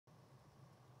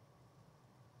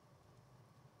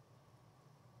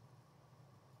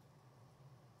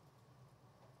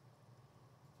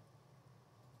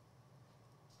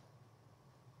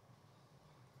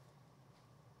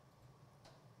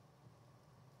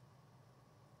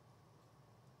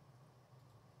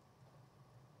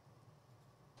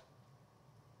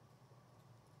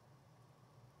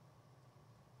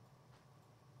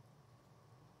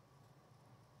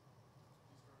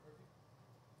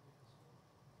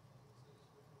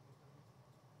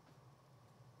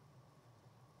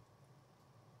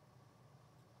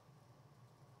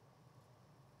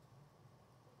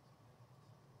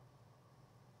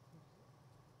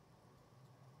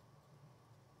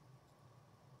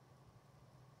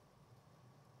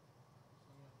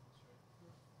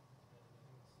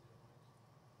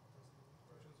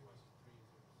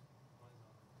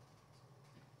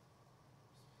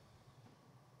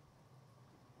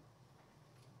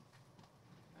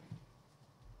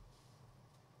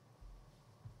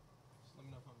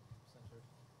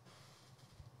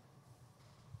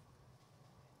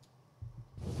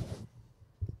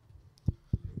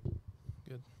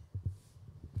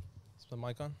The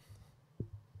mic on?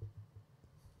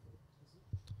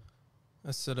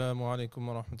 Assalamu alaikum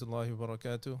wa rahmatullahi wa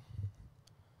barakatuh.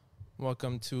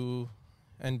 Welcome to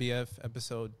NBF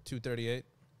episode 238,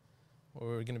 where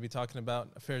we're going to be talking about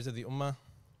affairs of the Ummah.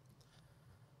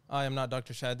 I am not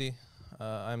Dr. Shadee.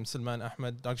 I'm Salman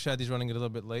Ahmed. Dr. Shadee is running a little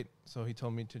bit late, so he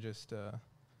told me to just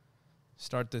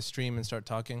start the stream and start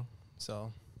talking.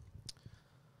 So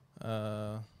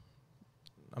I'm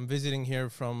visiting here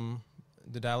from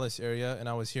the Dallas area, and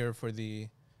I was here for the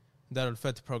Dar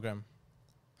al-Fath program.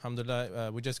 Alhamdulillah,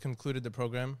 we just concluded the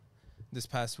program this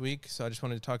past week, so I just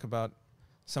wanted to talk about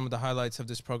some of the highlights of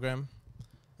this program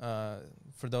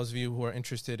for those of you who are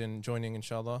interested in joining,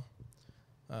 inshallah.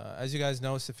 As you guys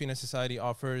know, Safina Society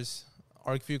offers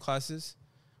ArcView classes,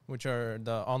 which are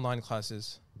the online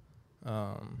classes.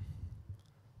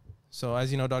 So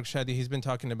as you know, Dr. Shadee, he's been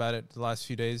talking about it the last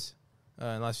few days, in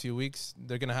the last few weeks.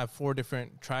 They're going to have 4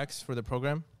 different tracks for the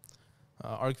program.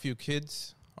 ArcView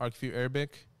Kids, ArcView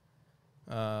Arabic,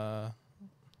 what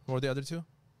were the other 2?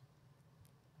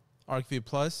 ArcView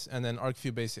Plus, and then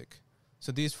ArcView Basic.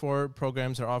 So these 4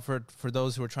 programs are offered for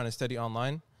those who are trying to study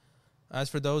online. As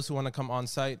for those who want to come on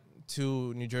site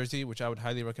to New Jersey, which I would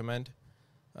highly recommend,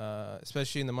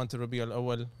 especially in the month of Rabi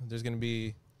al-Awwal, there's going to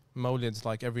be mawlids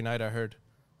like every night, I heard.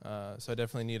 So I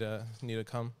definitely need to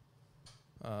come.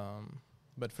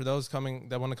 But for those coming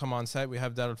that want to come on site, we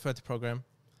have Dar al-Fath program,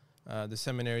 the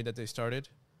seminary that they started.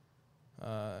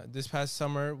 This past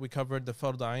summer, we covered the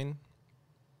Fard Ain.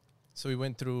 So we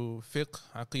went through fiqh,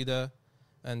 aqidah,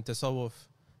 and tasawwuf,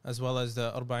 as well as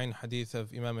the Arba'in hadith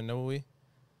of Imam al-Nawawi.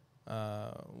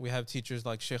 We have teachers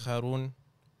like Sheikh Harun,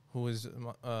 who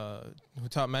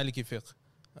taught Maliki fiqh.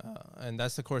 And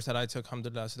that's the course that I took,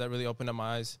 alhamdulillah. So that really opened up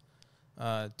my eyes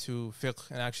to fiqh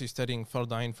and actually studying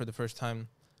Fard Ain for the first time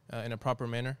in a proper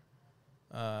manner.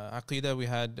 Aqidah, we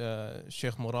had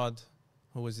Sheikh Murad,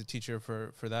 who was the teacher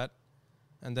for that.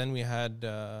 And then we had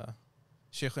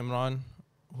Sheikh Imran,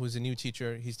 who's a new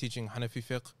teacher. He's teaching Hanafi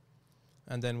fiqh.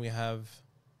 And then we have,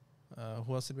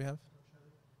 who else did we have?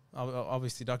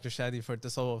 Obviously, Dr. Shadee for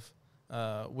Tasawwuf,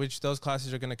 which those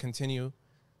classes are going to continue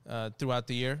throughout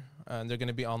the year. And they're going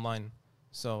to be online.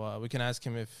 So we can ask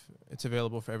him if it's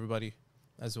available for everybody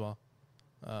as well.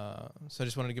 So I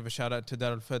just wanted to give a shout out to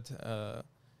Dar al-Fath.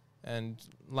 And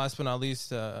last but not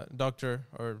least, Dr.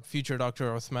 or future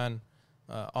Dr. Uthman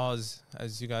Oz,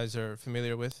 as you guys are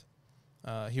familiar with.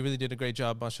 He really did a great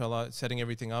job, mashallah, setting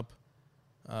everything up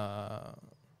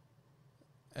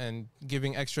and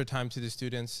giving extra time to the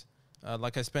students.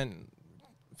 Like I spent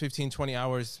 15, 20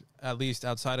 hours at least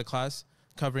outside of class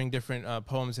covering different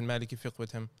poems in Maliki fiqh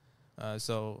with him.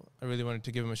 So I really wanted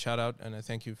to give him a shout out, and I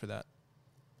thank you for that.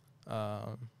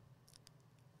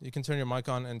 You can turn your mic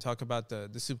on and talk about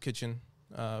the soup kitchen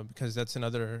because that's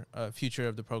another feature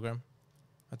of the program.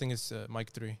 I think it's mic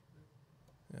 3.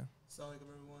 Yeah. Assalamu alaikum,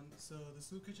 everyone. So the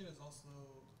soup kitchen is also...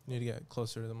 You need to get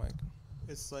closer to the mic.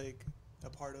 It's like a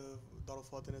part of Dar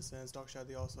al-Fath in a sense. Dr.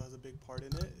 Shadee also has a big part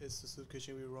in it. It's the soup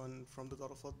kitchen we run from the Dar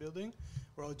al-Fath building.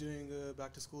 We're all doing a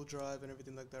back-to-school drive and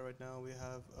everything like that right now. We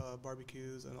have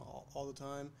barbecues and all the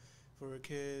time for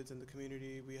kids and the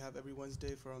community. We have every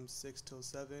Wednesday from 6 till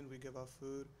 7. We give out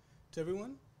food to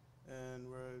everyone. And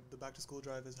the back-to-school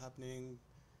drive is happening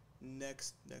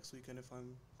next weekend, if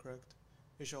I'm correct.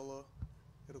 Inshallah,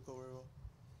 it'll go very well.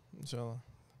 Inshallah.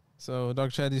 So Dr.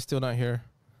 Shadee's still not here.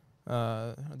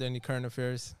 Are there any current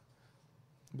affairs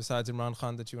besides Imran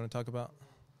Khan that you want to talk about?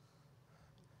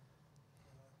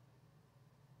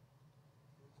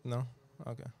 No?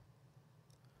 Okay.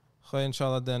 Khay,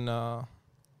 inshallah, then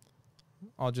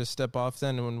I'll just step off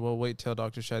then and we'll wait till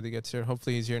Dr. Shadee gets here.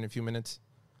 Hopefully he's here in a few minutes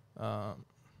because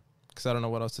I don't know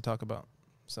what else to talk about.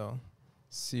 So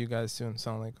see you guys soon.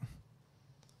 Assalamu alaikum.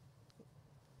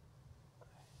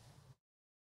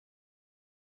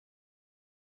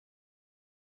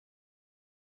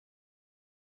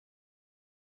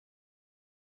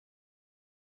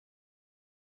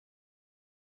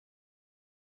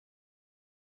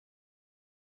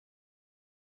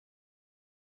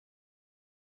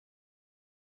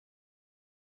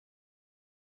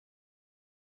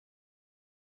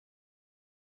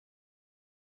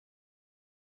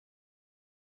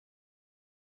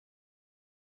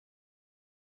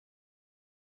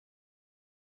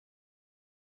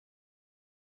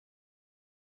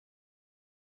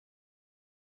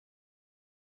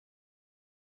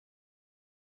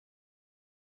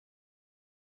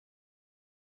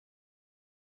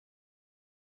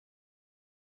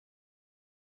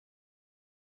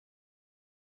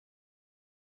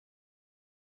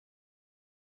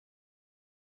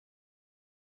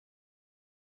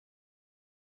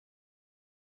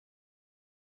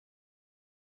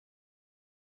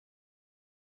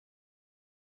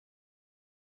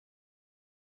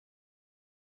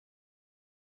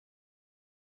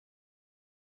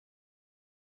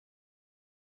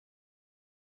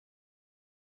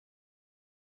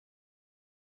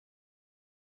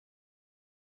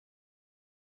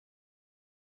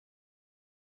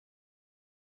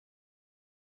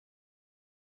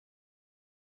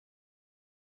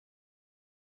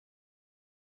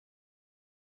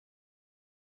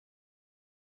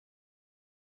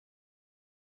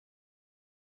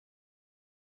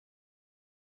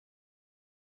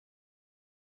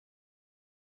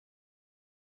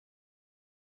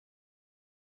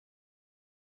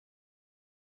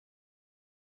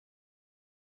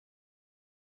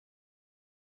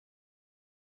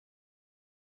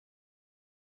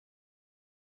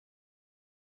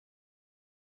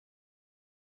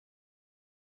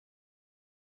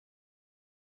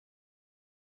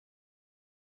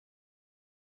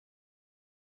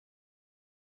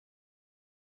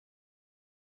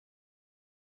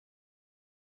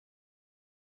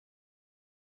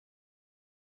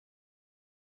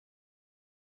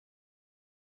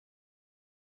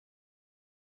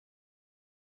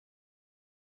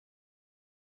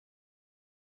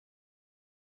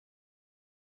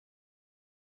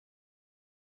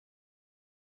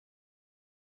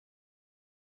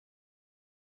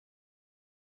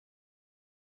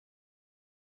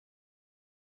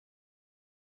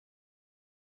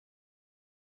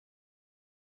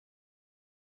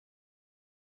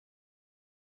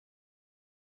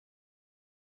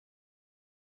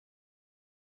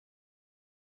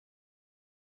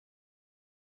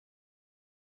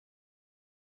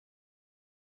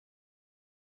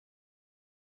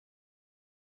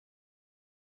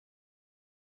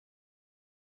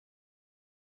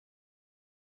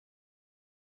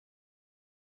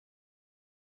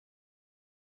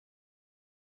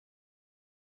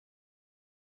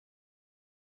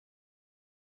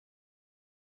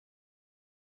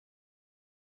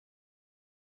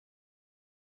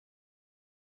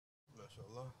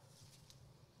 MashaAllah.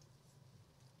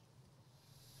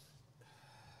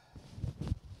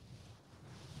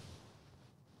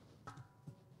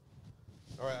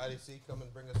 All right, IDC, come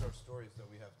and bring us our stories that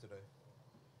we have today.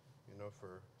 You know,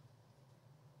 for,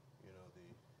 you know, the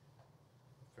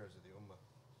affairs of the Ummah.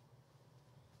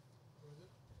 What is it?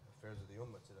 Affairs of the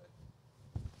Ummah today.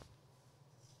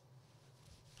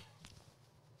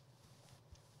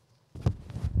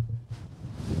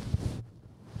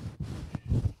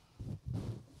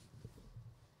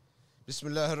 بسم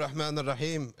الله الرحمن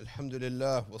الرحيم الحمد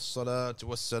لله والصلاة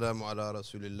والسلام على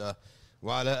رسول الله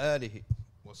وعلى آله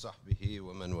وصحبه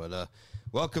ومن والاه.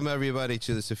 Welcome everybody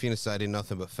to the Safina Society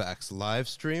Nothing But Facts live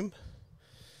stream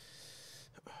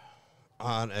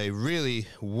on a really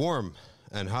warm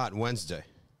and hot Wednesday.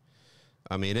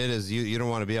 I mean, it is, you don't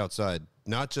want to be outside.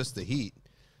 Not just the heat,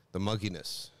 the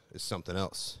mugginess is something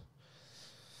else.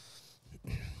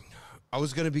 I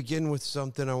was going to begin with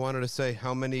something. I wanted to say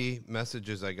how many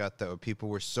messages I got that people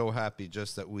were so happy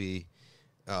just that we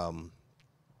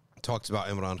talked about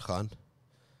Imran Khan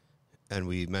and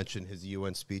we mentioned his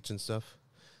UN speech and stuff.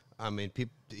 I mean,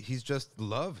 he's just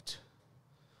loved.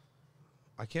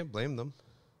 I can't blame them.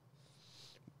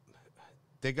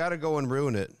 They got to go and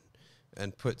ruin it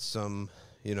and put some,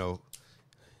 you know,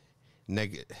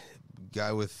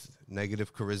 guy with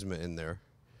negative charisma in there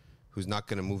who's not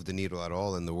going to move the needle at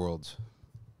all in the world,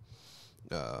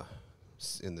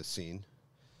 in the scene,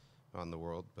 on the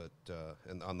world, but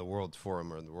and on the world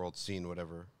forum or in the world scene,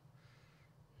 whatever.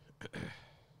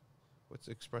 What's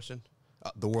the expression?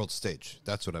 The world stage.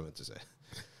 That's what I meant to say.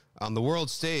 On the world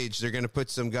stage, they're going to put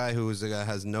some guy who does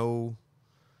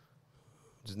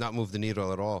not move the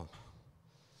needle at all.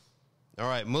 All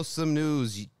right, Muslim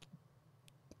news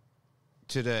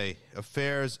today.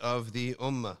 Affairs of the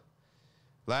Ummah.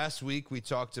 Last week, we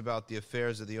talked about the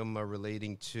affairs of the Ummah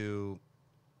relating to,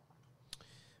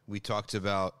 we talked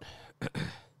about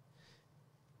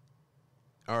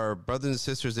our brothers and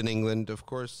sisters in England, of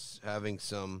course, having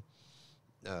some,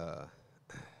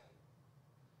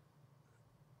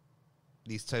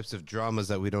 these types of dramas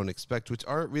that we don't expect, which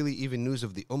aren't really even news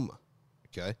of the Ummah,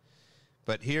 okay?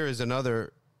 But here is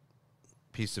another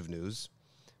piece of news.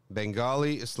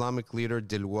 Bengali Islamic leader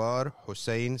Dilwar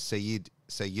Hussain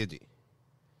Sayyidi.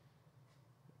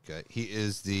 Okay. He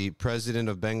is the president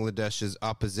of Bangladesh's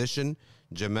opposition,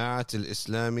 Jamaat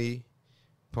al-Islami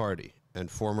party,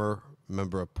 and former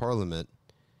member of parliament.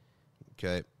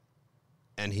 Okay.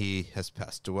 And he has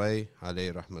passed away.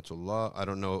 Alayhi rahmatullah. I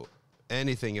don't know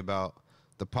anything about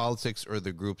the politics or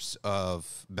the groups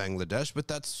of Bangladesh, but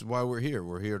that's why we're here.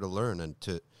 We're here to learn and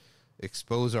to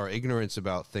expose our ignorance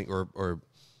about things, or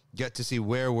get to see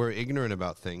where we're ignorant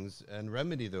about things and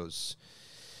remedy those.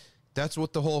 That's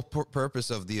what the whole purpose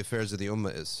of the affairs of the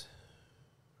Ummah is.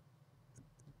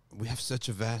 We have such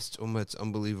a vast Ummah, it's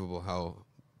unbelievable how,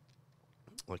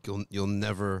 like, you'll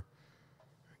never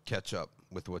catch up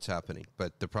with what's happening.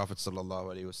 But the Prophet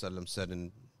ﷺ said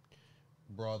in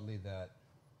broadly that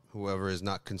whoever is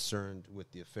not concerned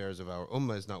with the affairs of our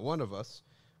Ummah is not one of us,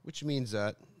 which means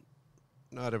that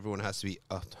not everyone has to be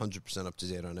 100% up to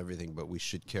date on everything, but we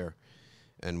should care,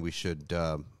 and we should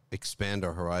expand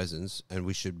our horizons, and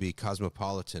we should be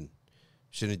cosmopolitan.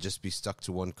 Shouldn't just be stuck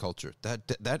to one culture.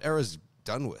 That era is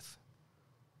done with.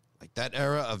 Like, that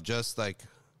era of just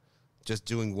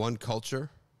doing one culture,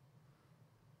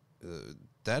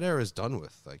 that era is done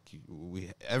with. Like,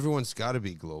 everyone's got to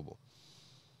be global.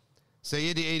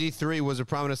 Sayyidi 83 was a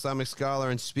prominent Islamic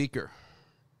scholar and speaker.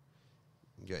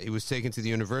 Yeah, he was taken to the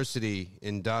university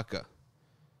in Dhaka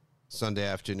Sunday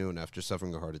afternoon after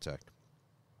suffering a heart attack.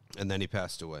 And then he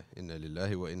passed away. Inna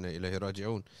lillahi wa inna ilayhi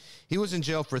raji'un. He was in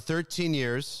jail for 13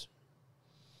 years.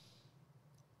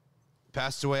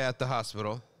 Passed away at the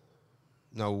hospital.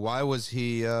 Now, why was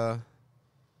he...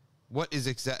 what is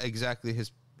exactly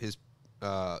his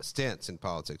stance in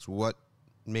politics? What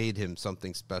made him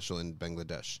something special in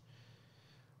Bangladesh?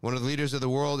 One of the leaders of the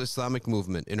world Islamic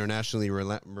movement, internationally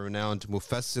renowned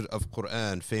Mufassir of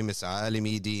Quran, famous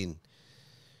Alimi Deen.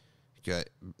 Okay.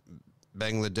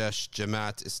 Bangladesh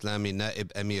Jamaat Islami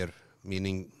Naib Emir,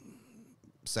 meaning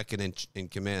second in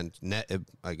command. Naib,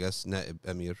 I guess, Naib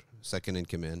Emir, second in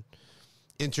command.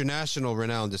 International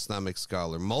renowned Islamic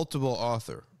scholar, multiple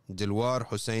author, Dilwar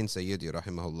Hussain Sayyidi,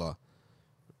 rahimahullah,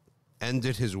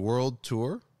 ended his world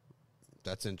tour.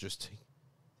 That's interesting.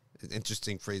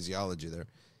 Interesting phraseology there.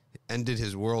 Ended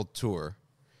his world tour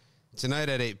tonight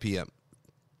at 8 p.m.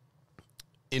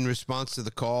 in response to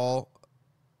the call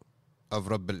of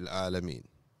Rabb al-Alameen.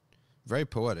 Very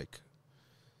poetic.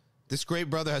 This great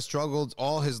brother has struggled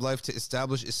all his life to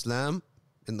establish Islam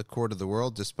in the court of the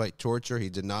world. Despite torture, he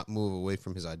did not move away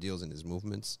from his ideals and his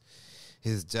movements.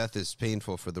 His death is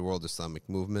painful for the world Islamic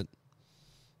movement.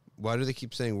 Why do they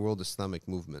keep saying world Islamic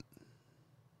movement?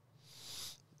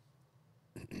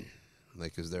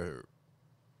 Like, is there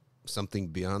something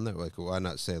beyond that? Like, why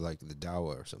not say, like, the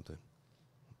dawah or something?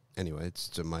 Anyway,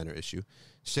 it's a minor issue.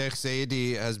 Sheikh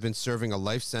Saidi has been serving a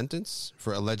life sentence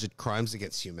for alleged crimes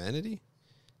against humanity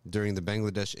during the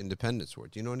Bangladesh Independence War.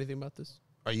 Do you know anything about this?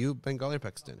 Are you Bengali or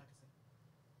Pakistani?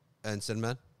 And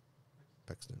Salman?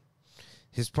 Pakistan.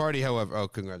 His party, however... Oh,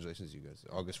 congratulations, you guys.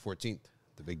 August 14th,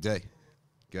 the big day.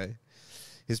 Okay?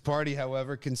 His party,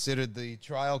 however, considered the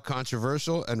trial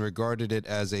controversial and regarded it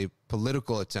as a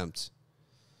political attempt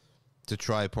to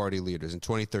try party leaders. In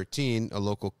 2013, a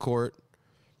local court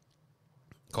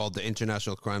called the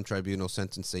International Crime Tribunal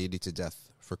sentenced Saidi to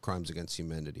death for crimes against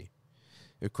humanity.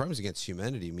 If crimes against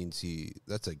humanity means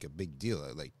that's like a big deal.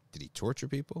 Like, did he torture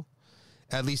people?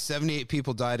 At least 78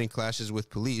 people died in clashes with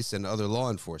police and other law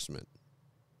enforcement.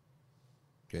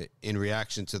 Okay, in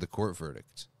reaction to the court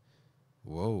verdict.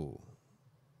 Whoa.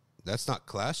 That's not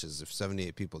clashes if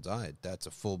 78 people died. That's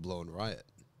a full-blown riot.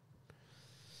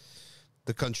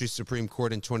 The country's Supreme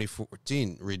Court in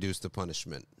 2014 reduced the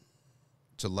punishment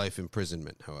to life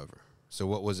imprisonment, however. So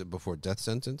what was it before? Death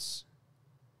sentence?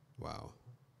 Wow.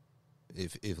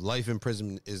 If life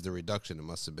imprisonment is the reduction, it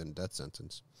must have been death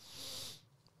sentence.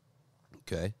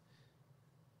 Okay.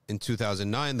 In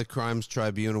 2009, the Crimes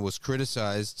Tribunal was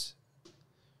criticized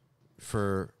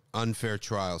for unfair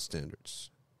trial standards.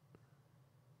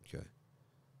 Okay.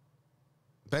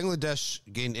 Bangladesh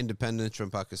gained independence from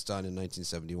Pakistan in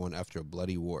 1971 after a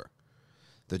bloody war.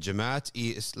 The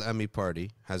Jamaat-e-Islami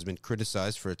party has been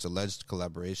criticized for its alleged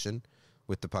collaboration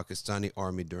with the Pakistani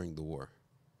army during the war.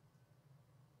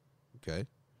 Okay.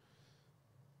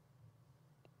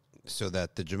 So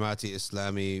that the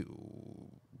Jamaat-e-Islami...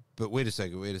 But wait a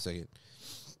second.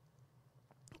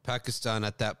 Pakistan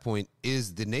at that point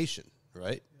is the nation,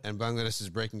 right? And Bangladesh is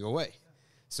breaking away.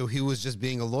 So he was just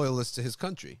being a loyalist to his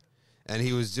country. And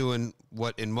he was doing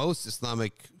what in most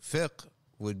Islamic fiqh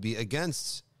would be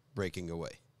against breaking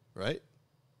away, right?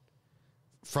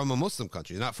 From a Muslim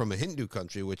country, not from a Hindu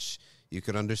country, which you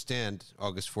could understand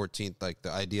August 14th, like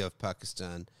the idea of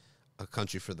Pakistan, a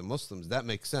country for the Muslims. That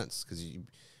makes sense because you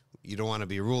don't want to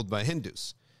be ruled by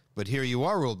Hindus. But here you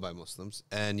are ruled by Muslims,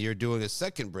 and you're doing a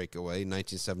second breakaway in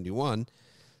 1971.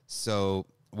 So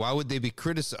why would they be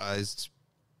criticized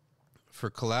for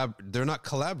They're not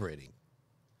collaborating.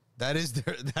 That's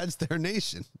their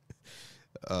nation.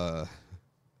 The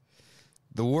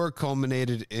war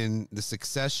culminated in the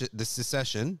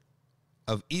secession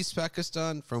of East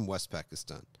Pakistan from West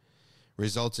Pakistan,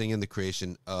 resulting in the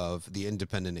creation of the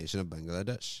independent nation of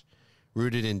Bangladesh.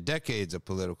 Rooted in decades of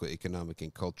political, economic,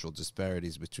 and cultural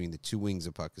disparities between the two wings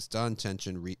of Pakistan,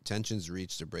 tensions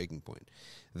reached a breaking point.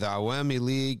 The Awami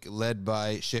League, led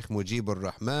by Sheikh Mujibur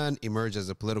Rahman, emerged as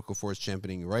a political force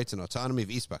championing rights and autonomy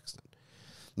of East Pakistan.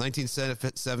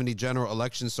 1970 general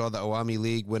election saw the Awami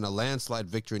League win a landslide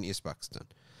victory in East Pakistan,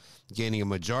 gaining a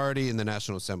majority in the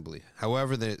National Assembly.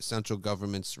 However, the central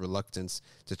government's reluctance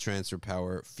to transfer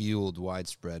power fueled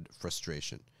widespread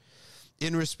frustration.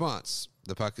 In response,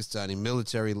 the Pakistani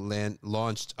military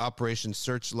launched Operation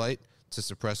Searchlight to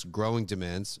suppress growing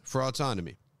demands for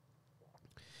autonomy.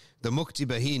 The Mukti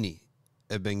Bahini,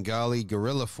 a Bengali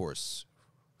guerrilla force,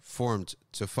 formed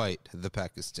to fight the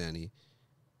Pakistani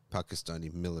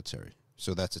military.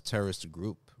 So that's a terrorist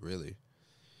group, really.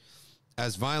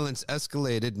 As violence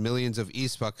escalated, millions of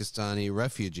East Pakistani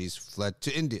refugees fled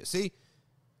to India. See?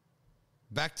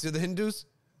 Back to the Hindus?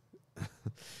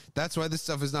 That's why this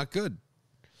stuff is not good.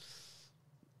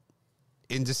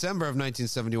 In December of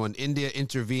 1971, India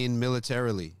intervened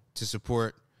militarily to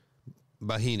support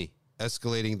Bahini,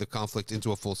 escalating the conflict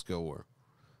into a full-scale war.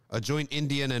 A joint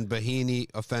Indian and Bahini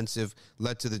offensive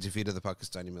led to the defeat of the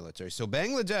Pakistani military. So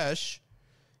Bangladesh,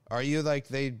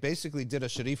 they basically did a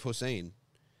Sharif Hussein,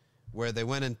 where they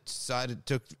went and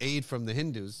took aid from the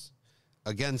Hindus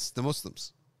against the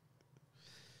Muslims.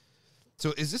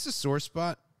 So is this a sore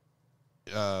spot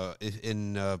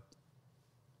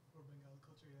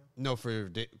No, for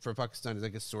Pakistan, is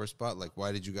like a sore spot? Like,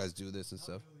 why did you guys do this and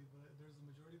stuff? Really, but there's a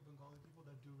majority of Bengali people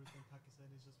that do resent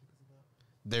Pakistanis just because of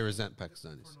that. They resent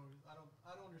Pakistanis. For no reason.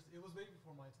 I don't understand. It was maybe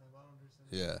before my time, but I don't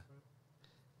understand. Yeah.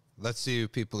 Let's see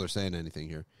if people are saying anything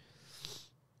here.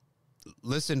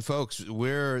 Listen, folks, this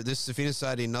Safina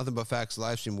Society Nothing But Facts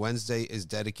live stream Wednesday is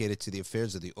dedicated to the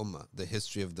affairs of the Ummah, the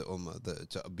history of the Ummah,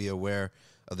 to be aware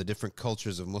of the different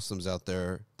cultures of Muslims out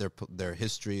there, their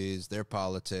histories, their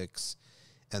politics,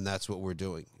 and that's what we're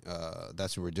doing.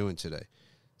 That's what we're doing today.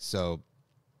 So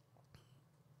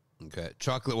Okay.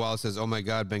 Chocolate Wall says, "Oh my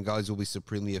God, Bengalis will be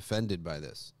supremely offended by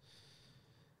this."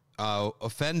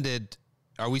 Offended?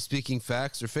 Are we speaking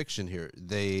facts or fiction here?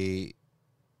 They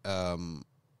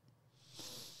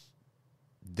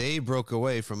broke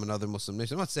away from another Muslim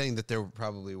nation. I'm not saying that there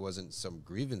probably wasn't some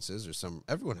grievances or some.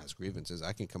 Everyone has grievances.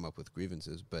 I can come up with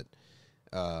grievances, but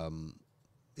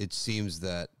it seems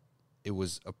that it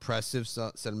was oppressive.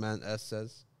 Salman S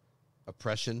says,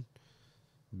 oppression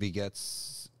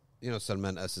begets.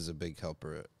 Salman S is a big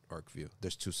helper at ArcView.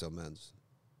 There's two Salmans.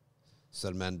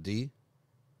 Salman D.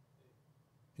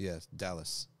 Yes,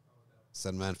 Dallas.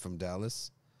 Salman from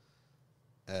Dallas.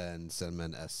 And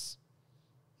Salman S.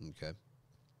 Okay.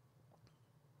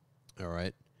 All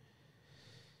right.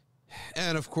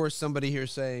 And, of course, somebody here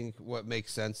saying what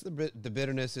makes sense. The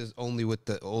bitterness is only with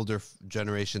the older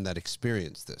generation that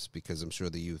experienced this, because I'm sure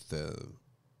the youth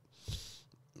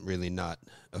really not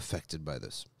affected by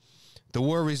this. The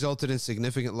war resulted in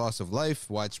significant loss of life,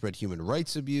 widespread human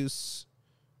rights abuse,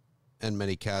 and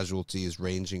many casualties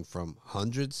ranging from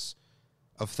hundreds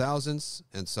of thousands,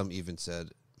 and some even said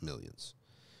millions.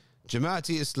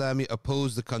 Jamaat-e-Islami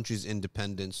opposed the country's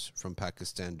independence from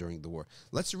Pakistan during the war.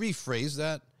 Let's rephrase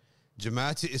that.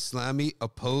 Jamaat-e-Islami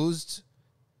opposed,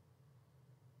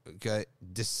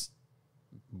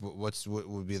 what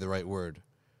would be the right word?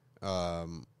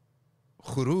 Khuruj,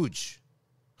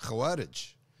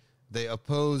 Khawarij. They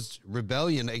opposed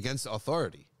rebellion against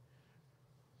authority.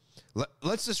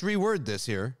 Let's just reword this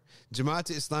here.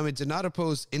 Jamaat-e-Islami did not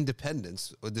oppose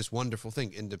independence, or this wonderful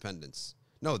thing, independence.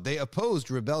 No, they opposed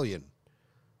rebellion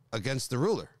against the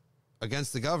ruler,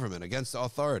 against the government, against the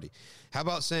authority. How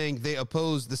about saying they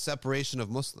opposed the separation of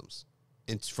Muslims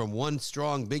from one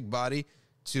strong big body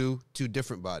to two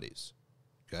different bodies?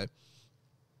 Okay?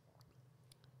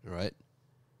 All right?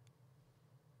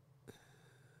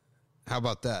 How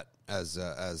about that as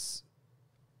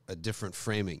a different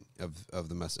framing of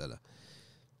the mas'ala?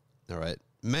 All right?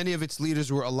 Many of its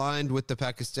leaders were aligned with the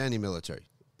Pakistani military,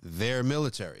 their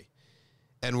military,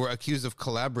 and were accused of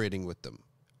collaborating with them.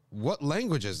 What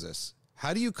language is this?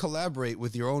 How do you collaborate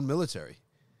with your own military?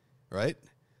 Right?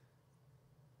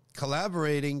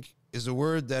 Collaborating is a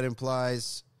word that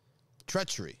implies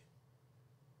treachery.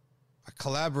 I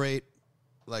collaborate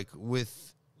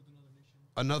with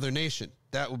another nation.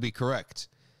 That would be correct.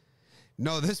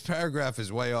 No, this paragraph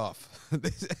is way off.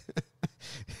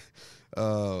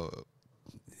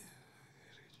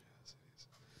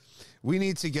 We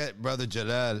need to get Brother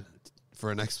Jalal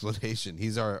for an explanation.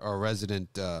 He's our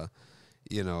resident, a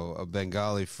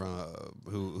Bengali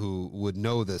who would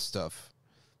know this stuff,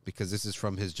 because this is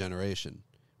from his generation.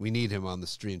 We need him on the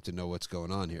stream to know what's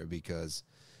going on here, because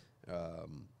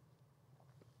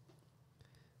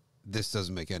this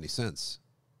doesn't make any sense.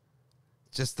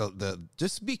 Just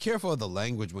just be careful of the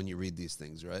language when you read these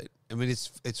things, right? I mean,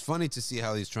 it's funny to see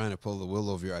how he's trying to pull the wool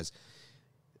over your eyes.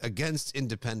 Against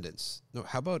independence. No,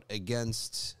 how about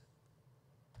against...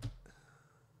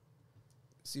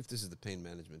 See if this is the pain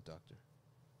management doctor.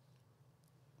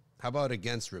 How about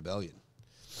against rebellion?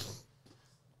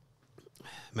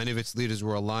 Many of its leaders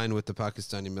were aligned with the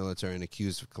Pakistani military and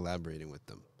accused of collaborating with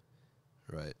them.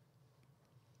 Right.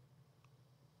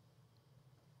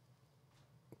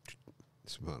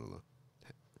 SubhanAllah.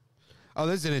 Oh,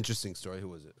 there's an interesting story. Who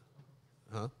was it?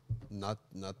 Huh? Not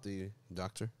the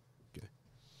doctor? Okay.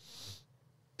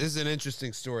 This is an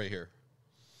interesting story here.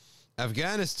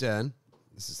 Afghanistan.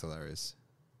 This is hilarious.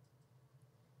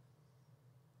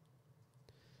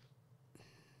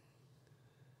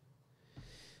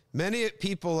 Many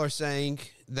people are saying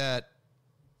that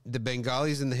the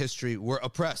Bengalis in the history were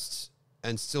oppressed,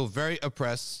 and still very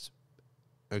oppressed,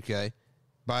 okay,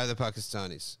 by the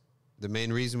Pakistanis. The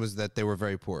main reason was that they were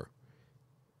very poor.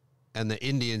 And the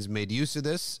Indians made use of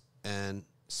this and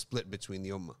split between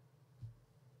the Ummah.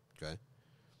 Okay?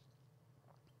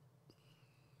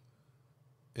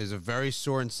 It is a very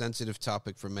sore and sensitive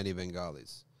topic for many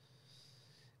Bengalis.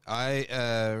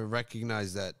 I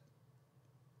recognize that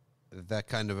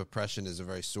kind of oppression is a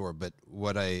very sore, but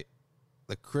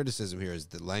the criticism here is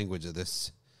the language of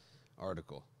this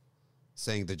article,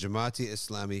 saying the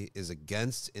Jamaat-e-Islami is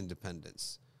against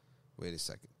independence. Wait a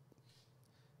second.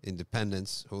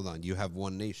 Independence, hold on, you have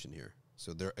one nation here.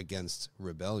 So they're against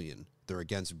rebellion. They're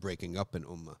against breaking up an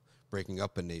ummah, breaking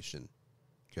up a nation.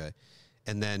 Okay?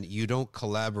 And then you don't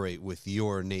collaborate with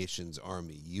your nation's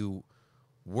army. You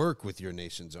work with your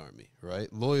nation's army,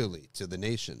 right? Loyally to the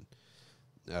nation.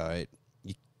 All right?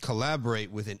 You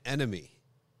collaborate with an enemy,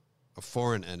 a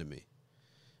foreign enemy.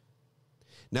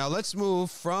 Now let's move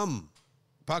from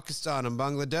Pakistan and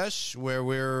Bangladesh, where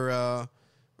we're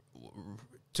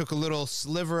took a little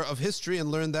sliver of history and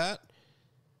learned that.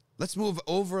 Let's move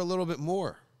over a little bit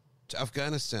more to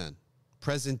Afghanistan,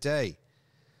 present day.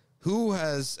 Who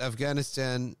has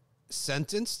Afghanistan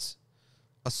sentenced?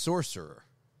 A sorcerer.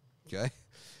 Okay.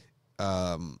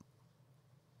 I'm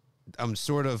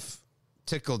sort of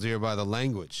tickled here by the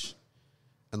language.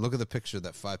 And look at the picture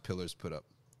that Five Pillars put up.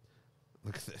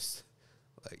 Look at this.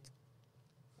 Like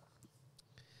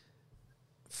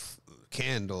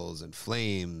candles and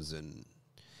flames and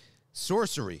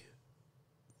sorcery,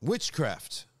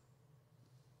 witchcraft.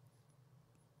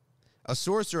 A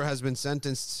sorcerer has been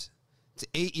sentenced to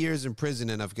 8 years in prison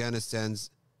in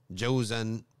Afghanistan's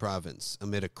Jowzjan province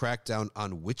amid a crackdown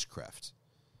on witchcraft.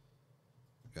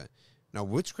 Okay. Now,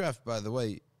 witchcraft, by the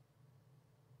way,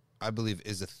 I believe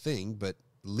is a thing, but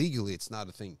legally it's not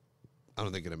a thing, I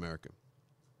don't think, in America.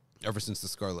 Ever since the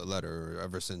Scarlet Letter, or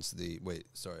ever since the,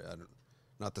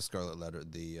 not the Scarlet Letter,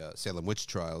 the Salem witch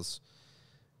trials,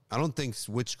 I don't think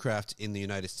witchcraft in the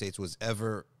United States was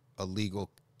ever a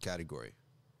legal category.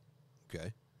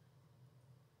 Okay.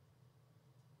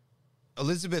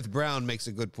 Elizabeth Brown makes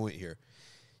a good point here.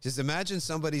 Just imagine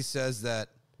somebody says that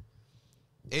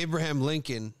Abraham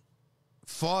Lincoln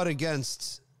fought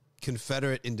against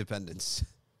Confederate independence,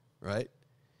 right?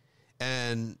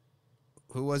 And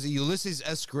who was he? Ulysses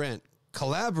S. Grant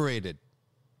collaborated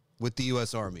with the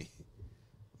U.S. Army.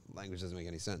 Language doesn't make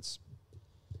any sense.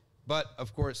 But,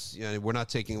 of course, we're not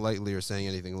taking lightly or saying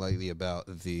anything lightly about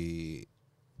the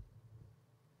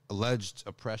alleged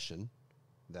oppression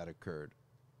that occurred,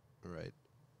 right,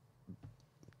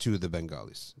 to the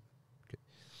Bengalis. Okay.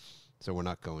 So we're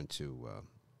not going to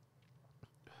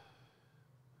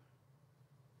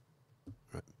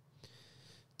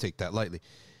take that lightly.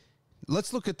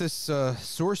 Let's look at this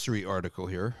sorcery article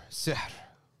here. Sihr.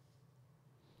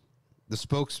 The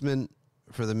spokesman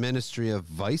for the Ministry of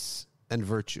Vice and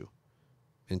Virtue.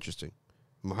 Interesting.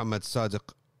 Muhammad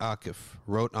Sadiq Akif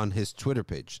wrote on his Twitter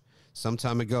page, some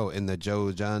time ago in the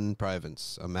Jowzjan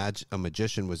province, a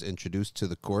magician was introduced to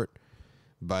the court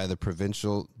by the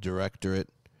Provincial Directorate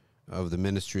of the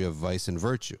Ministry of Vice and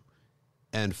Virtue.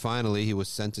 And finally, he was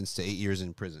sentenced to 8 years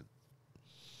in prison.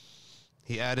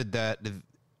 He added that the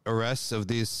arrests of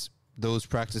those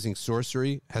practicing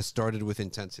sorcery has started with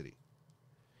intensity.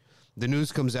 The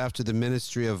news comes after the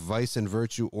Ministry of Vice and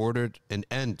Virtue ordered an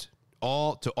end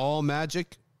to all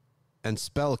magic and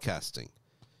spell casting.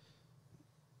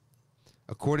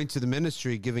 According to the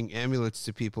ministry, giving amulets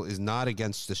to people is not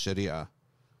against the Sharia.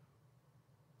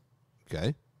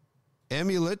 Okay?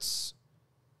 Amulets,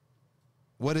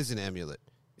 what is an amulet?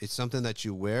 It's something that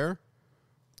you wear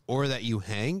or that you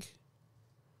hang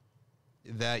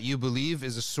that you believe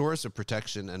is a source of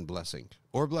protection and blessing,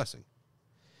 or blessing.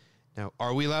 Now,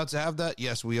 are we allowed to have that?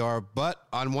 Yes, we are, but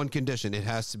on one condition. It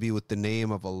has to be with the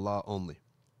name of Allah only.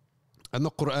 And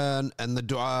the Quran and the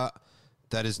dua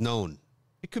that is known.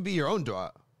 It could be your own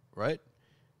dua, right?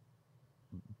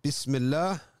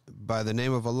 Bismillah, by the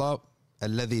name of Allah,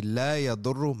 الذي لا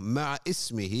يضر مع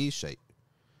اسمه شيء.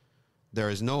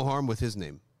 There is no harm with his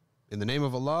name. In the name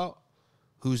of Allah,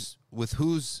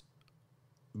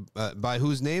 by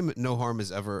whose name no harm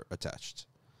is ever attached.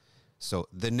 So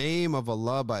the name of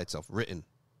Allah by itself, written,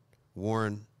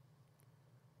 worn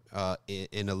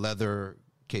in a leather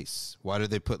case. Why do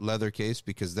they put leather case?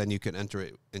 Because then you can enter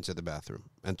into the bathroom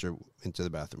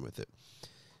with it.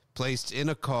 Placed in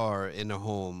a car, in a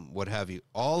home, what have you.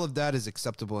 All of that is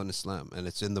acceptable in Islam. And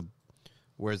it's in the,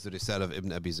 where's the Risala of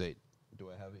Ibn Abi Zayd? Do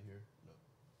I have it here?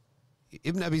 No.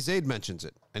 Ibn Abi Zayd mentions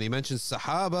it. And he mentions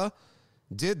Sahaba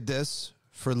did this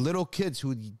for little kids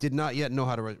who did not yet know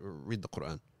how to read the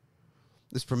Quran.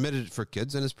 It's permitted for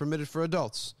kids and it's permitted for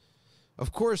adults.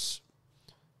 Of course,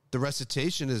 the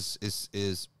recitation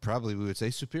is probably, we would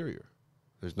say, superior.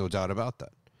 There's no doubt about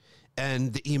that.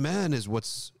 And the iman is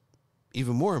what's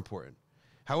even more important.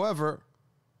 However,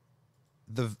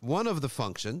 one of the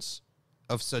functions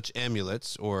of such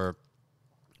amulets or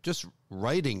just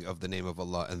writing of the name of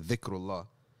Allah and dhikrullah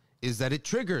is that it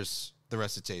triggers the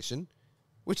recitation,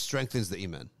 which strengthens the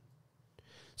iman.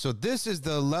 So this is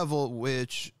the level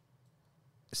which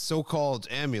so-called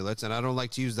amulets, and I don't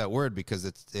like to use that word because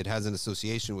it has an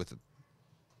association with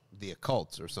the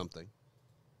occult or something,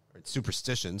 or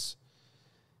superstitions.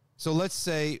 So let's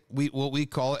say they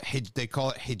call it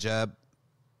hijab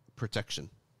protection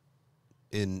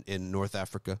in North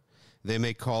Africa. They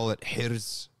may call it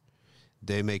hirz.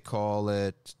 They may call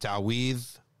it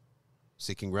ta'weedh,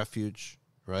 seeking refuge,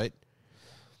 right?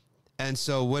 And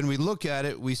so when we look at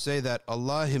it, we say that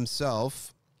Allah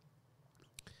himself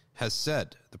has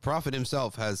said, the Prophet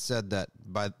himself has said that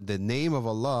by the name of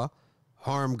Allah,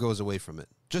 harm goes away from it.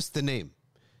 Just the name.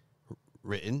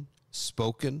 Written,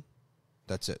 spoken,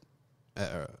 that's it.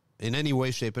 in any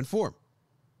way, shape, and form,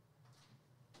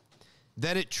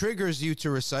 then it triggers you to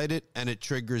recite it, and it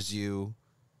triggers you,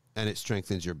 and it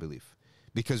strengthens your belief.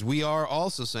 Because we are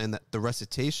also saying that the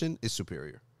recitation is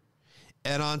superior.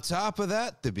 And on top of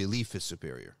that, the belief is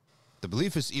superior. The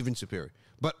belief is even superior.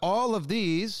 But all of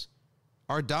these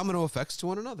are domino effects to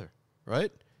one another,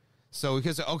 right? So we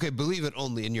can say, okay, believe it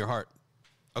only in your heart.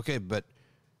 Okay, but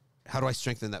how do I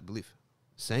strengthen that belief?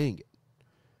 Saying it.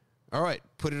 All right,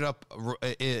 put it up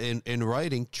in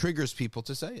writing triggers people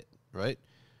to say it, right?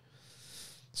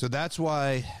 So that's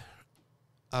why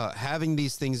having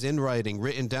these things in writing,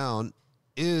 written down,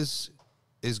 is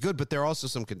good, but there are also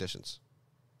some conditions.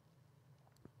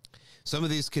 Some of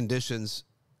these conditions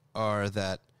are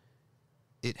that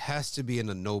it has to be in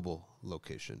a noble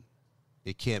location.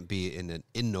 It can't be in an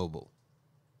ignoble,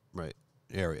 right,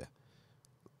 area.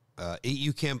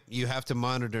 You have to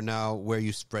monitor now where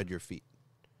you spread your feet.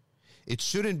 It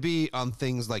shouldn't be on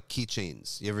things like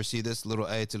keychains. You ever see this little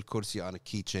Ayatul Kursi on a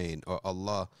keychain, or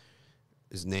Allah's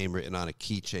name written on a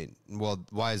keychain? Well,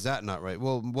 why is that not right?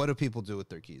 Well, what do people do with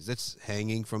their keys? It's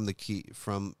hanging from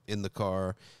in the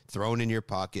car, thrown in your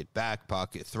pocket, back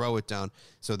pocket, throw it down.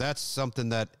 So that's something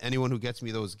that anyone who gets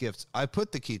me those gifts, I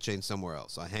put the keychain somewhere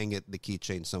else. I hang the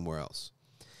keychain somewhere else.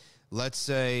 Let's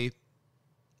say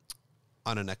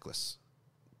on a necklace.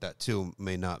 That too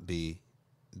may not be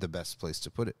the best place to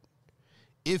put it.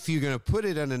 If you're going to put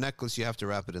it on a necklace, you have to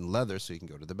wrap it in leather so you can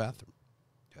go to the bathroom.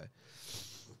 Okay.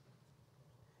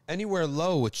 Anywhere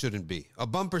low, it shouldn't be. A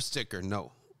bumper sticker,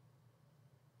 no.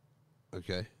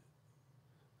 Okay.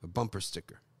 A bumper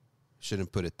sticker.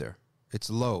 Shouldn't put it there. It's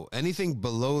low. Anything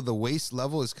below the waist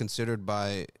level is considered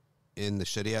in the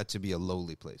Sharia to be a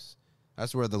lowly place.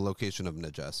 That's where the location of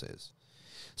najasa is.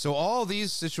 So all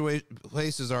these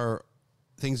places are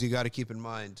things you got to keep in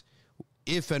mind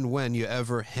if and when you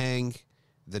ever hang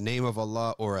the name of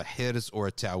Allah or a hirz or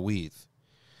a ta'weed.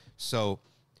 So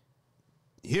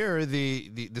here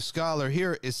the scholar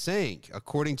here is saying,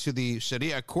 according to the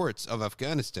Sharia courts of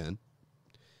Afghanistan,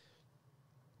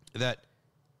 that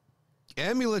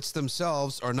amulets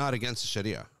themselves are not against the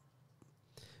Sharia,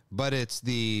 but it's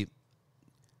the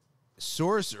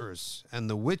sorcerers and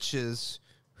the witches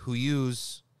who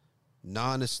use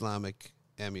non-Islamic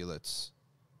amulets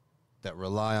that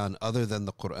rely on other than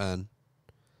the Quran.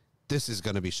 This is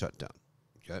going to be shut down.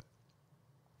 Okay.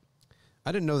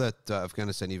 I didn't know that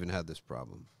Afghanistan even had this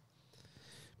problem.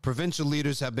 Provincial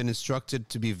leaders have been instructed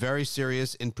to be very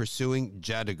serious in pursuing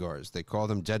jadugars. They call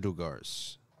them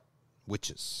jadugars,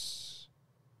 witches.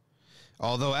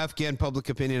 Although Afghan public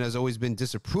opinion has always been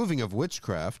disapproving of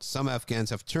witchcraft, some Afghans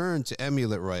have turned to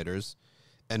amulet writers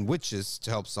and witches to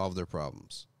help solve their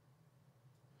problems.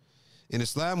 In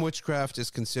Islam, witchcraft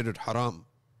is considered haram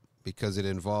because it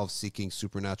involves seeking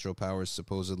supernatural powers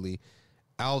supposedly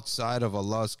outside of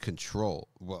Allah's control.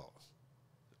 Well,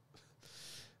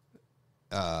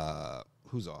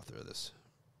 who's author of this?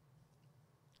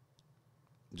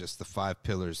 Just the 5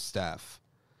 pillars staff.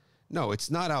 No,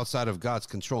 it's not outside of God's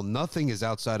control. Nothing is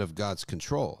outside of God's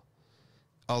control.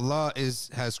 Allah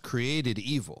has created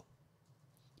evil.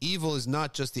 Evil is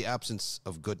not just the absence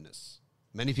of goodness.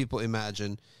 Many people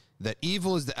imagine that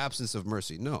evil is the absence of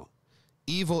mercy. No.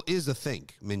 Evil is a thing.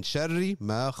 Min sharri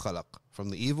ma khalaq. From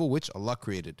the evil which Allah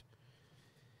created.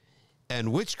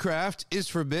 And witchcraft is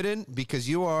forbidden because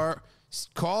you are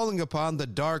calling upon the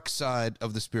dark side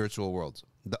of the spiritual world.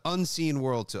 The unseen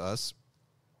world to us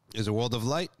is a world of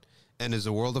light and is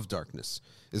a world of darkness.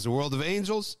 Is a world of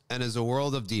angels and is a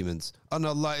world of demons. And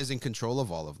Allah is in control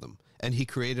of all of them. And He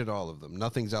created all of them.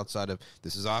 Nothing's outside of...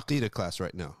 This is Aqidah class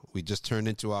right now. We just turned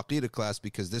into Aqidah class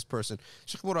because this person...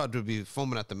 Sheikh Murad would be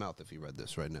foaming at the mouth if he read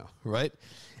this right now. Right?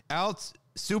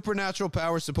 Supernatural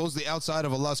power supposedly outside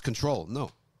of Allah's control. No.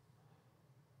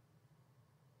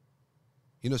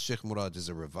 You know, Sheikh Murad is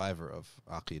a reviver of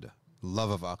Aqidah. Love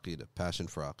of Aqidah. Passion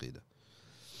for Aqidah.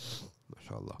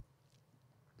 MashaAllah.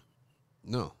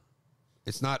 No.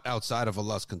 It's not outside of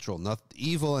Allah's control.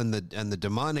 Evil and the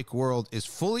demonic world is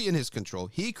fully in His control.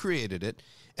 He created it,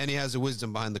 and He has a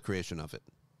wisdom behind the creation of it.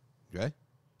 Okay?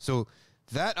 So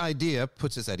that idea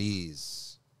puts us at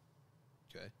ease.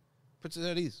 Okay? Puts us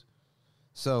at ease.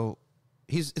 So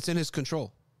it's in His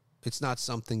control. It's not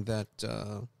something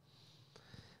that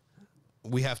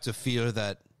we have to fear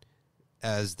that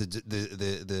as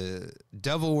the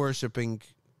devil-worshipping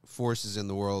forces in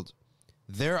the world,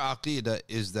 their aqidah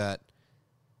is that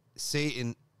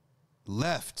Satan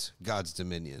left God's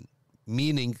dominion,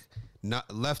 meaning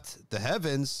not left the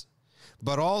heavens,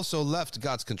 but also left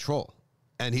God's control.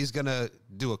 And he's going to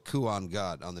do a coup on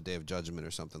God on the Day of Judgment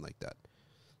or something like that.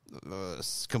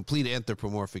 Complete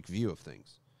anthropomorphic view of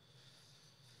things.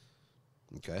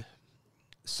 Okay.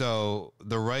 So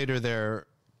the writer there,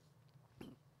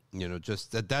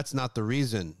 just that's not the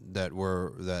reason that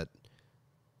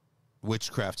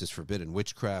witchcraft is forbidden.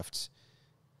 Witchcraft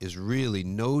is really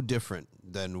no different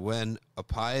than when a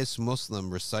pious Muslim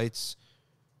recites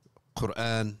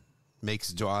Quran,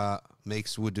 makes dua,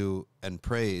 makes wudu, and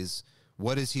prays.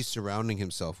 What is he surrounding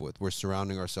himself with? We're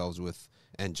surrounding ourselves with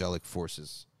angelic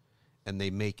forces, and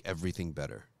they make everything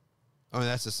better. I mean,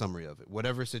 that's the summary of it.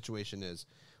 Whatever situation is,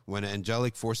 when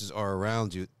angelic forces are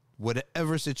around you,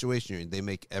 whatever situation you're in, they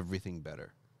make everything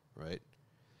better, right?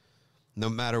 No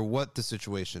matter what the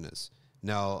situation is.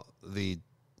 Now, the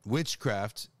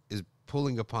witchcraft is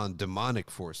pulling upon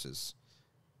demonic forces,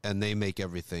 and they make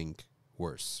everything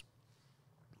worse.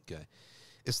 Okay.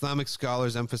 Islamic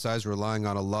scholars emphasize relying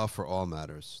on Allah for all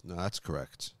matters. No, that's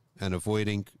correct. And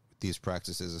avoiding these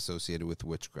practices associated with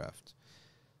witchcraft.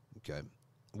 Okay.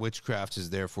 Witchcraft is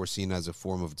therefore seen as a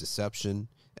form of deception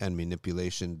and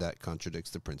manipulation that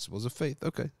contradicts the principles of faith.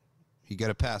 Okay. You get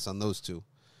a pass on those two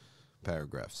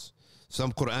paragraphs.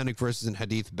 Some Quranic verses and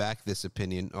hadith back this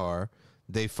opinion are,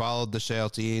 they followed the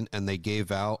shayateen and they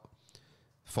gave out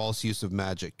false use of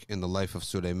magic in the life of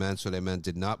Sulaiman. Sulaiman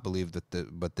did not believe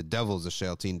but the devils, the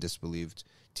shayateen, disbelieved,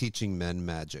 teaching men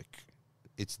magic.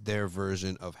 It's their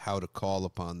version of how to call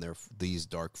upon these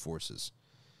dark forces.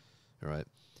 All right.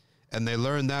 And they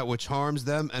learned that which harms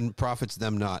them and profits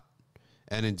them not.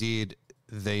 And indeed,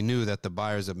 they knew that the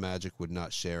buyers of magic would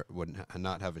not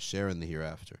have a share in the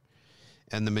hereafter.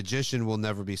 And the magician will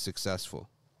never be successful.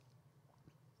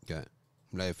 Okay.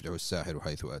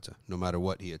 No matter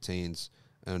what he attains,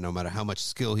 and no matter how much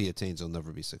skill he attains, he'll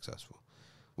never be successful.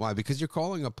 Why? Because you're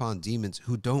calling upon demons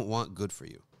who don't want good for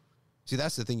you. See,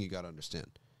 that's the thing you got to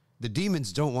understand. The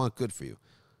demons don't want good for you.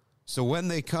 So when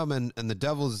they come and the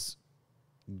devils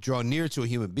draw near to a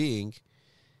human being,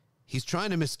 he's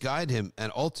trying to misguide him,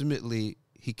 and ultimately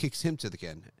he kicks him to the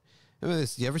can. Remember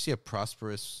this? You ever see a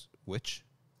prosperous witch?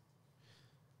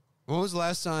 When was the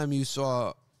last time you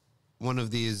saw one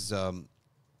of these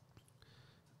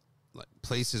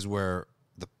places where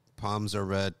the palms are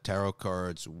read, tarot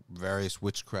cards, various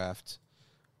witchcraft,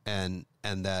 and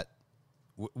that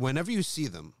whenever you see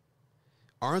them,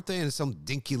 aren't they in some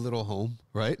dinky little home,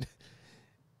 right?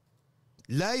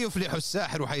 لا يفلح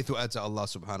الساحر حيث أتى, Allah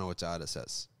subhanahu wa ta'ala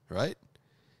says, right?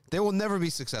 They will never be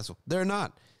successful. They're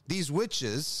not. These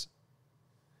witches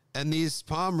and these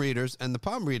palm readers, and the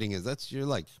palm reading you're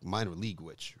like minor league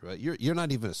witch, right? You're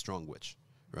not even a strong witch,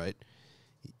 right?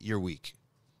 You're weak.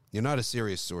 You're not a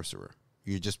serious sorcerer.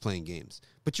 You're just playing games.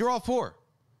 But you're all poor.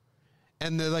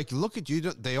 And they're like, look at you.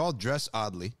 They all dress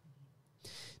oddly.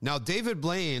 Now, David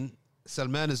Blaine,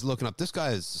 Salman is looking up. This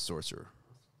guy is a sorcerer.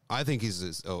 I think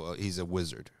he's a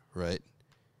wizard, right?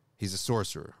 He's a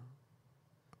sorcerer.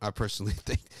 I personally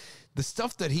think the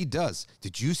stuff that he does.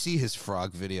 Did you see his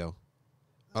frog video?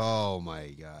 Oh my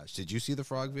gosh! Did you see the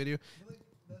frog video?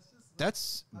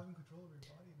 That's having control of your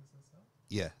body in a sense, huh?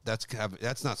 Yeah,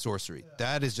 that's not sorcery. Yeah.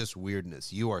 That is just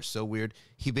weirdness. You are so weird.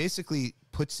 He basically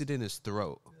puts it in his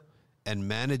throat and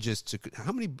manages to.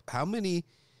 How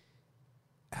many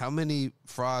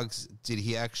frogs did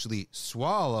he actually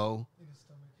swallow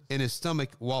in his stomach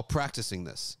while practicing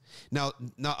this? Now,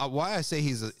 why I say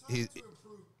he's a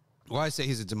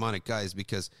demonic guy is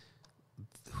because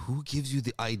who gives you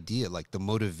the idea, like the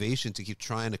motivation to keep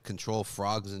trying to control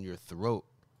frogs in your throat?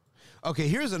 Okay,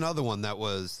 here's another one that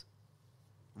was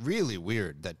really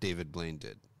weird that David Blaine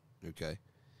did. Okay.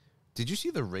 Did you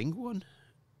see the ring one?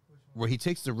 Where he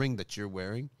takes the ring that you're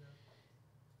wearing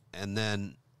and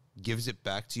then gives it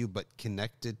back to you, but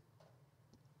connected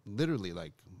literally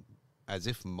like as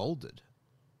if molded.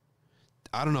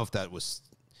 I don't know if that was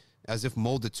as if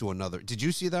molded to another. Did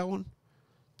you see that one?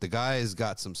 The guy has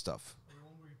got some stuff.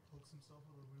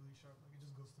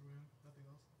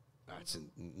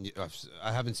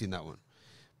 I haven't seen that one.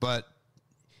 But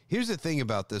here's the thing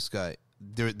about this guy.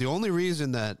 The only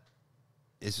reason that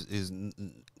is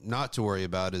not to worry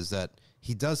about is that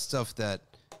he does stuff that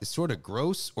is sort of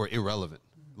gross or irrelevant.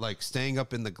 Like staying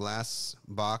up in the glass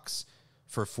box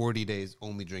for 40 days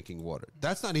only drinking water.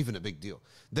 That's not even a big deal.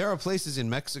 There are places in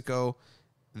Mexico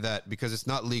that, because it's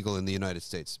not legal in the United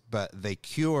States, but they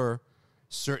cure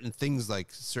certain things like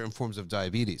certain forms of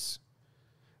diabetes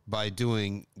by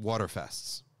doing water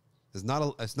fasts. It's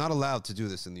not allowed to do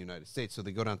this in the United States, so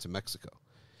they go down to Mexico.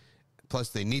 Plus,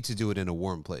 they need to do it in a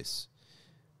warm place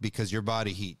because your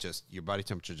body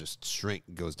temperature just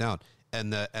goes down.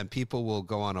 And people will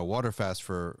go on a water fast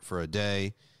for a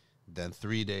day, then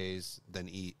 3 days, then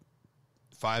eat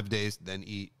 5 days, then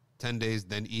eat 10 days,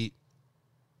 then eat,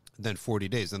 then 40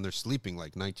 days. And they're sleeping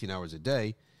like 19 hours a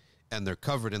day, and they're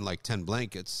covered in like 10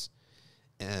 blankets.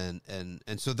 And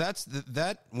so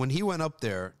that when he went up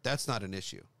there, that's not an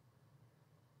issue.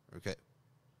 Okay.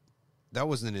 That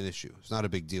wasn't an issue. It's not a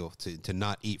big deal to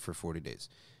not eat for 40 days.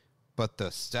 But the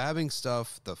stabbing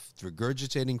stuff, the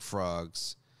regurgitating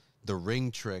frogs, the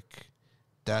ring trick,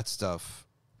 that stuff.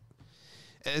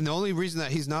 And the only reason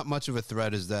that he's not much of a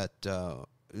threat is that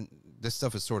this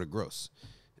stuff is sort of gross.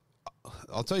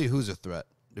 I'll tell you who's a threat.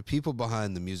 The people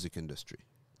behind the music industry.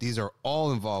 These are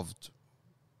all involved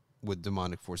with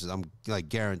demonic forces. I'm like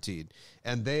guaranteed.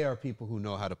 And they are people who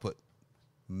know how to put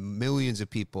millions of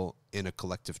people in a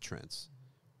collective trance,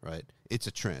 right? It's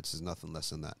a trance. There's nothing less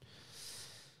than that.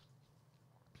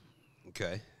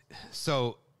 Okay.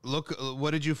 So look,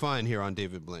 what did you find here on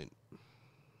David Blaine?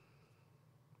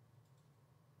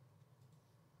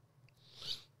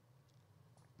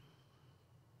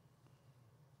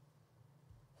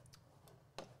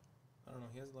 I don't know.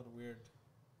 He has a lot of weird.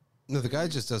 No, the guy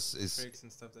just does tricks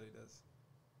and stuff that he does.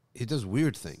 He does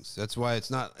weird things. That's why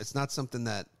it's not something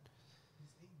that. He's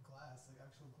eating glass, like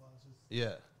actual glass.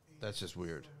 Yeah, that's just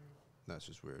weird. That's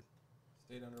just weird.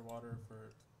 Stayed underwater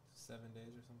for 7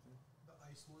 days or something. The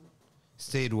ice one.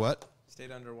 Stayed what?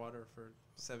 Stayed underwater for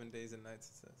 7 days and nights,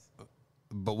 it says.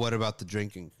 But what about the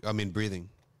drinking? I mean, breathing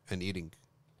and eating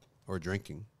or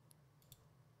drinking.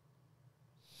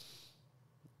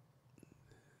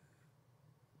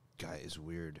 Guy is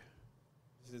weird.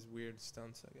 He does weird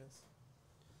stunts, I guess.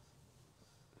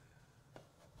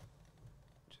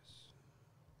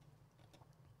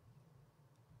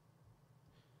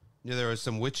 Yeah, there were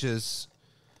some witches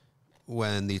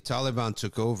when the Taliban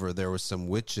took over. There were some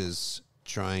witches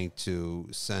trying to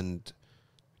send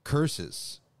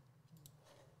curses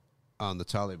on the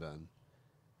Taliban,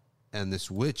 and this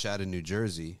witch out of New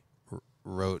Jersey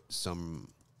wrote some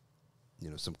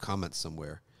comments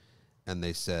somewhere, and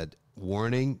they said,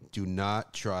 "Warning: do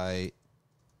not try,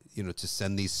 to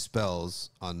send these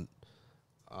spells on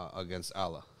against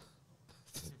Allah."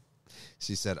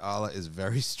 She said, "Allah is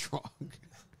very strong."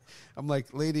 I'm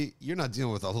like, lady, you're not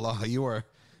dealing with Allah. You are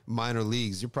minor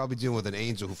leagues. You're probably dealing with an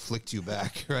angel who flicked you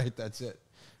back, right? That's it,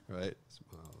 right?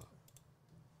 SubhanAllah.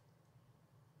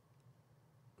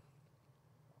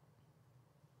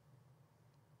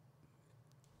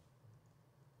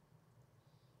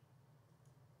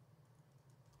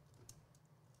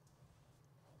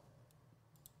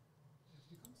 It's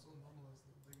become so normalized.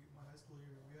 Like my high school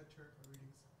year, we had tarot card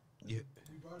readings. Yeah.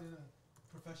 We brought in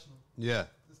a professional. Yeah.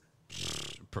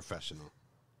 Professional.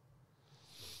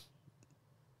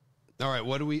 All right,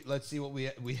 let's see what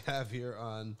we have here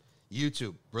on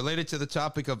YouTube. Related to the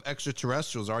topic of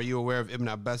extraterrestrials, are you aware of Ibn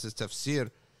Abbas's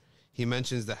tafsir? He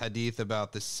mentions the hadith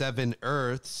about the 7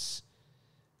 earths.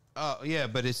 Oh, yeah,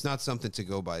 but it's not something to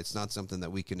go by. It's not something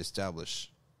that we can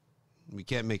establish. We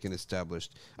can't make an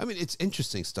established. I mean, it's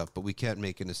interesting stuff, but we can't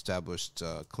make an established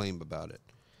claim about it.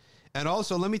 And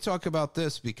also, let me talk about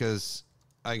this because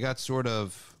I got sort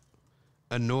of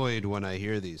annoyed when I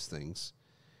hear these things.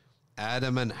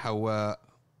 Adam and Hawa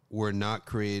were not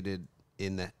created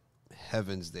in the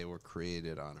heavens. They were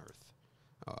created on earth.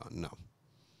 No.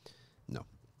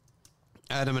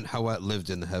 Adam and Hawa lived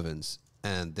in the heavens,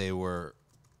 and they were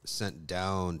sent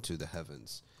down to the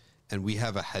heavens. And we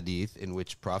have a hadith in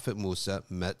which Prophet Musa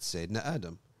met Sayyidina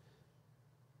Adam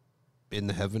in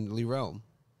the heavenly realm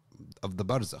of the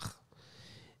barzakh.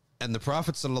 And the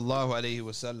Prophet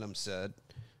ﷺ said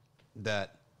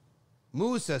that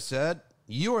Musa said,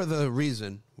 "You are the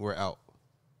reason we're out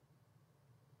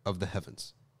of the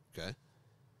heavens." Okay?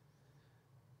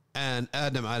 And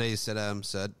Adam ﷺ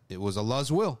said, "It was Allah's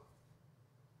will."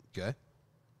 Okay?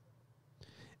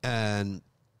 And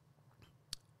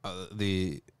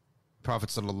the Prophet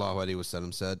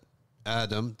ﷺ said,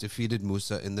 Adam defeated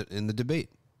Musa in the debate.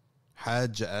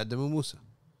 Hajj Adam and Musa.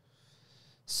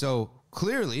 So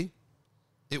clearly,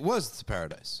 it was the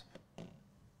paradise.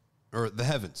 Or the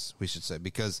heavens, we should say,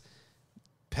 because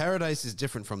paradise is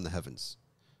different from the heavens.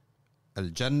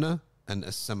 Al-Jannah and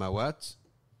As-Samawat.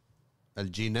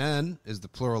 Al-Jinan is the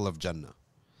plural of Jannah.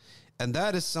 And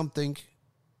that is something,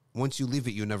 once you leave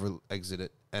it, you never exit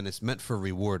it. And it's meant for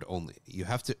reward only. You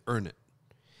have to earn it.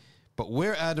 But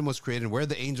where Adam was created, where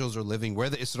the angels are living, where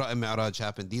the Isra and Mi'raj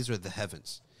happened, these are the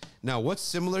heavens. Now, what's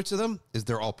similar to them is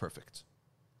they're all perfect.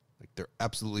 Like, they're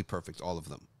absolutely perfect, all of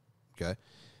them. Okay?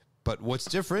 But what's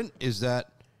different is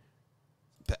that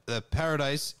the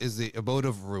paradise is the abode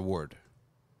of reward.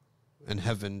 And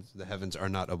the heavens are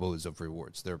not abodes of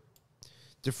rewards. They're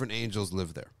different angels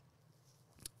live there.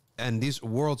 And these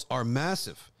worlds are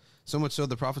massive. So much so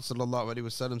the Prophet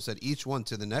ﷺ said each one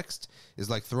to the next is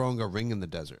like throwing a ring in the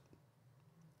desert.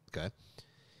 Okay?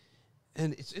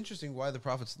 And it's interesting why the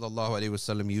Prophet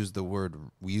ﷺ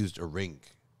used a ring,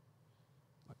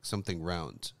 like something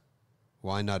round.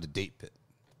 Why not a date pit,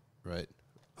 right?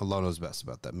 Allah knows best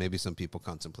about that. Maybe some people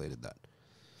contemplated that.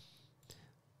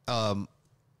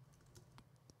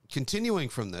 Continuing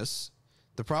from this,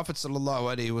 the Prophet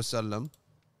ﷺ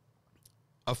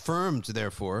affirmed,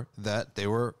 therefore, that they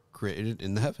were created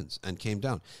in the heavens and came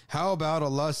down. How about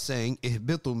Allah saying,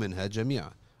 "Ihbitu minha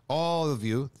jami'a"? All of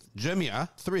you, jami'a,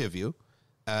 three of you,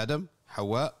 Adam,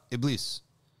 Hawa, Iblis,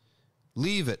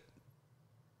 leave it,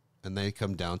 and they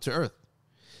come down to earth.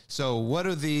 So, what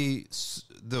are the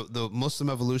Muslim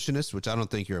evolutionists? Which I don't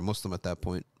think you're a Muslim at that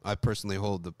point. I personally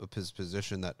hold the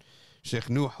position that Sheikh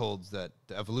Nuh holds, that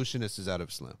the evolutionist is out of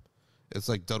Islam. It's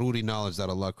like daruri knowledge that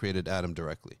Allah created Adam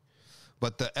directly.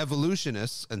 But the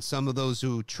evolutionists and some of those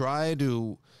who try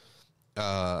to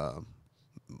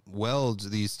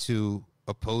weld these two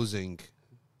opposing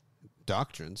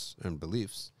doctrines and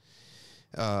beliefs,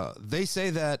 they say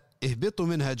that ihbitu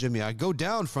minha jami'a, go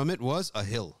down from it, was a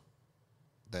hill,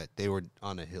 that they were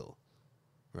on a hill,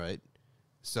 right?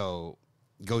 So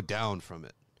go down from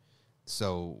it.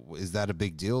 So is that a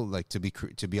big deal? Like to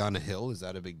be on a hill, is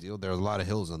that a big deal? There are a lot of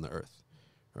hills on the earth,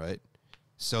 right?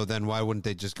 So then why wouldn't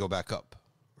they just go back up,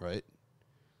 right?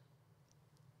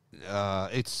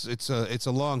 It's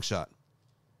a long shot.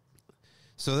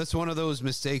 So that's one of those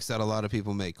mistakes that a lot of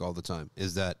people make all the time,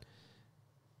 is that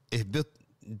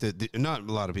not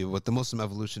a lot of people, but the Muslim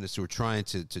evolutionists who are trying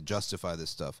to justify this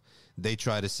stuff, they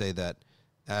try to say that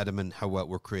Adam and Hawa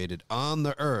were created on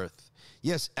the earth.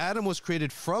 Yes, Adam was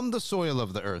created from the soil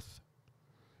of the earth,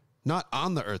 not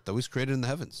on the earth, though. He was created in the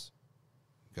heavens.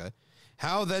 Okay,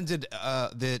 how then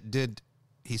did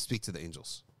he speak to the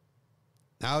angels?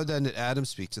 How then did Adam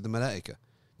speak to the Malaika?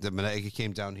 The Malaika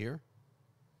came down here?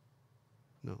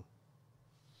 No.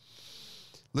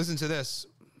 Listen to this.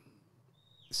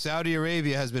 Saudi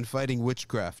Arabia has been fighting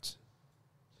witchcraft.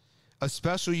 A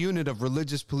special unit of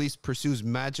religious police pursues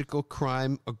magical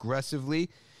crime aggressively.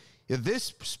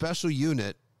 This special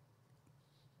unit,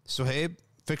 Suhaib,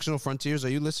 Fictional Frontiers, are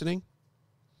you listening?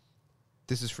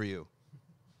 This is for you.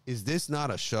 Is this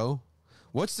not a show?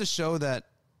 What's the show that,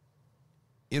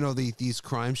 these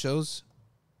crime shows,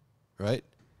 right?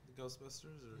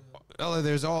 Ghostbusters? Oh,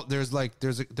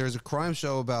 there's a crime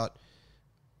show about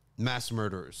mass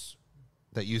murderers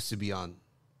that used to be on,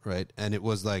 right? And it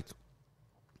was like,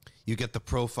 you get the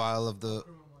profile of the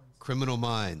criminal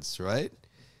minds, right?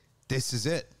 This is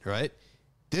it, right?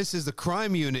 This is the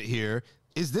crime unit here.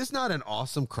 Is this not an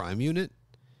awesome crime unit?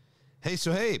 Hey,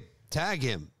 tag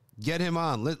him. Get him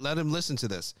on. Let him listen to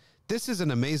this. This is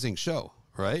an amazing show,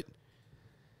 right?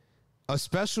 A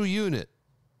special unit.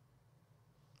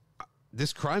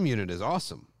 This crime unit is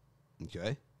awesome,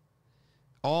 okay?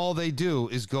 All they do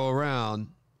is go around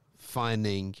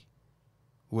finding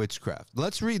witchcraft.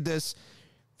 Let's read this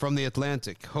from the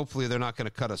Atlantic. Hopefully they're not going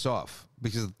to cut us off,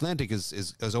 because Atlantic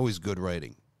is always good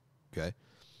writing, okay?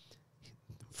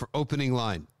 For opening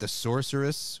line, the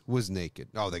sorceress was naked.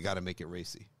 Oh, they got to make it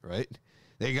racy, right?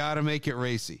 They got to make it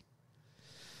racy.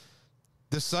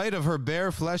 The sight of her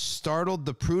bare flesh startled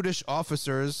the prudish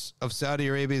officers of Saudi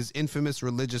Arabia's infamous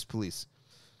religious police.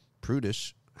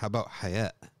 Prudish? How about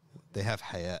hayat? They have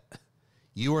hayat.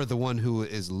 You are the one who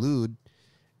is lewd,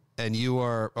 and you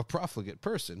are a profligate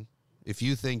person. If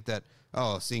you think that,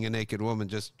 seeing a naked woman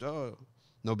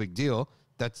no big deal,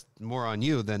 that's more on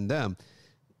you than them.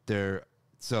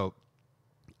 So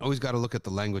always got to look at the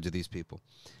language of these people.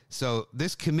 So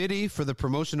this Committee for the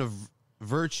Promotion of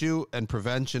Virtue and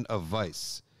Prevention of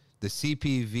Vice, the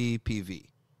CPVPV,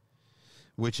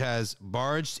 which has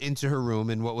barged into her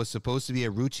room in what was supposed to be a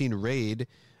routine raid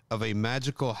of a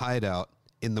magical hideout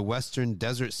in the western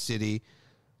desert city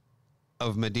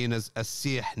of Medina's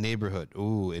Asih neighborhood.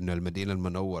 In Al-Madinah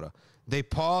al-Munawwara. They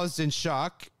paused in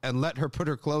shock and let her put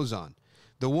her clothes on.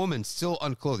 The woman, still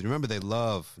unclothed, remember they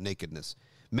love nakedness,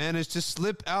 managed to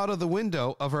slip out of the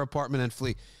window of her apartment and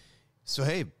flee. So,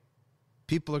 hey,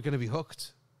 people are going to be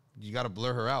hooked. You got to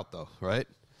blur her out, though, right?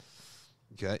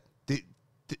 Okay.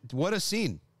 What a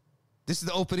scene. This is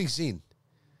the opening scene.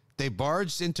 They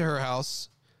barged into her house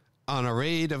on a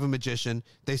raid of a magician.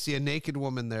 They see a naked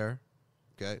woman there.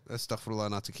 Okay. Astaghfirullah,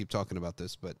 not to keep talking about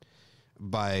this, but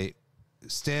by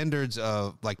standards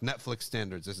of, like Netflix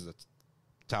standards, this is a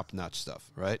top-notch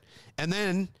stuff, right? And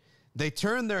then they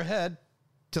turn their head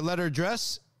to let her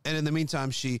dress, and in the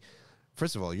meantime,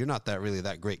 first of all, you're not really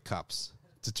that great, cops,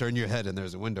 to turn your head and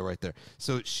there's a window right there.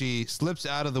 So she slips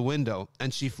out of the window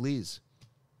and she flees.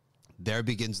 There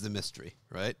begins the mystery,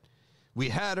 right? We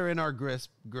had her in our grip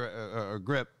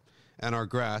and our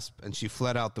grasp, and she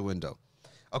fled out the window.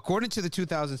 According to the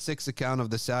 2006 account of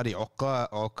the Saudi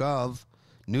Uqav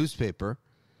newspaper,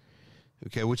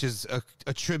 okay, which is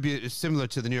a tribute similar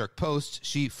to the New York Post,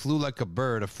 she flew like a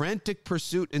bird. A frantic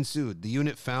pursuit ensued. The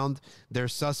unit found their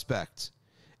suspect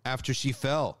after she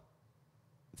fell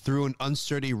through an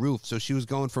unsturdy roof. So she was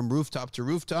going from rooftop to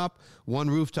rooftop. One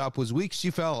rooftop was weak.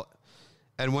 She fell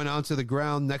and went onto the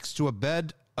ground next to a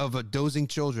bed of dozing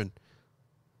children.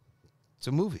 It's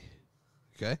a movie,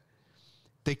 okay?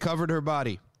 They covered her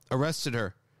body, arrested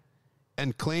her,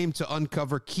 and claimed to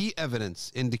uncover key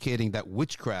evidence indicating that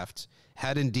witchcraft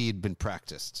had indeed been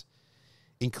practiced,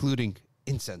 including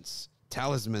incense,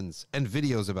 talismans, and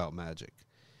videos about magic.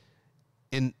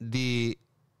 In a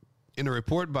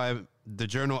report by the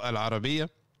journal Al Arabiya,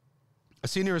 a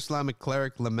senior Islamic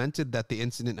cleric lamented that the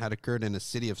incident had occurred in a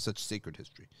city of such sacred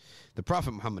history. The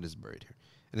Prophet Muhammad is buried here,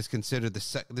 and is considered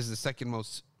this is the second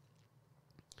most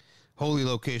holy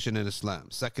location in Islam,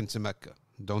 second to Mecca.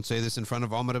 Don't say this in front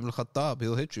of Umar ibn Khattab.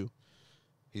 He'll hit you.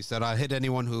 He said, I hit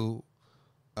anyone who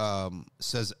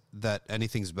says that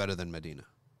anything's better than Medina.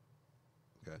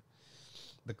 Okay.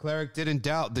 The cleric didn't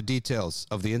doubt the details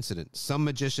of the incident. Some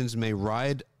magicians may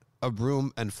ride a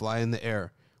broom and fly in the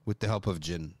air with the help of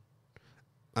jinn.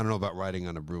 I don't know about riding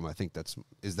on a broom. I think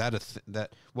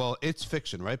well, it's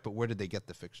fiction, right? But where did they get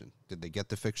the fiction? Did they get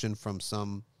the fiction from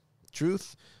some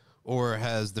truth? Or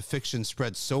has the fiction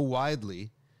spread so widely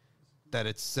that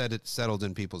it's settled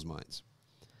in people's minds?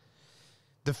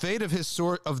 The fate of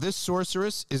this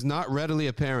sorceress is not readily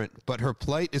apparent, but her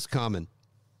plight is common.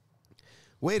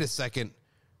 Wait a second.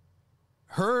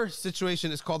 Her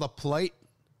situation is called a plight?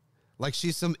 Like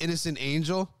she's some innocent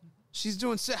angel? She's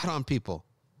doing sihr on people.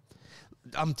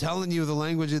 I'm telling you, the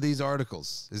language of these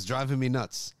articles is driving me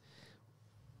nuts.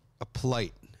 A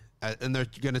plight. And they're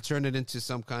going to turn it into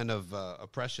some kind of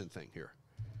oppression thing here.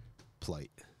 Plight.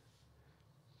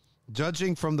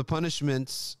 Judging from the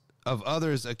punishments of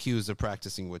others accused of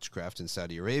practicing witchcraft in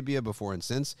Saudi Arabia before and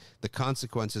since, the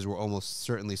consequences were almost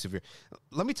certainly severe.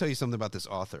 Let me tell you something about this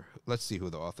author. Let's see who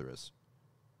the author is.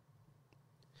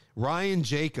 Ryan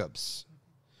Jacobs.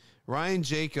 Ryan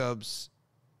Jacobs,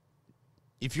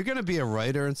 if you're going to be a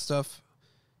writer and stuff,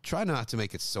 try not to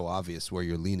make it so obvious where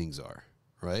your leanings are,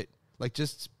 right? Like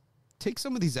just take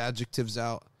some of these adjectives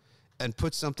out and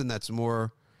put something that's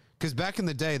more, because back in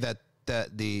the day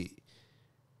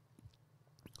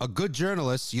a good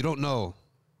journalist, you don't know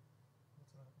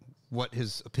what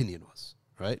his opinion was,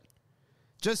 right?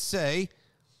 Just say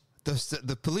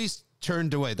the police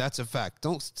turned away. That's a fact.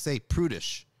 Don't say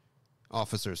prudish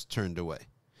officers turned away.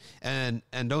 And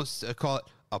don't call it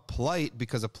a plight,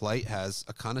 because a plight has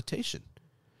a connotation,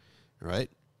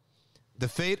 right? The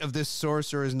fate of this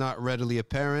sorcerer is not readily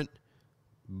apparent,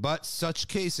 but such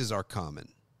cases are common.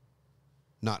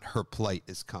 Not her plight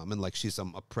is common, like she's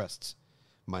some oppressed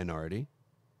minority.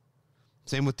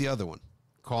 Same with the other one,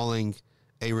 calling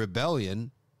a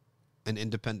rebellion an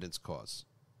independence cause.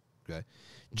 Okay,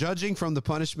 judging from the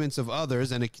punishments of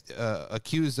others and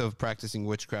accused of practicing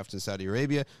witchcraft in Saudi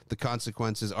Arabia, the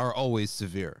consequences are always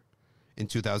severe. In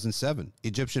 2007,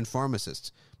 Egyptian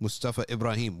pharmacist Mustafa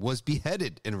Ibrahim was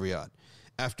beheaded in Riyadh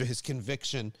after his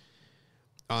conviction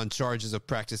on charges of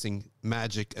practicing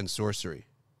magic and sorcery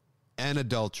and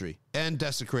adultery and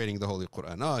desecrating the Holy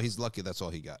Quran. Oh, he's lucky that's all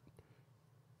he got.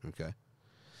 Okay.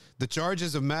 The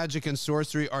charges of magic and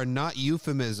sorcery are not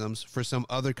euphemisms for some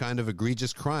other kind of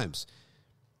egregious crimes.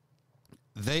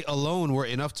 They alone were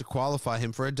enough to qualify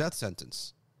him for a death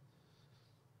sentence.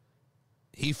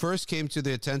 He first came to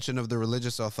the attention of the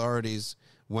religious authorities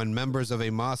when members of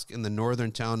a mosque in the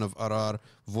northern town of Arar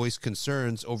voiced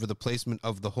concerns over the placement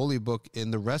of the holy book in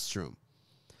the restroom.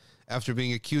 After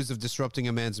being accused of disrupting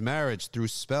a man's marriage through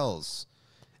spells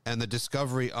and the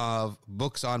discovery of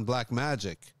books on black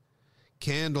magic,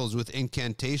 candles with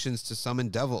incantations to summon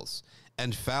devils,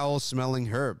 and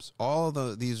foul-smelling herbs.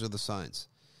 These are the signs.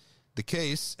 The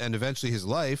case, and eventually his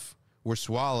life, were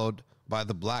swallowed by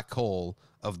the black hole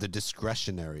of the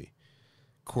discretionary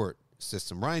court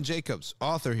system. Ryan Jacobs,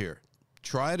 author here.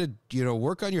 Try to,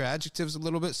 work on your adjectives a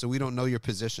little bit so we don't know your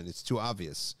position. It's too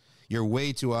obvious. You're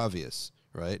way too obvious,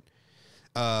 right?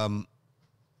 The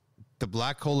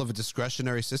black hole of a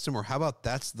discretionary system, or how about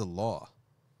that's the law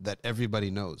that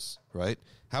everybody knows, right?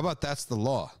 How about that's the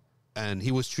law, and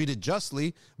he was treated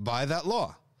justly by that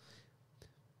law.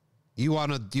 You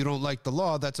don't like the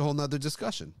law, that's a whole nother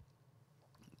discussion.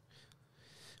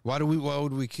 Why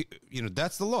would we,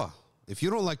 that's the law. If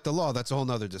you don't like the law, that's a whole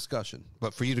nother discussion.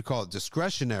 But for you to call it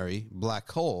discretionary,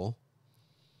 black hole,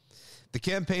 the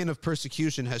campaign of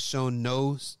persecution has shown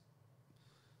no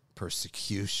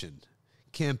persecution.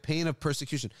 Campaign of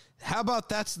persecution. How about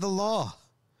that's the law?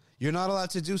 You're not allowed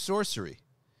to do sorcery.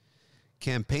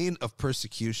 Campaign of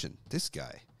persecution. This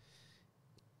guy.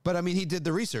 But, I mean, he did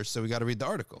the research, so we got to read the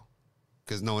article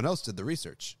because no one else did the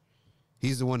research.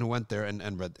 He's the one who went there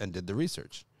and read and did the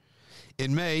research.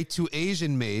 In May, 2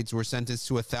 Asian maids were sentenced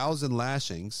to 1,000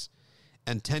 lashings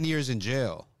and 10 years in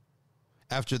jail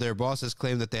after their bosses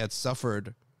claimed that they had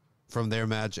suffered from their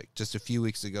magic. Just a few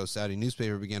weeks ago, Saudi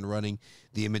newspaper began running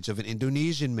the image of an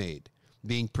Indonesian maid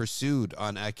being pursued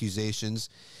on accusations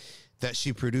that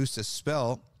she produced a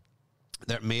spell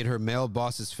that made her male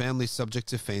boss's family subject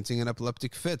to fainting and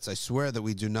epileptic fits. I swear that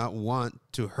we do not want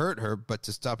to hurt her, but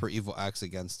to stop her evil acts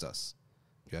against us.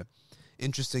 Okay.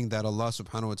 Interesting that Allah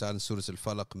subhanahu wa ta'ala in Surah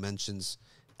Al-Falaq mentions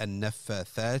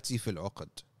an-naffathati fil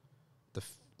uqad, the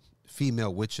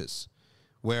female witches,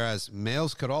 whereas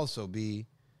males could also be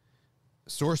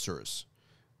sorcerers.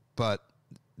 But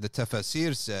the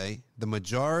tafasir say the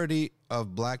majority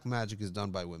of black magic is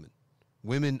done by women.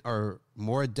 Women are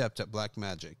more adept at black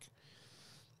magic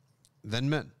than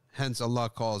men. Hence, Allah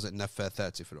calls it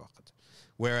naffathati fil uqad.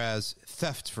 Whereas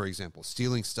theft, for example,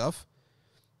 stealing stuff,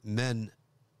 men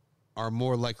are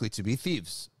more likely to be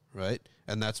thieves, right?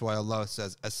 And that's why Allah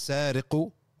says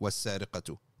as-sariqu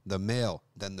was-sariqatu, the male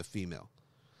than the female.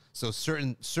 So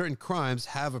certain crimes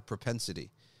have a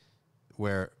propensity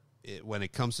where when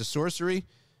it comes to sorcery,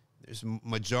 there's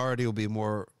majority will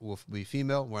be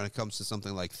female. When it comes to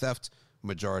something like theft,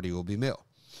 majority will be male.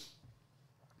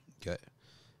 Okay.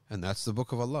 And that's the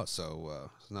book of Allah. So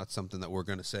it's not something that we're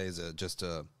going to say is just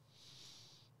a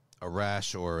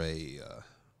rash or a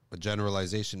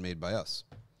generalization made by us.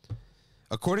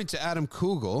 According to Adam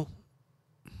Kugel,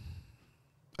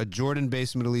 a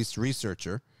Jordan-based Middle East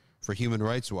researcher for Human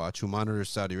Rights Watch who monitors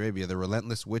Saudi Arabia, the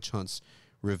relentless witch hunts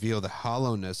reveal the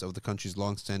hollowness of the country's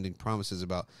long-standing promises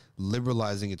about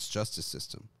liberalizing its justice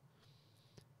system.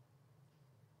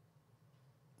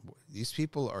 These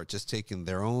people are just taking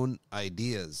their own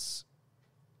ideas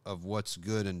of what's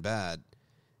good and bad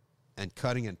and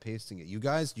cutting and pasting it. You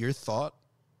guys, your thought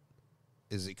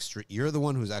is extreme. You're the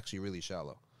one who's actually really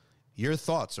shallow. Your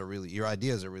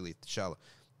ideas are really shallow.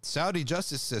 Saudi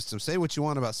justice system, say what you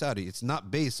want about Saudi, it's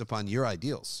not based upon your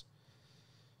ideals.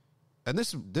 And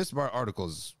this article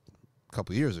is a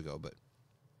couple years ago, but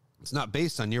it's not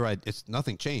based on it's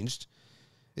nothing changed.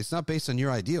 It's not based on your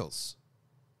ideals.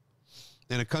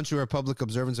 In a country where public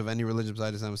observance of any religion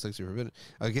besides Islam is strictly forbidden.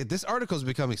 Okay, this article is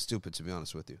becoming stupid, to be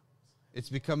honest with you. It's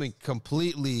becoming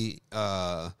completely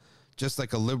just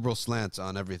like a liberal slant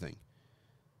on everything.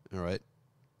 All right.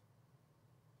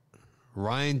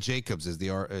 Ryan Jacobs is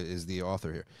the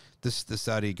author here. The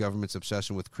Saudi government's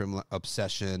obsession with criminal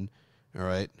obsession. All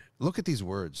right. Look at these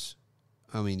words.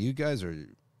 I mean, you guys are.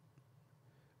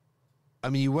 I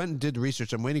mean, you went and did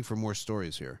research. I'm waiting for more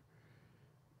stories here.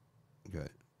 Okay.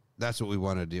 That's what we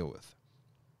want to deal with.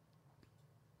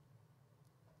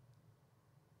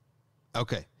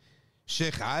 Okay.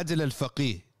 Sheikh Adil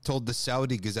al-Faqih told the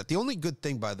Saudi Gazette. The only good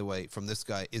thing, by the way, from this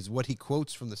guy is what he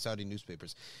quotes from the Saudi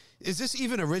newspapers. Is this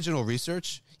even original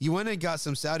research? You went and got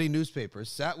some Saudi newspapers,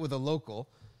 sat with a local,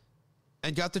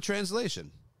 and got the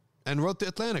translation, and wrote the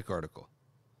Atlantic article.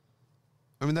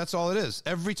 I mean, that's all it is.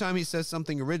 Every time he says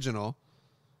something original,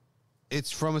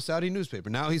 it's from a Saudi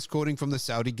newspaper. Now he's quoting from the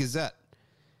Saudi Gazette.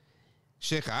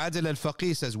 Sheikh Adil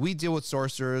al-Faqih says, we deal with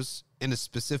sorcerers in a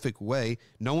specific way.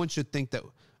 No one should think that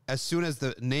as soon as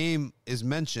the name is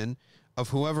mentioned of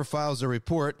whoever files a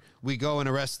report, we go and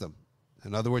arrest them.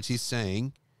 In other words, he's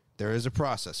saying there is a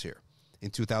process here. In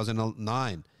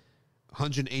 2009,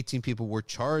 118 people were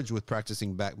charged with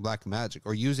practicing black magic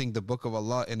or using the Book of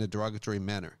Allah in a derogatory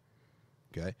manner.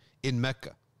 Okay, in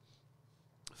Mecca.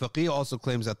 Faqih also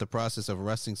claims that the process of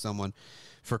arresting someone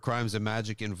for crimes of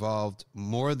magic involved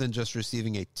more than just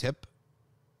receiving a tip,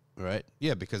 right?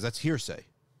 Yeah, because that's hearsay.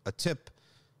 A tip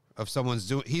of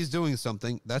he's doing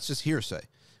something, that's just hearsay.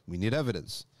 We need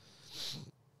evidence.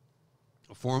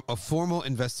 A formal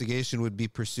investigation would be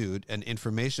pursued and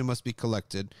information must be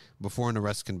collected before an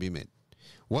arrest can be made.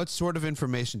 What sort of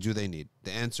information do they need?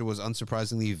 The answer was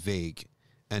unsurprisingly vague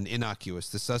and innocuous.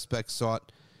 If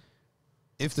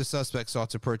the suspect sought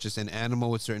to purchase an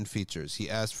animal with certain features, he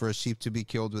asked for a sheep to be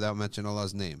killed without mentioning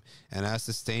Allah's name, and asked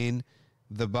to stain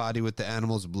the body with the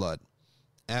animal's blood.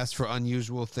 Asked for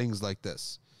unusual things like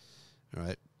this. All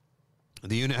right.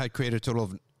 The unit had created a total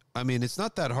of, I mean, it's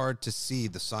not that hard to see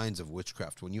the signs of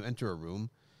witchcraft. When you enter a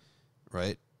room,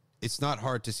 right, it's not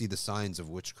hard to see the signs of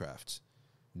witchcraft.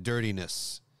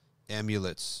 Dirtiness,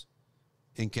 amulets,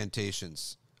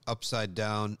 incantations, upside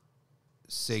down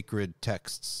sacred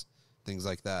texts. Things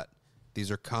like that. These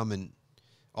are common,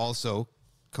 also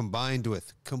combined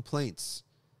with complaints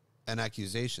and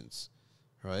accusations,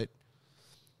 right?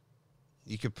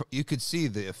 You could see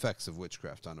the effects of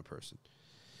witchcraft on a person.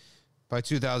 By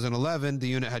 2011, the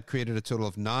unit had created a total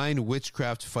of 9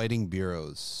 witchcraft fighting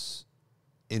bureaus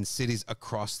in cities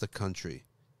across the country.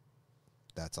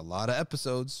 That's a lot of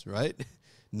episodes, right?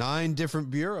 9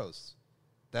 different bureaus.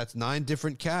 That's 9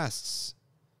 different castes.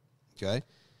 Okay?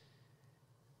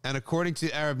 And according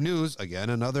to Arab News, again,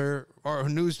 another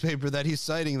newspaper that he's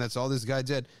citing, that's all this guy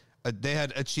did, they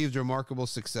had achieved remarkable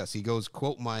success. He goes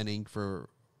quote mining for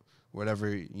whatever,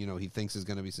 he thinks is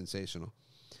going to be sensational.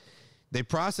 They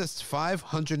processed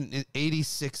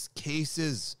 586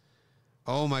 cases.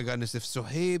 Oh my goodness, if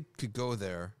Sohaib could go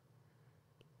there,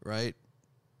 right,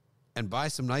 and buy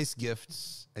some nice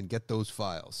gifts and get those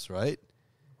files, right?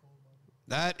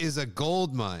 That is a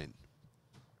gold mine.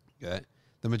 Okay?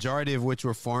 The majority of which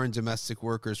were foreign domestic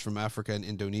workers from Africa and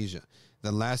Indonesia.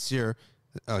 Then last year,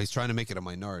 he's trying to make it a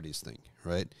minorities thing,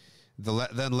 right?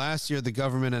 Then last year, the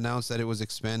government announced that it was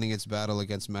expanding its battle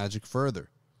against magic further.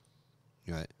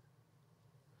 Right?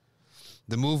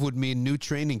 The move would mean new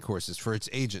training courses for its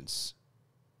agents.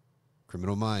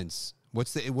 Criminal minds.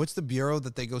 What's the bureau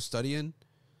that they go study in?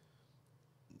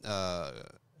 They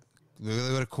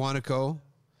go to Quantico,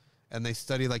 and they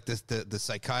study like the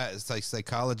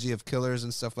psychology of killers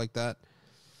and stuff like that.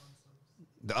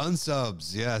 The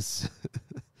unsubs, yes.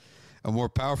 A more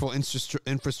powerful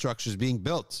infrastructure is being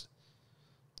built.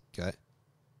 Okay.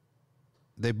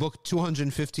 They booked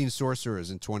 215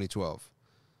 sorcerers in 2012.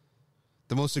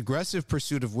 The most aggressive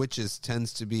pursuit of witches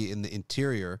tends to be in the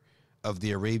interior of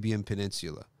the Arabian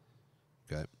Peninsula.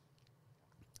 Okay.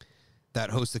 That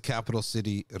hosts the capital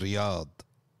city, Riyadh,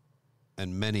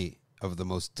 and many of the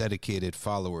most dedicated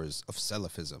followers of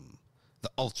Salafism, the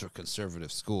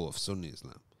ultra-conservative school of Sunni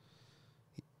Islam.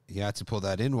 He had to pull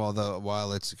that in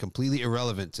while it's completely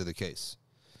irrelevant to the case.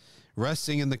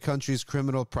 Resting in the country's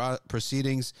criminal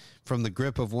proceedings from the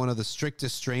grip of one of the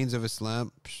strictest strains of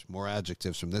Islam. More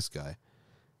adjectives from this guy.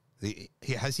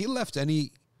 Has he left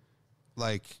any,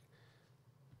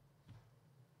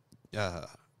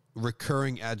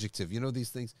 recurring adjective? You know these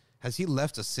things? Has he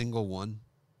left a single one?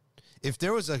 If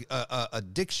there was a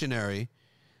dictionary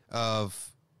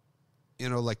of,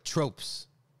 tropes,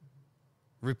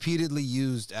 repeatedly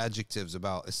used adjectives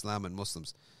about Islam and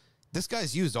Muslims, this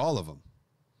guy's used all of them.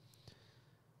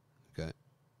 Okay.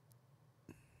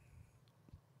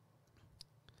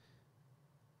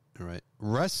 All right.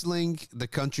 Wrestling the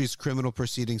country's criminal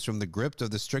proceedings from the grip of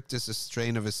the strictest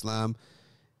strain of Islam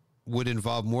would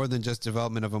involve more than just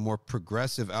development of a more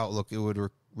progressive outlook. It would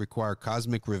require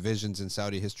cosmic revisions in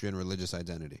Saudi history and religious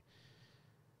identity.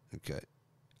 Okay.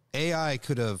 AI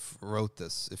could have wrote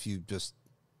this if you just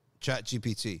chat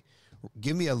GPT.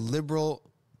 Give me a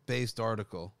liberal-based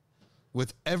article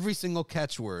with every single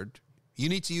catchword. You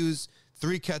need to use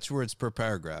 3 catchwords per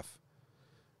paragraph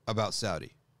about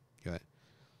Saudi. Okay.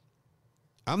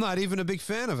 I'm not even a big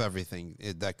fan of everything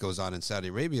that goes on in Saudi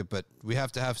Arabia, but we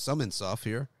have to have some insaf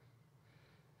here.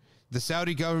 The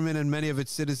Saudi government and many of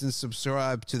its citizens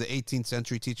subscribe to the 18th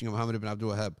century teaching of Muhammad ibn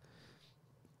Abdul Wahhab.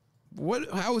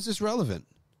 How is this relevant?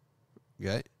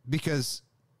 Okay? Because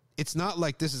it's not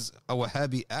like this is a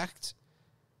Wahhabi act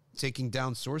taking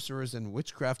down sorcerers and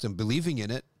witchcraft and believing in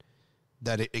it,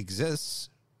 that it exists,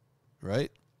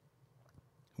 right?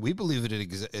 We believe it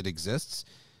exists.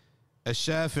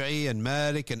 Ash-Shafi'i and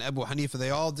Malik and Abu Hanifa, they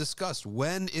all discussed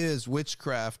when is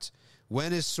witchcraft,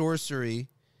 when is sorcery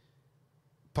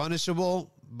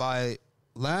punishable by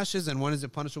lashes and when is it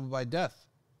punishable by death?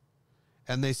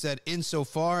 And they said,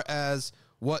 insofar as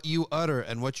what you utter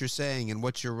and what you're saying and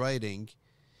what you're writing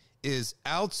is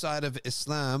outside of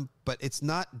Islam, but it's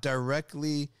not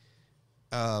directly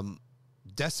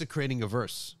desecrating a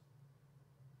verse,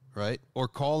 right? Or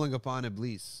calling upon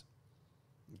Iblis,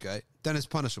 okay? Then it's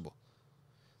punishable.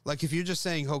 Like if you're just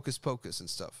saying hocus pocus and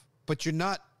stuff, but you're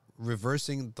not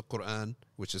reversing the Quran,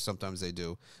 which is sometimes they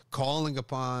do, calling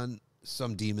upon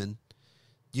some demon,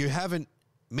 you haven't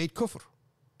made kufr,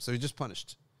 so you're just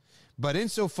punished. But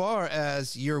insofar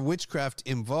as your witchcraft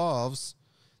involves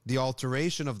the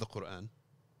alteration of the Quran,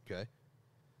 okay,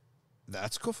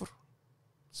 that's kufr.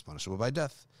 It's punishable by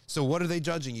death. So what are they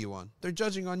judging you on? They're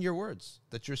judging on your words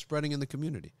that you're spreading in the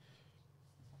community.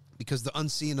 Because the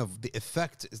unseen of the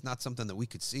effect is not something that we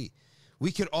could see.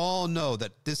 We could all know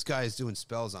that this guy is doing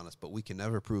spells on us, but we can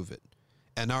never prove it.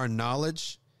 And our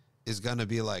knowledge is going to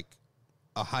be like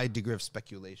a high degree of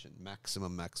speculation.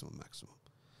 Maximum.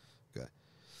 Okay.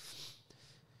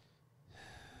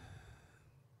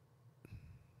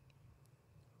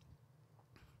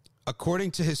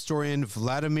 According to historian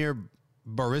Vladimir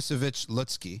Borisovich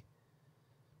Lutsky,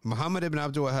 Muhammad ibn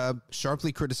Abdul Wahhab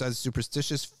sharply criticized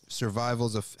superstitious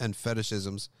survivals and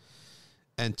fetishisms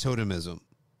and totemism,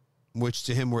 which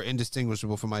to him were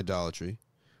indistinguishable from idolatry.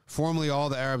 Formerly, all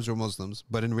the Arabs were Muslims,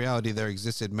 but in reality, there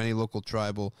existed many local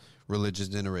tribal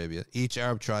religions in Arabia. Each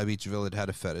Arab tribe, each village had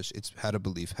a fetish, it had a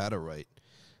belief, had a rite.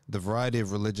 The variety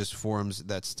of religious forms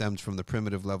that stemmed from the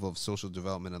primitive level of social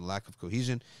development and lack of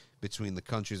cohesion between the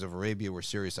countries of Arabia were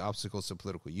serious obstacles to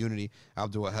political unity.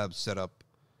 Abdul Wahhab set up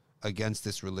against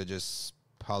this religious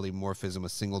polymorphism a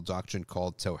single doctrine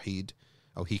called Tawheed.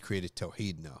 Oh, he created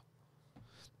Tawheed now.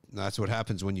 That's what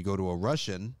happens when you go to a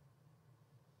Russian,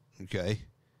 okay,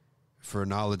 for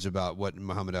knowledge about what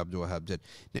Muhammad Abdul Wahhab did.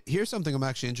 Now, here's something I'm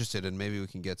actually interested in. Maybe we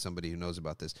can get somebody who knows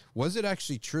about this. Was it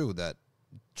actually true that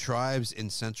tribes in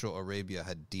Central Arabia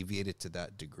had deviated to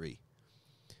that degree?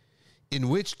 In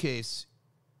which case,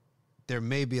 there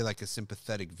may be like a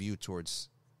sympathetic view towards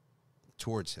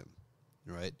him,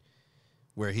 right?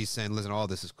 Where he's saying, listen, all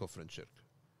this is kufr and shirk.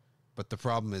 But the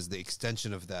problem is the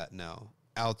extension of that now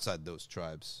outside those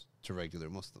tribes to regular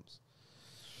Muslims.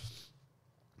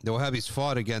 The Wahhabis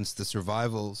fought against the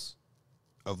survivals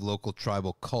of local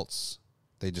tribal cults.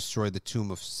 They destroyed the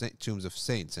tombs of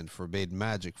saints and forbade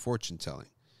magic, fortune-telling.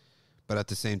 But at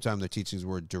the same time, their teachings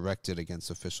were directed against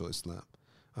official Islam.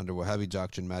 Under Wahhabi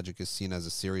doctrine, magic is seen as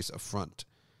a serious affront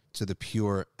to the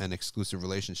pure and exclusive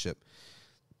relationship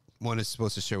one is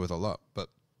supposed to share with Allah. But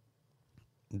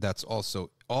that's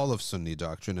also all of Sunni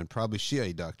doctrine and probably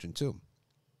Shia doctrine too.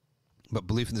 But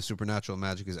belief in the supernatural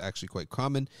magic is actually quite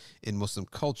common in Muslim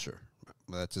culture.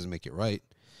 Well, that doesn't make it right.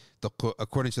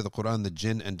 According to the Quran, the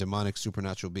jinn and demonic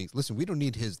supernatural beings. Listen, we don't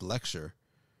need his lecture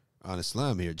on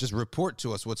Islam here. Just report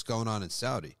to us what's going on in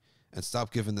Saudi and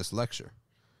stop giving this lecture.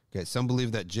 Okay, some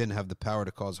believe that jinn have the power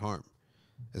to cause harm.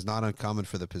 It's not uncommon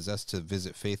for the possessed to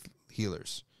visit faith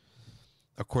healers.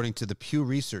 According to the Pew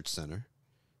Research Center,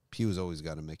 Pew's always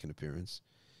got to make an appearance.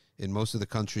 In most of the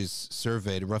countries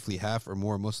surveyed, roughly half or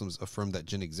more Muslims affirm that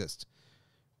jinn exist.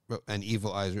 And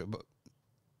evil eyes, but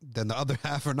then the other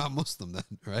half are not Muslim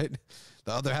then, right?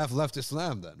 The other half left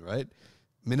Islam then, right?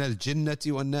 Min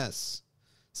al-jinnati wan nas.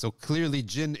 So clearly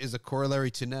jinn is a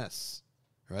corollary to nas,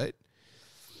 right?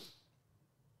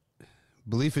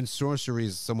 Belief in sorcery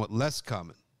is somewhat less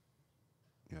common.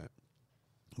 Yeah.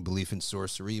 Belief in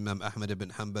sorcery, Imam Ahmad ibn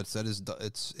Hanbal said it's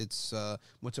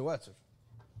mutawatir.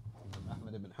 Imam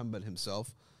Ahmad ibn Hanbal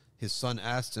himself, his son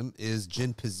asked him, is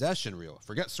jinn possession real?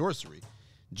 Forget sorcery.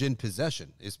 Jinn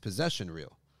possession. Is possession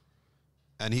real?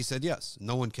 And he said yes.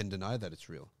 No one can deny that it's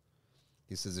real.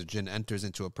 He says a jinn enters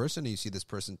into a person and you see this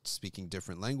person speaking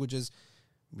different languages,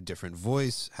 different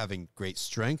voice, having great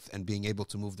strength, and being able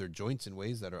to move their joints in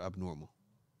ways that are abnormal,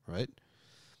 right?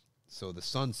 So the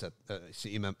son said,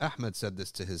 Imam Ahmad said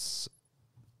this to his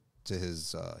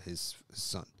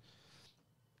son.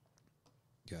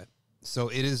 Okay, so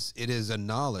it is a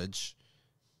knowledge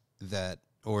that,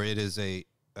 or it is a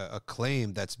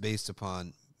claim that's based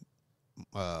upon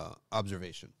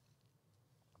observation.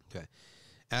 Okay.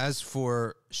 As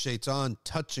for shaitan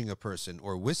touching a person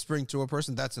or whispering to a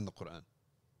person, that's in the Quran.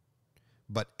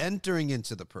 But entering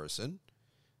into the person,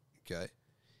 okay,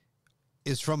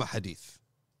 is from a hadith.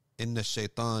 Inna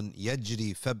shaitan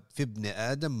yajri fibni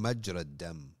adam majra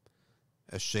dam.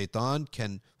 A shaitan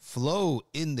can flow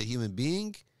in the human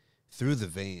being through the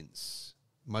veins.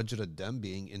 Majra dam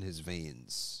being in his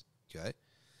veins. Okay.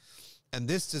 And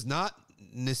this does not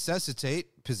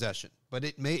necessitate possession, but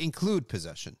it may include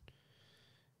possession.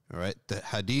 All right. The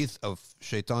hadith of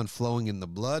shaitan flowing in the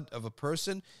blood of a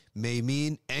person may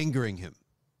mean angering him.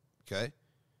 Okay.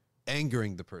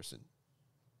 Angering the person.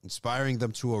 Inspiring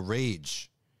them to a rage.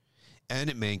 And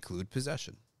it may include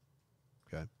possession.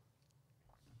 Okay.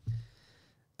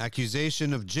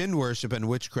 Accusation of jinn worship and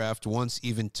witchcraft once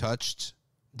even touched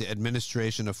the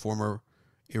administration of former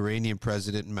Iranian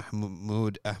President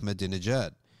Mahmoud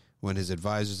Ahmadinejad when his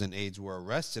advisors and aides were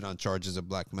arrested on charges of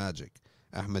black magic.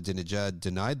 Ahmadinejad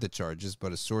denied the charges,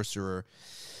 but a sorcerer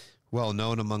well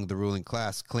known among the ruling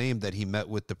class claimed that he met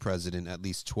with the president at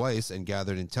least twice and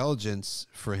gathered intelligence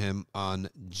for him on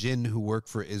jinn who worked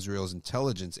for Israel's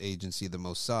intelligence agency, the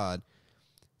Mossad,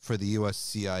 for the U.S.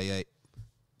 CIA.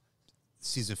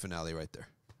 Season finale right there.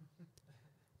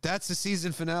 That's the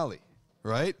season finale,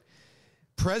 right?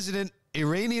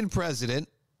 Iranian president,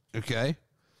 okay,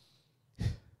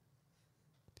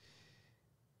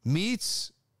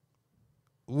 meets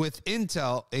with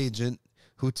intel agent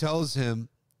who tells him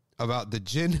about the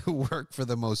jinn who work for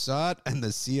the Mossad and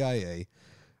the CIA,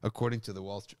 according to the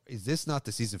Wall Street. Is this not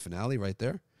the season finale right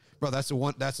there? Bro, that's a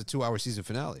 2-hour season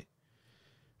finale.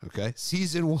 Okay?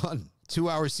 Season 1,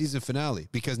 2-hour season finale,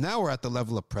 because now we're at the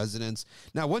level of presidents.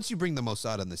 Now, once you bring the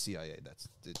Mossad on the CIA,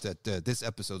 this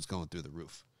episode's going through the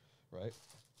roof, right?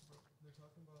 They're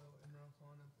talking about Imran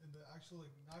Khan in the actual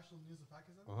national news of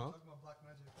Pakistan. Uh-huh. They're talking about black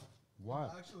magic. Why?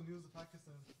 The actual news of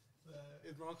Pakistan.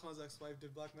 Imran Khan's ex-wife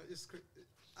did black magic. It's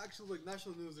actual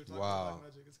national news. They're talking about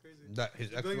black magic. It's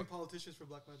crazy. They're blaming politicians for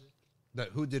black magic.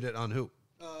 Who did it on who?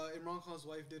 Imran Khan's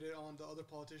wife did it on the other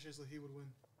politicians so he would win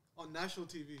on national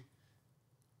TV.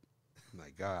 My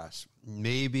gosh.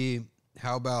 Maybe,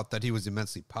 how about that he was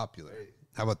immensely popular?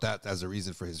 How about that as a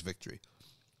reason for his victory?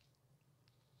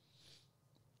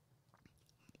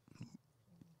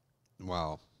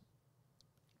 Wow.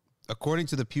 According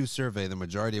to the Pew survey, the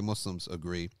majority of Muslims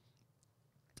agree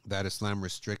that Islam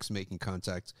restricts making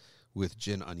contact with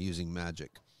jinn on using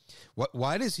magic.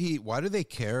 Why do they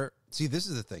care? See, this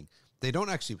is the thing. They don't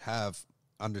actually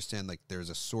understand like there's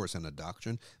a source and a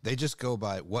doctrine. They just go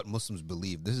by what Muslims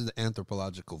believe. This is the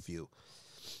anthropological view,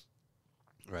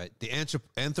 right? The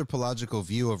anthropological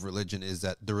view of religion is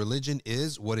that the religion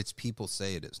is what its people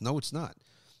say it is. No, it's not.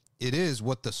 It is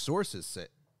what the sources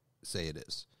say it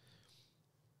is,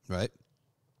 right?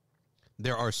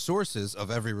 There are sources of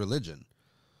every religion.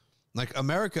 Like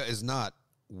America is not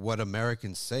what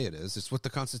Americans say it is. It's what the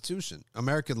Constitution,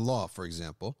 American law, for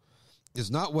example, is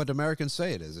not what Americans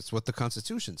say it is. It's what the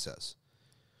Constitution says,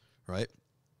 right?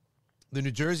 The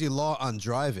New Jersey law on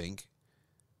driving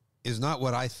is not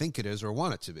what I think it is or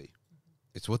want it to be.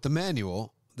 It's what the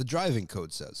manual, the driving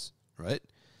code says, right?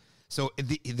 So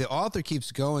the author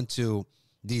keeps going to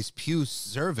these Pew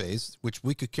surveys, which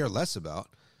we could care less about.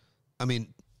 I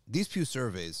mean, these Pew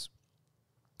surveys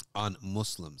on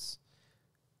Muslims,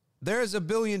 there's 1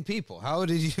 billion people. How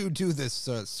did you do this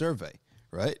survey,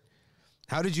 right?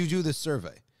 How did you do this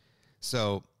survey?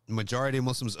 So, majority of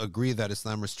Muslims agree that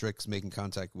Islam restricts making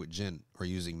contact with jinn or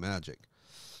using magic.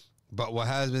 But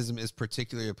Wahhabism is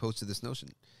particularly opposed to this notion.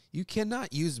 You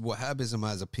cannot use Wahhabism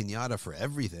as a piñata for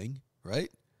everything, right?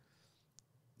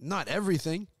 Not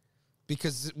everything,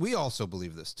 because we also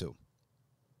believe this too,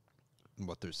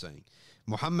 what they're saying.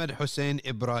 Muhammad Hussein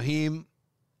Ibrahim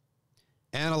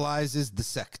analyzes the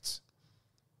sect.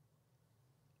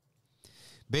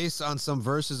 Based on some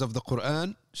verses of the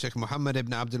Quran, Sheikh Muhammad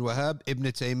ibn Abdul Wahhab, Ibn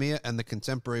Taymiyyah, and the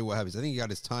contemporary Wahhabis. I think he got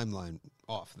his timeline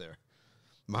off there.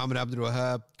 Muhammad Abdul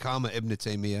Wahhab, Ibn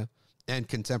Taymiyyah, and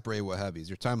contemporary Wahhabis.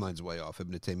 Your timeline's way off.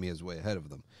 Ibn Taymiyyah is way ahead of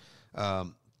them.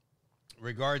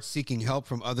 Regards seeking help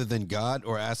from other than God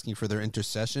or asking for their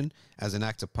intercession as an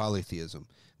act of polytheism.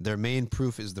 Their main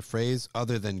proof is the phrase,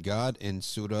 other than God, in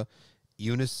Surah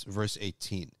Yunus, verse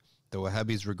 18. The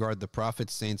Wahhabis regard the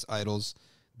prophets, saints, idols,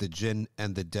 the jinn,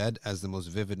 and the dead as the most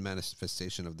vivid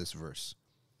manifestation of this verse.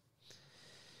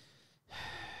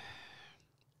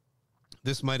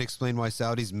 This might explain why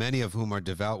Saudis, many of whom are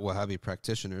devout Wahhabi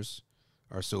practitioners,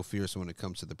 are so fierce when it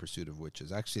comes to the pursuit of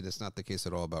witches. Actually, that's not the case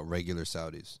at all about regular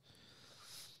Saudis.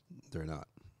 They're not.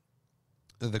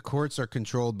 The courts are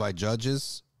controlled by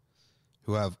judges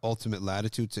who have ultimate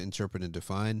latitude to interpret and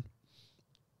define.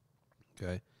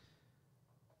 Okay.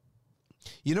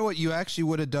 You know what? You actually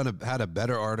would have had a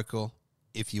better article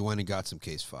if you went and got some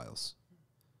case files.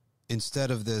 Instead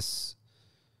of this,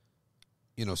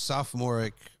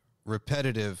 sophomoric,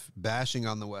 repetitive bashing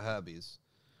on the Wahhabis.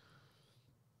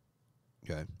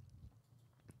 Okay.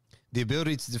 The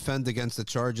ability to defend against the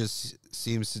charges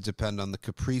seems to depend on the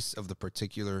caprice of the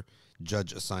particular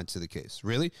judge assigned to the case.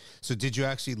 Really? So did you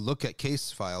actually look at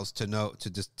case files to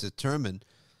determine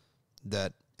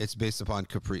that it's based upon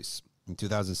caprice? In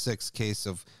 2006, case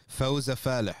of Fawza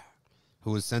Faleh,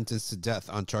 who was sentenced to death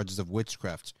on charges of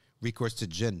witchcraft, recourse to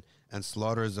jinn, and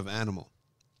slaughter of animals.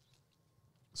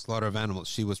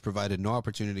 She was provided no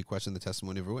opportunity to question the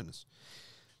testimony of her witness.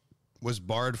 Was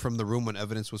barred from the room when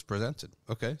evidence was presented.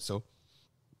 Okay, so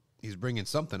he's bringing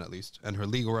something at least. And her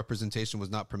legal representation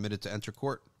was not permitted to enter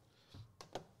court.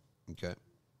 Okay.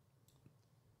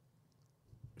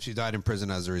 She died in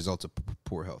prison as a result of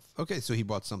poor health. Okay, so he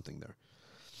bought something there.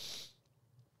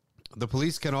 The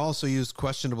police can also use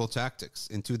questionable tactics.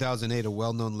 In 2008, a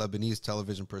well-known Lebanese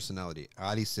television personality,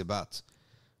 Ali Sibat,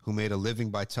 who made a living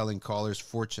by telling callers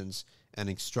fortunes and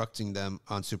instructing them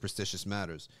on superstitious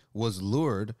matters, was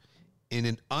lured in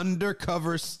an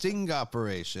undercover sting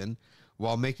operation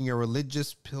while making a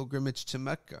religious pilgrimage to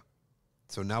Mecca.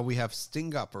 So now we have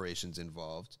sting operations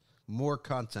involved. More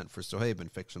content for Sohaib and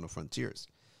Fictional Frontiers.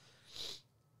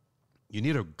 You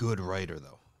need a good writer,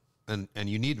 though. And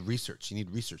you need research. You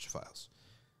need research files.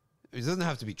 It doesn't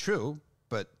have to be true,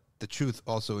 but the truth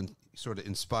also sort of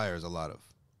inspires a lot of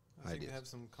I think ideas. they have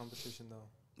some competition,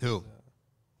 though. Who?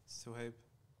 Suhaib.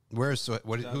 Where's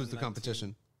Sohaib? Who's the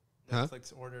competition? Huh?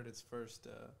 Netflix ordered its first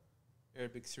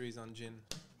Arabic series on jinn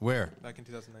Where? back in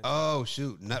 2019. Oh,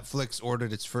 shoot. Netflix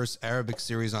ordered its first Arabic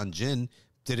series on jinn.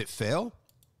 Did it fail?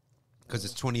 Because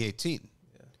it's 2018.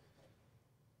 Yeah.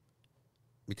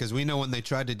 Because we know when they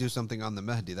tried to do something on the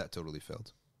Mahdi, that totally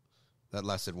failed. That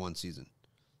lasted one season.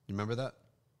 You remember that?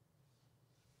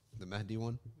 The Mahdi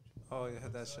one? Oh, yeah,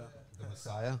 that show. The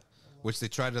Messiah? Which they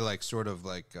tried to like sort of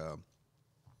like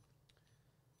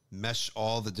mesh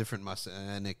all the different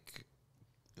messianic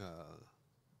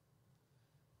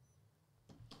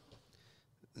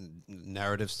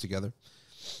narratives together.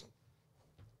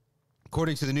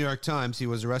 According to the New York Times, he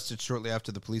was arrested shortly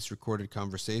after the police recorded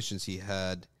conversations he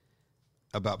had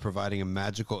about providing a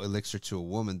magical elixir to a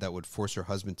woman that would force her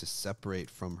husband to separate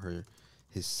from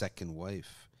his second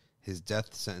wife. His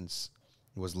death sentence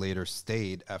was later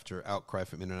stayed after outcry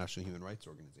from international human rights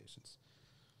organizations.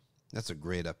 That's a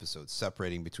great episode,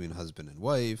 separating between husband and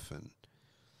wife. And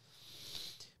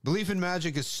belief in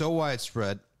magic is so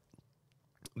widespread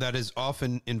that is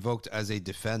often invoked as a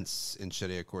defense in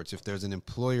Sharia courts. If there's an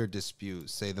employer dispute,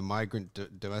 say the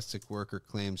migrant domestic worker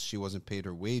claims she wasn't paid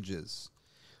her wages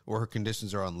or her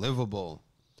conditions are unlivable,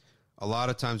 a lot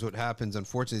of times what happens,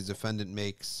 unfortunately, the defendant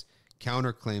makes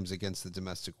counterclaims against the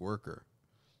domestic worker.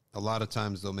 A lot of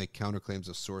times they'll make counterclaims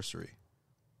of sorcery.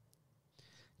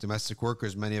 Domestic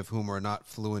workers, many of whom are not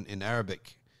fluent in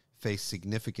Arabic, face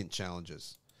significant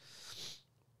challenges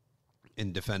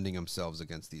in defending themselves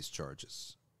against these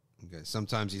charges. Okay.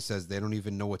 Sometimes he says they don't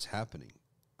even know what's happening.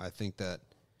 I think that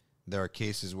there are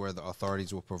cases where the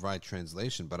authorities will provide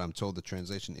translation, but I'm told the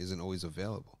translation isn't always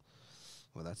available.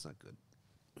 Well, that's not good.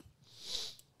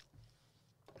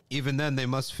 Even then, they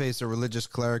must face a religious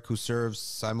cleric who serves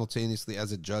simultaneously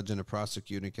as a judge and a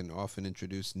prosecutor and can often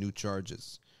introduce new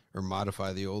charges or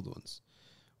modify the old ones.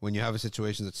 When you have a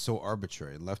situation that's so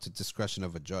arbitrary and left to discretion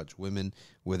of a judge, women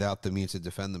without the means to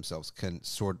defend themselves can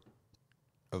sort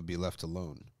of be left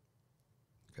alone.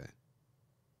 Okay.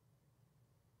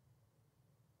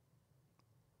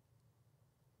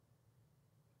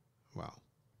 Wow.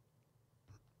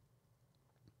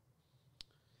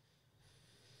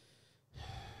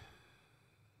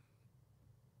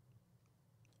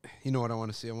 You know what I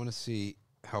want to see? I want to see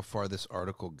how far this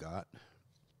article got,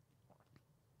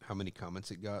 how many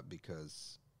comments it got,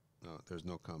 because there's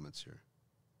no comments here.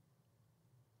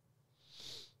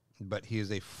 But he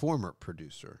is a former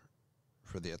producer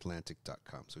for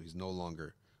theatlantic.com, so he's no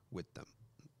longer with them,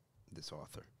 this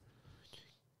author.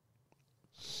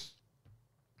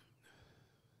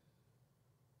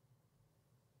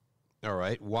 All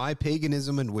right. Why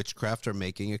paganism and witchcraft are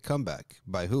making a comeback.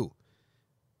 By who?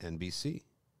 NBC.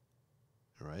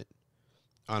 All right.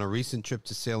 On a recent trip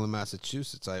to Salem,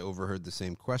 Massachusetts, I overheard the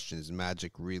same question. Is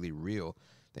magic really real?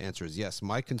 The answer is yes.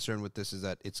 My concern with this is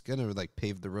that it's going to like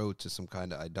pave the road to some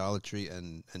kind of idolatry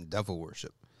and devil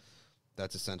worship.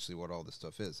 That's essentially what all this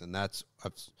stuff is. And that's,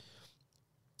 I've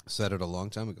said it a long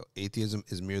time ago. Atheism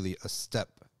is merely a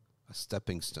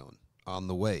stepping stone on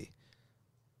the way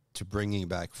to bringing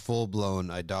back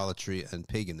full-blown idolatry and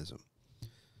paganism.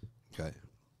 Okay.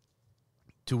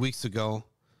 2 weeks ago,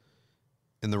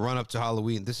 in the run-up to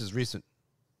Halloween, this is recent,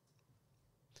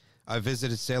 I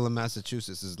visited Salem,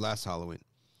 Massachusetts. This is last Halloween.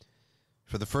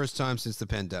 For the first time since the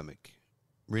pandemic.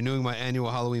 Renewing my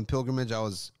annual Halloween pilgrimage, I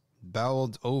was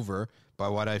bowled over by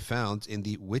what I found in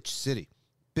the Witch City.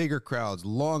 Bigger crowds,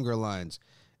 longer lines,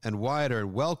 and wider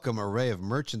and welcome array of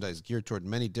merchandise geared toward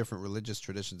many different religious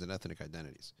traditions and ethnic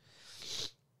identities.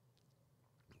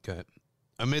 Okay.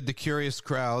 Amid the curious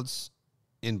crowds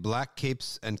in black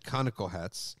capes and conical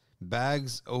hats,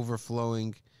 bags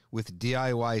overflowing with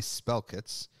DIY spell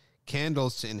kits,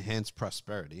 candles to enhance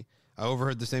prosperity, I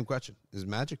overheard the same question. Is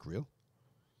magic real?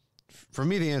 For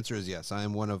me, the answer is yes. I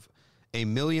am one of a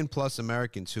million plus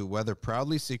Americans who, whether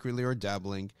proudly, secretly, or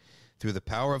dabbling through the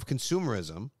power of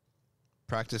consumerism,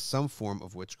 practice some form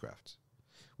of witchcraft.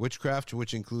 Witchcraft,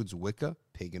 which includes Wicca,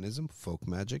 paganism, folk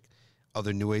magic,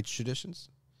 other New Age traditions,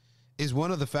 is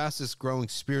one of the fastest growing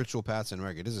spiritual paths in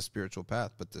America. It is a spiritual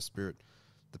path, but the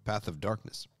path of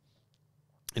darkness.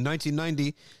 In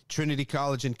 1990, Trinity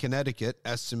College in Connecticut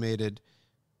estimated,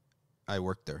 I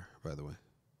worked there, by the way,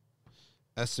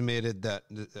 estimated that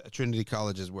Trinity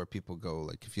College is where people go.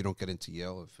 Like, if you don't get into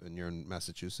Yale, and you're in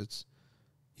Massachusetts,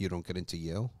 you don't get into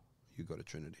Yale, you go to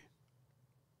Trinity.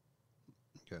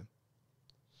 Okay.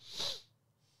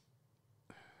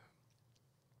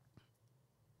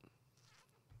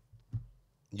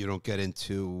 You don't get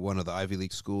into one of the Ivy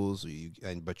League schools,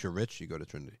 but you're rich, you go to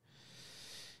Trinity.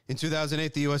 In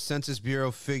 2008, the U.S. Census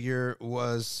Bureau figure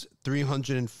was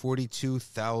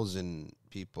 342,000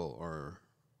 people are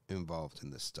involved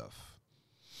in this stuff.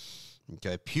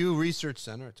 Okay, Pew Research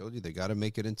Center. I told you they got to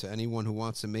make it into anyone who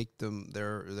wants to make them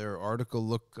their article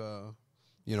look,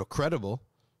 credible.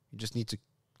 You just need to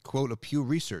quote a Pew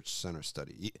Research Center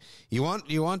study. You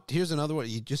want. Here's another one.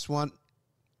 You just want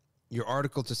your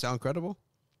article to sound credible.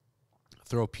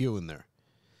 Throw Pew in there.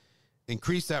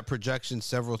 Increase that projection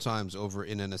several times over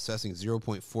in an assessing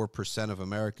 0.4% of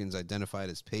Americans identified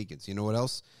as pagans. You know what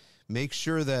else? Make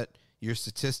sure that your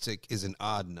statistic is an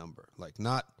odd number, like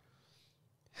not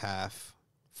half,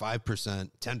 5%,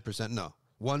 10%, no,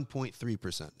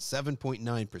 1.3%,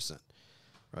 7.9%,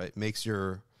 right? Makes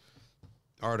your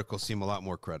article seem a lot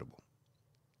more credible.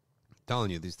 I'm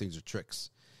telling you, these things are tricks.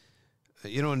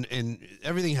 And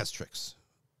everything has tricks,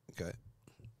 okay?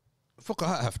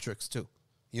 Fuqaha have tricks too.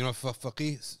 If a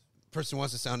faqih person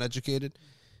wants to sound educated,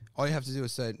 all you have to do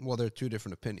is say, well, there are two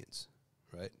different opinions,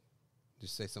 right?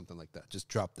 Just say something like that. Just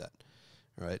drop that,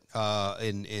 right?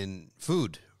 In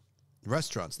food,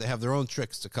 restaurants, they have their own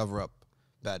tricks to cover up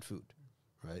bad food,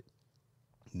 right?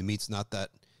 The meat's not that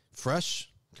fresh,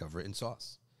 cover it in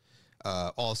sauce.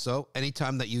 Also,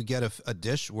 anytime that you get a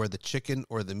dish where the chicken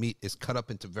or the meat is cut up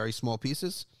into very small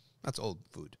pieces, that's old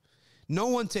food. No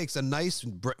one takes a nice,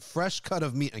 fresh cut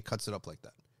of meat and cuts it up like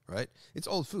that, right? It's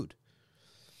old food.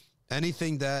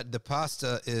 Anything that the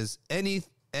pasta is,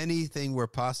 anything where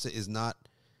pasta is not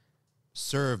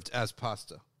served as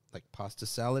pasta, like pasta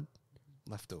salad,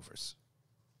 leftovers.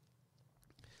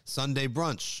 Sunday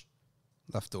brunch,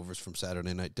 leftovers from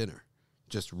Saturday night dinner.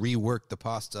 Just rework the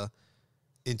pasta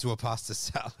into a pasta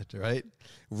salad, right?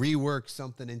 Rework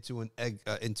something into an egg,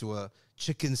 into a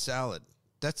chicken salad.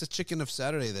 That's a chicken of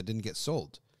Saturday that didn't get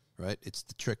sold, right? It's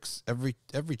the tricks. Every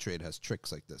trade has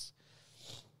tricks like this.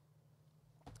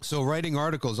 So writing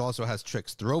articles also has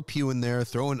tricks. Throw Pew in there,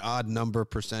 throw an odd number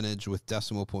percentage with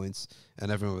decimal points,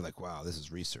 and everyone will be like, wow, this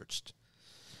is researched.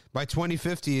 By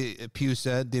 2050, Pew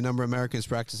said, the number of Americans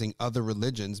practicing other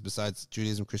religions besides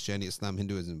Judaism, Christianity, Islam,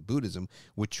 Hinduism, and Buddhism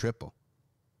would triple.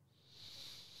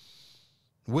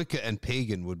 Wicca and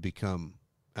pagan would become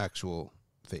actual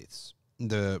faiths.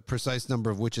 The precise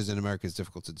number of witches in America is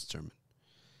difficult to determine.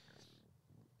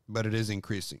 But it is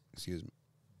increasing. Excuse me.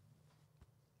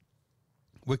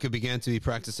 Wicca began to be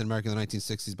practiced in America in the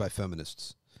 1960s by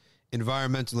feminists.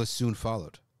 Environmentalists soon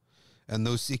followed, and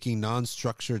those seeking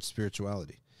non-structured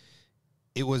spirituality.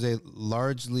 It was a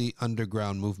largely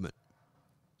underground movement.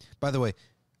 By the way,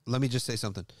 let me just say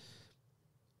something.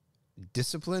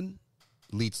 Discipline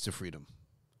leads to freedom.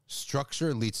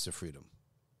 Structure leads to freedom.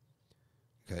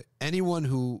 Okay. Anyone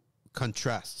who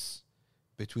contrasts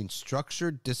between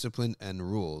structured discipline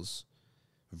and rules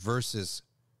versus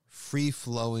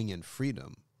free-flowing and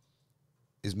freedom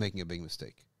is making a big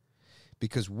mistake.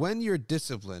 Because when you're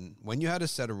disciplined, when you have a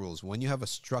set of rules, when you have a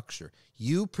structure,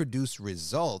 you produce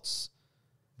results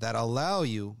that allow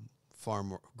you far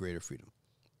more greater freedom.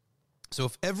 So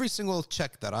if every single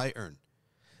check that I earn,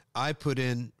 I put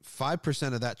in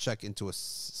 5% of that check into a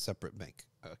separate bank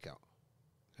account,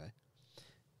 okay?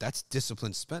 That's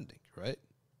disciplined spending, right?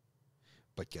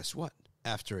 But guess what?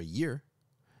 After a year,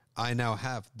 I now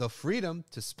have the freedom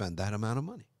to spend that amount of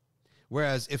money.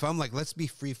 Whereas if I'm like, let's be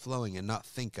free-flowing and not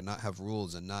think and not have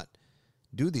rules and not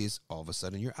do these, all of a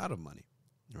sudden you're out of money,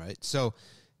 right? So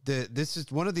this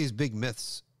is one of these big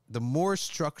myths. The more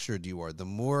structured you are, the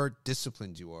more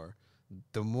disciplined you are,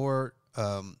 the more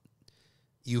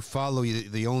you follow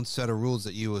the own set of rules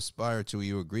that you aspire to,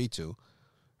 you agree to,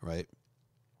 right?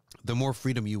 The more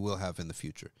freedom you will have in the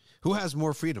future. Who has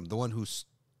more freedom? The one who's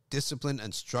disciplined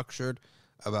and structured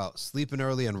about sleeping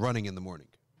early and running in the morning.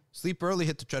 Sleep early,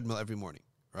 hit the treadmill every morning,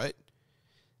 right?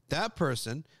 That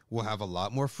person will have a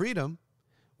lot more freedom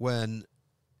when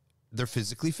they're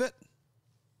physically fit,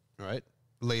 right?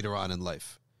 Later on in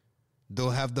life.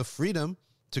 They'll have the freedom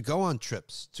to go on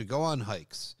trips, to go on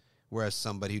hikes, whereas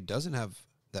somebody who doesn't have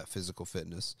that physical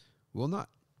fitness will not.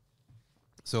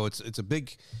 So it's a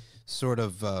big sort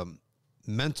of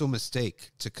mental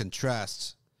mistake to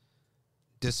contrast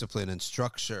discipline and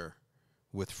structure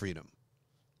with freedom.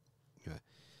 Okay.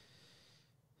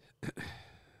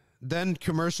 Then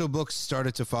commercial books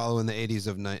started to follow in the 80s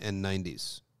and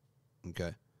 90s.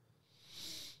 Okay.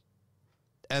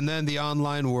 And then the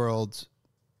online world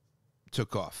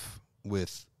took off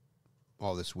with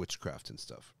all this witchcraft and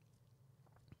stuff.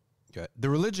 Okay. The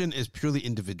religion is purely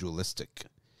individualistic.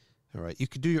 All right. You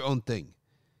could do your own thing.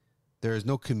 There is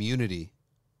no community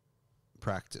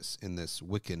practice in this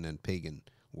Wiccan and pagan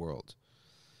world.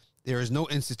 There is no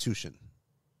institution.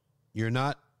 You're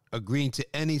not agreeing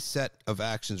to any set of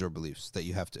actions or beliefs that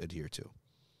you have to adhere to.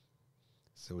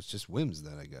 So it's just whims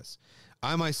then, I guess.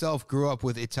 I myself grew up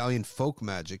with Italian folk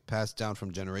magic passed down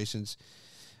from generations.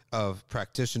 of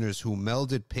practitioners who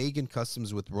melded pagan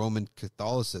customs with Roman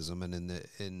Catholicism, and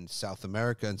in South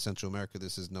America and Central America,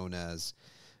 this is known as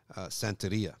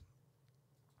Santeria.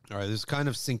 All right, this kind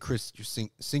of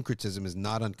syncretism is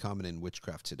not uncommon in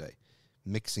witchcraft today,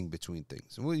 mixing between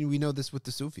things. And we know this with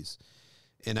the Sufis.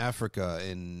 In Africa,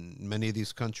 in many of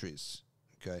these countries,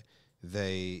 okay,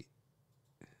 they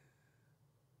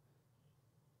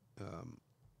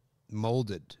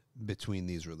molded between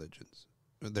these religions,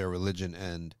 their religion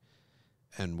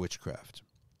and witchcraft.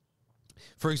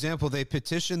 For example, they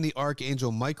petition the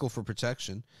archangel Michael for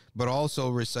protection, but also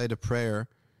recite a prayer,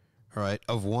 all right,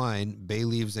 of wine, bay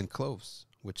leaves, and cloves,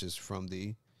 which is from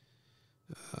the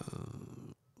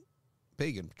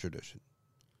pagan tradition.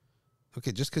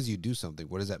 Okay, just because you do something,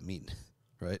 what does that mean,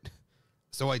 right?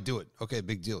 So I do it. Okay,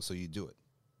 big deal. So you do it.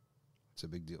 It's a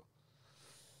big deal.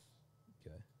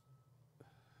 Okay.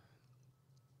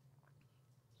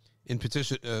 In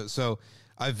petition, so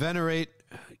I venerate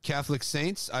Catholic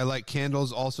saints. I light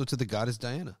candles also to the goddess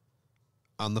Diana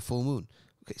on the full moon.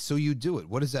 Okay, so you do it.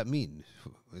 What does that mean?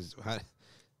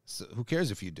 So who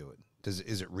cares if you do it?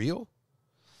 Is it real?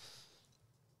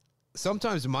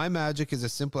 Sometimes my magic is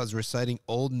as simple as reciting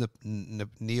old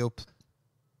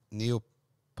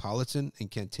Neapolitan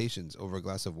incantations over a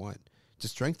glass of wine to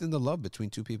strengthen the love between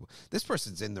two people. This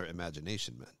person's in their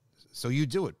imagination, man. So you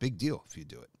do it. Big deal if you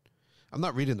do it. I'm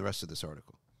not reading the rest of this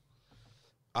article.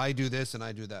 I do this and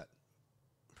I do that.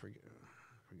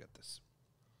 Forget this.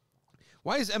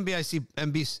 Why is NBC?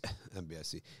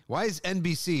 Why is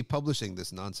NBC publishing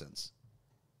this nonsense?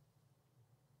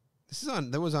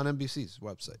 That was on NBC's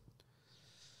website.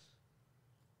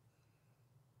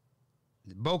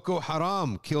 Boko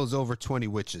Haram kills over 20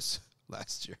 witches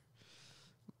last year.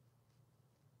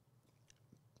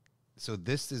 So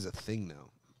this is a thing now.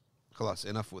 Khalas,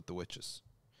 enough with the witches.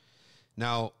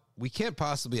 Now, we can't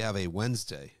possibly have a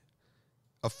Wednesday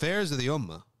Affairs of the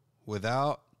Ummah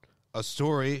without a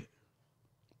story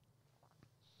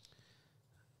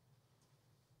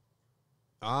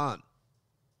on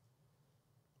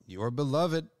your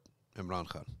beloved Imran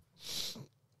Khan.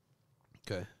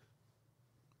 Okay.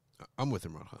 I'm with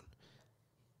Imran Khan.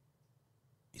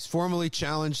 He's formally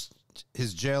challenged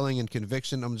his jailing and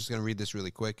conviction. I'm just going to read this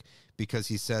really quick because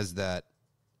he says that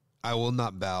I will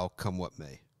not bow come what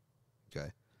may.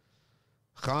 Okay.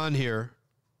 Khan here,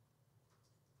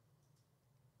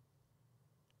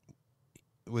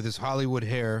 with his Hollywood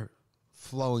hair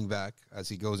flowing back as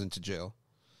he goes into jail,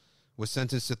 was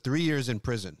sentenced to 3 years in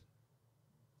prison.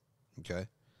 Okay.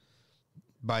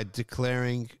 By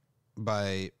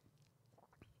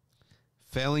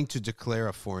failing to declare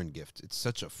a foreign gift. It's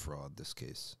such a fraud, this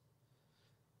case.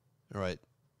 All right.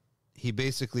 He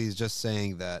basically is just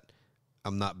saying that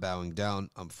I'm not bowing down,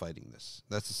 I'm fighting this.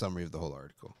 That's the summary of the whole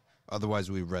article.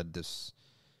 Otherwise, we read this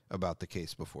about the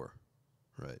case before.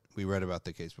 Right. We read about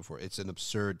the case before. It's an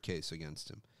absurd case against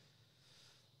him.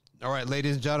 All right,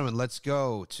 ladies and gentlemen, let's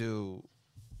go to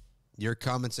your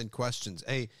comments and questions.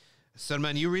 Hey,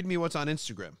 Salman, you read me what's on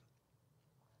Instagram.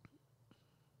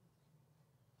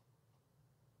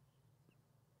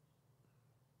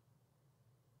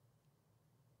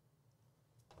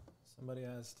 Somebody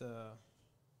asked,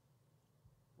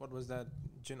 what was that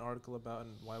jinn article about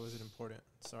and why was it important?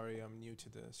 Sorry, I'm new to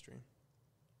the stream.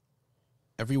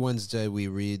 Every Wednesday we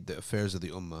read the affairs of the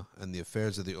Ummah, and the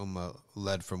affairs of the Ummah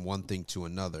led from one thing to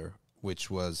another,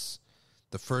 which was,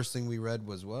 the first thing we read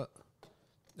was what?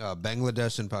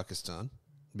 Bangladesh and Pakistan,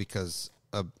 because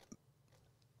a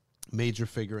major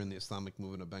figure in the Islamic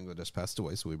movement of Bangladesh passed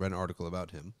away, so we read an article about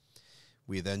him.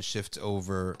 We then shift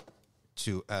over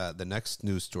to the next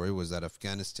news story was that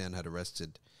Afghanistan had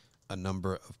arrested a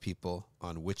number of people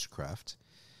on witchcraft.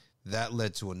 That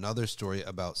led to another story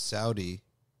about Saudi.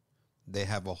 They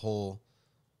have a whole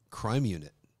crime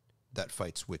unit that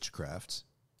fights witchcraft,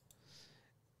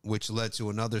 which led to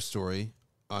another story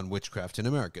on witchcraft in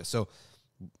America. So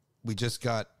we just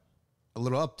got a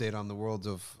little update on the world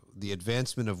of the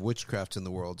advancement of witchcraft in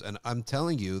the world. And I'm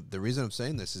telling you, the reason I'm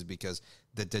saying this is because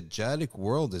the Dajjalic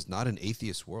world is not an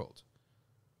atheist world,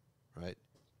 right?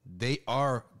 They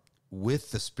are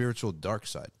with the spiritual dark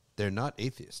side. They're not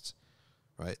atheists,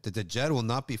 right? The Dajjal will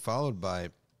not be followed by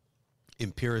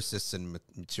empiricists and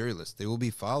materialists. They will be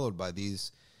followed by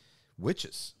these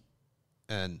witches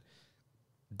and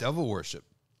devil worship.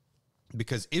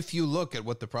 Because if you look at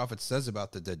what the prophet says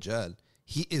about the Dajjal,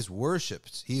 he is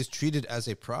worshipped. He is treated as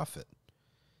a prophet.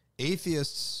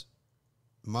 Atheists,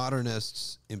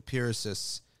 modernists,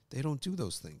 empiricists, they don't do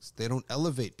those things. They don't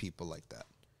elevate people like that.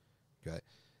 Okay?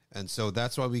 And so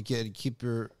that's why we keep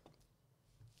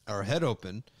our head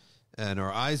open and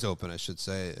our eyes open, I should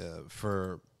say,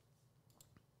 for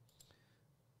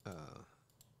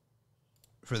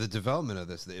for the development of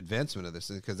this, the advancement of this,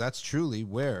 because that's truly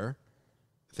where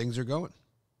things are going.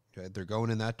 Okay, they're going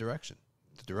in that direction,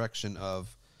 the direction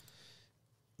of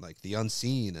like the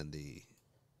unseen and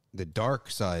the dark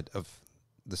side of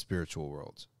the spiritual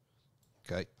world.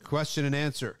 Okay, question and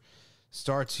answer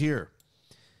starts here.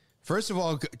 First of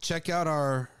all, check out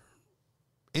our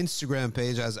Instagram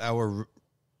page as our,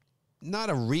 not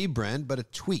a rebrand, but a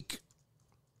tweak.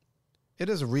 It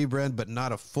is a rebrand, but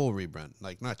not a full rebrand.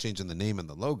 Like, not changing the name and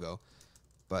the logo,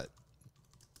 but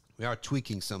we are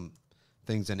tweaking some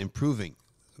things and improving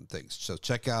some things. So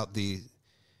check out the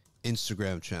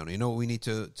Instagram channel. You know what we need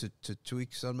to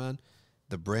tweak, Sunman?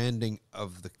 The branding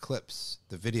of the clips,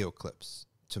 the video clips,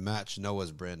 to match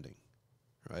Noah's branding,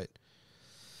 right?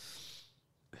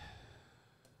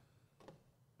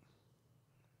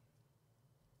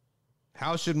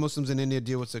 How should Muslims in India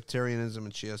deal with sectarianism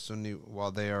and Shia Sunni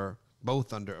while they are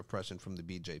both under oppression from the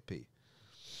BJP?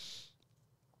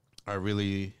 I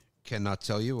really cannot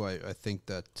tell you. I think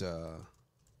that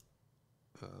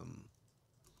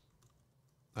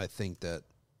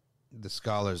the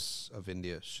scholars of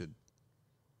India should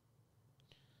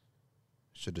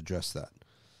address that.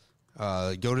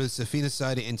 Go to the Safina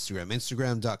Society Instagram,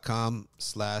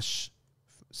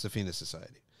 instagram.com/Safina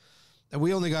Society. And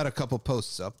we only got a couple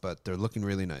posts up, but they're looking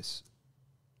really nice.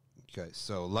 Okay,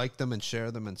 so like them and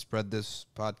share them and spread this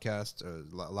podcast or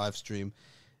live stream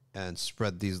and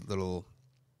spread these little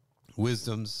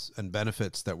wisdoms and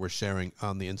benefits that we're sharing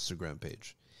on the Instagram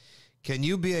page. Can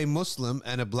you be a Muslim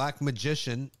and a black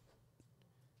magician?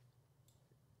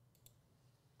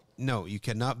 No, you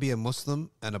cannot be a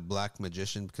Muslim and a black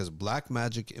magician because black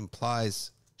magic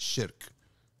implies shirk,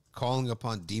 calling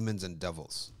upon demons and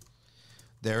devils.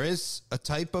 There is a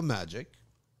type of magic,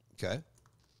 okay?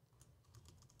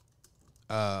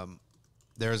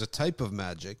 There is a type of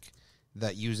magic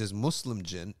that uses Muslim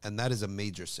jinn, and that is a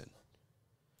major sin.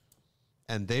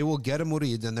 And they will get a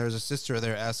murid, and there's a sister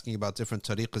there asking about different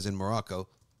tariqas in Morocco.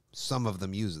 Some of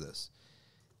them use this.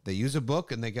 They use a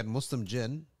book, and they get Muslim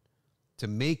jinn to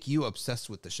make you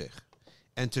obsessed with the sheikh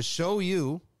and to show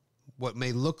you what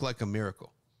may look like a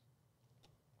miracle,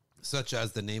 such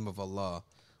as the name of Allah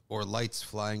or lights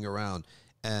flying around,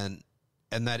 and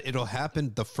that it'll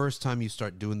happen the first time you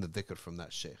start doing the dhikr from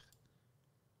that sheikh,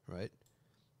 right?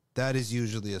 That is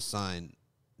usually a sign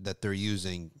that they're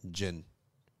using jinn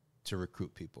to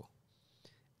recruit people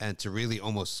and to really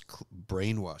almost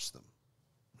brainwash them,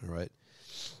 all right?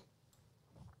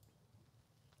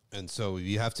 And so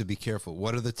you have to be careful.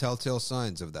 What are the telltale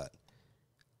signs of that?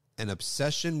 An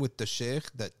obsession with the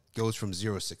sheikh that goes from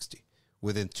 0 to 60.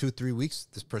 Within 2-3 weeks,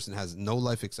 this person has no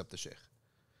life except the sheikh.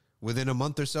 Within a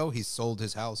month or so, he's sold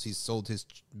his house, he's sold his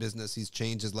business, he's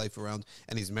changed his life around,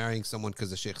 and he's marrying someone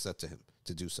because the sheikh said to him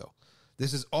to do so.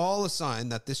 This is all a sign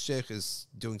that this sheikh is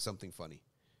doing something funny.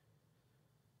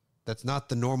 That's not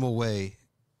the normal way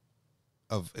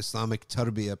of Islamic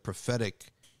tarbiyah,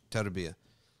 prophetic tarbiyah.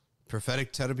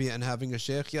 Prophetic tarbiyah and having a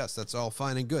sheikh, yes, that's all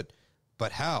fine and good.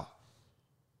 But how?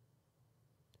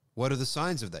 What are the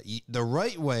signs of that? The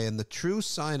right way and the true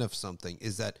sign of something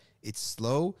is that it's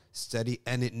slow, steady,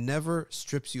 and it never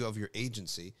strips you of your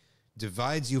agency,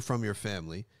 divides you from your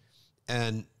family,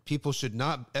 and people should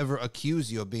not ever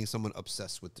accuse you of being someone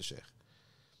obsessed with the sheikh.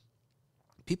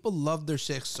 People love their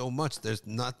sheikh so much,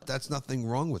 that's nothing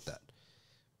wrong with that.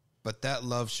 But that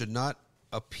love should not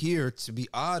appear to be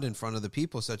odd in front of the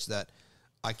people such that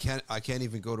I can't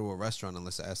even go to a restaurant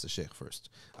unless I ask the sheikh first.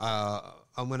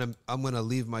 I'm gonna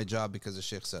leave my job because the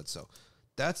sheikh said so.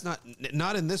 That's not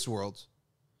in this world,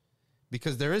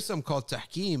 because there is something called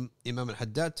tahkim. Imam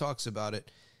al-Haddad talks about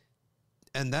it,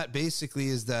 and that basically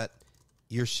is that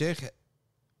your sheikh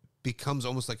becomes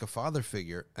almost like a father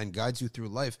figure and guides you through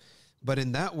life. But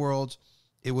in that world,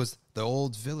 it was the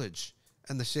old village,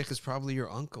 and the sheikh is probably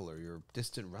your uncle or your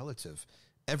distant relative.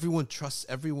 Everyone trusts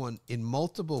everyone in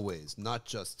multiple ways, not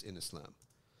just in Islam.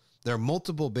 There are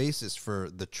multiple bases for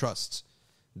the trust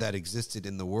that existed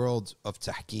in the world of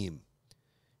tahkim.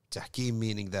 Tahkim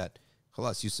meaning that,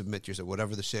 khalas, you submit yourself.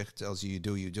 Whatever the sheikh tells you,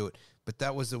 you do it. But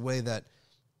that was a way that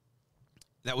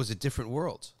was a different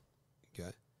world.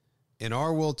 Okay, in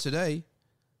our world today,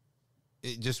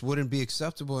 it just wouldn't be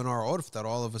acceptable in our urf that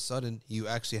all of a sudden you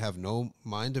actually have no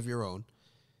mind of your own.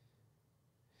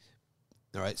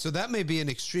 All right, so that may be an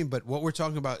extreme, but what we're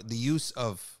talking about, the use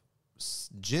of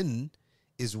jinn,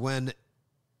 is when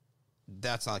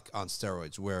that's like on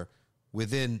steroids, where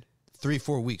within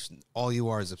 3-4 weeks, all you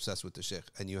are is obsessed with the sheikh,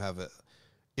 and you have a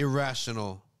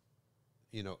irrational,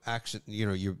 action.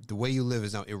 The way you live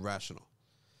is now irrational.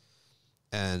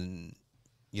 And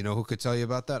you know who could tell you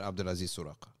about that? Abdulaziz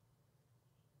Suraqa.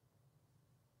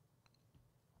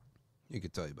 He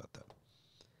could tell you about that.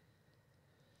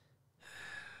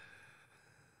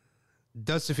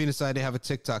 Does Safina Saidi have a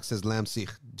TikTok? Says Lam Sikh.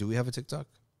 Do we have a TikTok?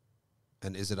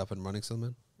 And is it up and running,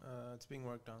 Salman? It's being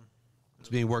worked on. It's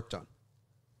being worked on.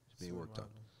 It's being worked on.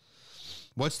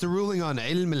 What's the ruling on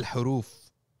ilm al-huruf?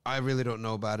 I really don't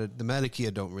know about it. The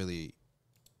Malikiya don't really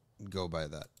go by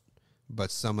that.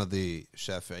 But some of the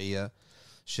Shafi'iyya,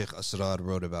 Sheikh Asrar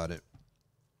wrote about it.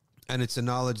 And it's a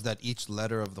knowledge that each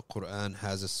letter of the Quran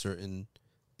has a certain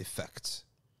effect.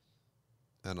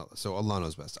 And so Allah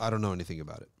knows best. I don't know anything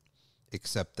about it,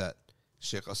 except that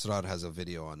Sheikh Asrar has a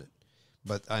video on it.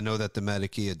 But I know that the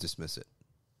Malikiya dismiss it.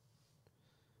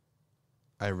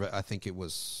 I think it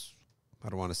was, I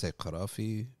don't want to say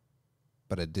Qarafi,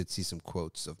 but I did see some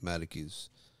quotes of Malikis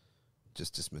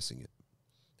just dismissing it.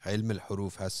 Ilm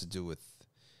al-huruf has to do with,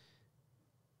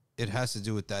 it has to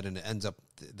do with that, and it ends up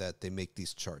that they make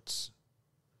these charts.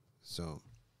 So,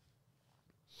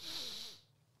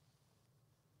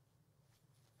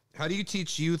 how do you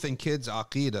teach youth and kids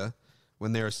aqeedah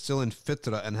when they are still in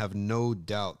fitrah and have no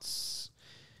doubts?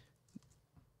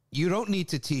 You don't need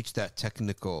to teach that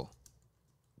technical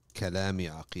kalami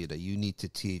aqeedah. You need to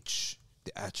teach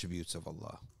the attributes of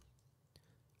Allah.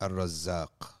 Ar-Razzaq.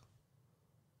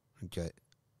 Okay.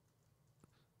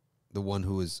 The one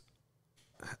who is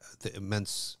the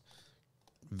immense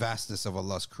vastness of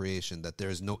Allah's creation, that there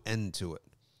is no end to it.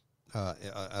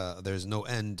 There's no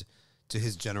end to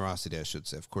His generosity, I should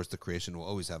say. Of course, the creation will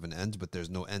always have an end, but there's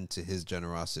no end to His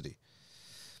generosity.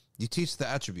 You teach the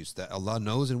attributes that Allah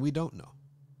knows and we don't know.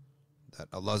 That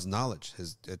Allah's knowledge,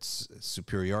 its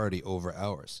superiority over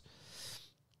ours.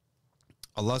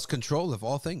 Allah's control of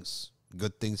all things.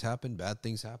 Good things happen, bad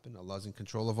things happen. Allah's in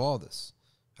control of all this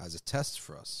as a test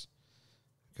for us.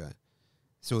 Okay.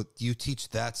 So you teach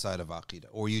that side of Aqeedah,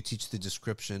 or you teach the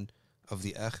description of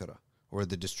the Akhirah, or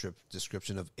the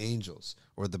description of angels,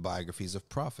 or the biographies of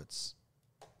prophets.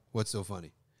 What's so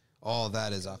funny? All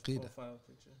that is Aqeedah.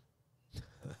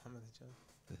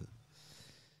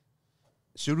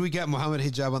 Should we get Muhammad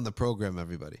Hijab on the program,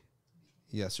 everybody?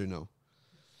 Yes or no?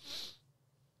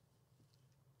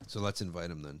 So let's invite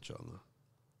him then, inshallah.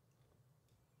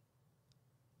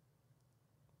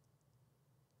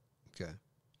 Okay.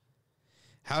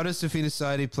 How does Safina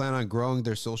Saidi plan on growing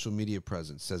their social media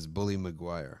presence, says Bully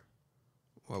McGuire.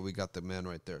 Well, we got the man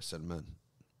right there, Salman.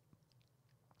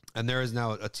 And there is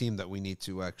now a team that we need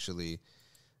to actually,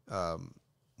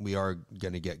 we are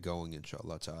going to get going,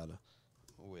 inshallah ta'ala,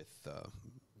 with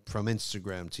from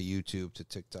Instagram to YouTube to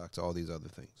TikTok to all these other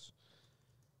things.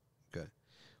 Okay.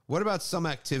 What about some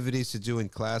activities to do in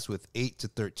class with 8 to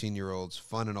 13-year-olds,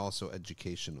 fun and also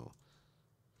educational?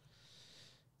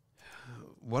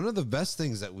 One of the best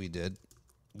things that we did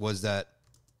was that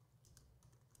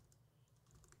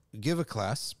give a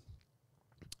class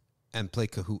and play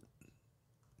Kahoot.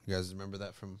 You guys remember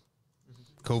that from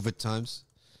COVID times?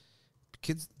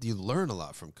 Kids, you learn a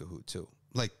lot from Kahoot too.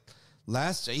 Like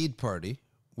last Eid party,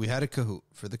 we had a Kahoot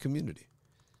for the community.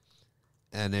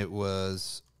 And it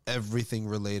was everything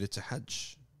related to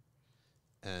Hajj.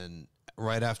 And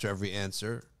right after every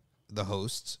answer, the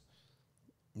host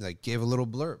gave a little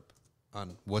blurb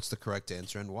on what's the correct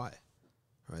answer and why.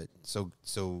 Right?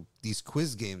 So these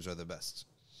quiz games are the best.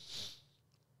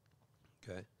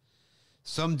 Okay.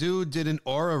 Some dude did an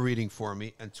aura reading for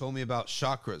me and told me about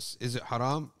chakras. Is it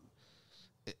haram?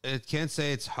 It can't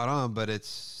say it's haram, but it's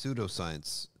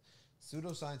pseudoscience.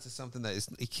 Pseudoscience is something that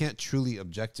it can't truly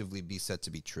objectively be said to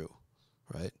be true,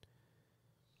 right?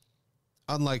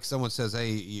 Unlike someone says,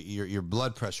 hey, your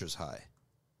blood pressure's high,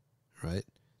 right?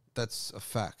 That's a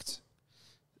fact.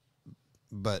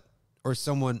 But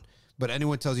anyone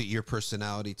tells you your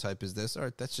personality type is this, all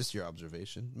right, that's just your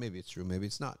observation. Maybe it's true, maybe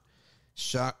it's not.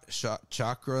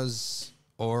 Chakras,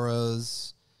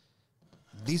 auras,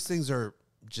 these things are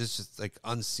just like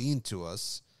unseen to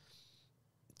us,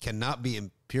 cannot be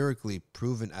empirically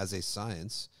proven as a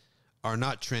science, are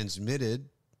not transmitted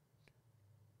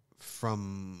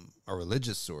from a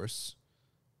religious source.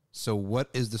 So what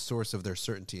is the source of their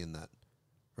certainty in that,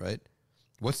 right?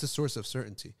 What's the source of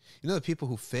certainty? You know, the people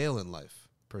who fail in life,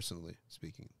 personally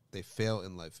speaking, they fail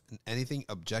in life in anything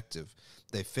objective.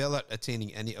 They fail at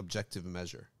attaining any objective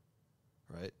measure,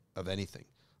 right, of anything,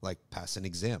 like pass an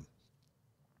exam,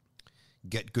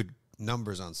 get good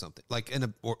numbers on something,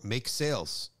 or make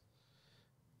sales.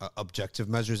 Objective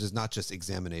measures is not just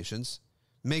examinations.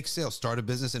 Make sales, start a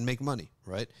business and make money,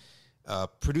 right?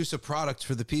 Produce a product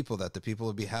for the people that the people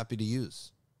would be happy to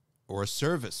use, or a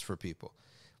service for people.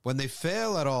 When they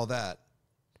fail at all that,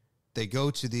 they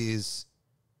go to this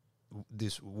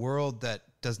world that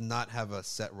does not have a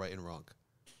set right and wrong,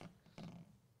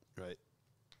 right?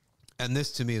 And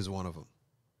this to me is one of them.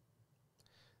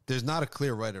 There's not a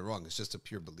clear right or wrong. It's just a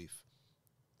pure belief.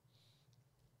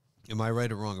 Am I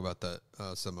right or wrong about that,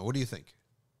 Sama? What do you think?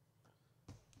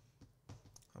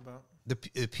 About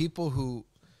The people who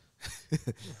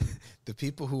the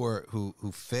people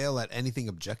who fail at anything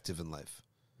objective in life,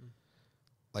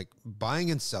 like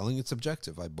buying and selling, it's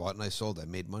objective. I bought and I sold. I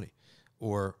made money,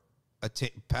 or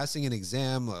passing an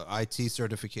exam, IT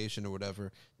certification, or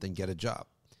whatever, then get a job.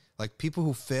 Like people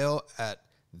who fail at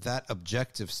that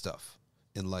objective stuff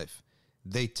in life,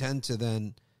 they tend to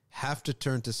then have to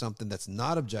turn to something that's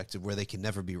not objective, where they can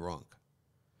never be wrong.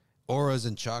 Auras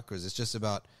and chakras, it's just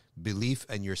about belief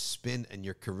and your spin and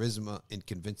your charisma in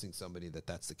convincing somebody that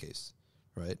that's the case,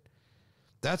 right?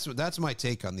 That's my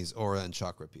take on these aura and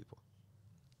chakra people.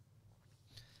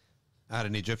 I had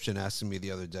an Egyptian asking me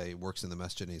the other day, he works in the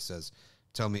masjid, and he says,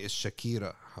 tell me, is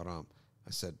Shakira haram?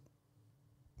 I said,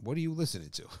 what are you listening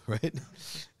to, right?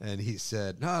 And he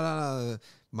said, no.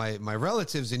 My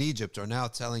relatives in Egypt are now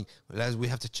telling, we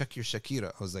have to check your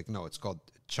Shakira. I was like, no, it's called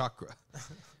chakra,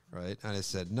 right? And I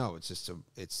said, no, it's just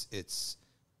it's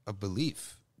a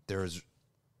belief. There's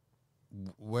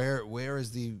where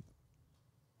is the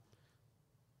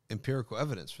empirical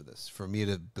evidence for this? For me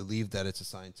to believe that it's a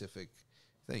scientific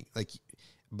thing,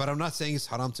 but I'm not saying it's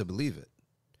haram to believe it.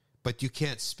 But you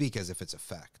can't speak as if it's a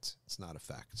fact. It's not a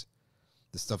fact.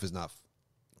 This stuff is not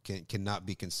cannot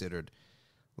be considered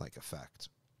like a fact.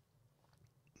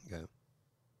 Okay.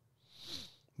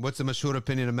 What's the mashhur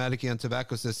opinion of Maliki on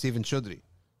tobacco? Says Stephen Chudri.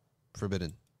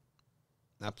 Forbidden.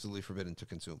 Absolutely forbidden to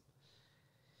consume.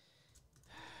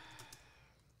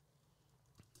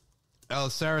 El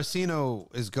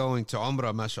Saraceno is going to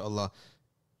Umrah, mashallah.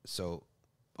 So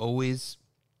always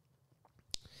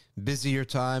busy your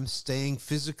time staying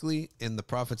physically in the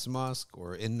Prophet's mosque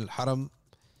or in Al-Haram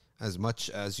as much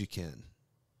as you can.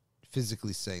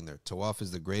 Physically staying there. Tawaf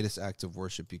is the greatest act of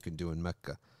worship you can do in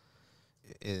Mecca.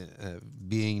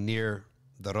 Being near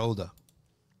the Rawda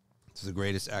is the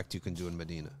greatest act you can do in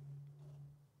Medina.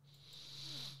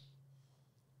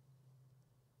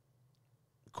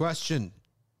 Question.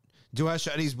 Do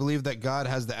Ash'aris believe that God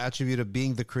has the attribute of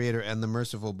being the creator and the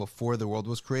merciful before the world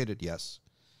was created? Yes.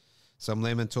 Some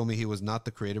laymen told me he was not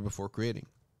the creator before creating.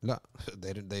 No,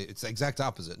 it's the exact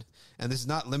opposite. And this is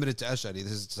not limited to Ash'ari.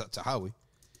 This is Tahawi.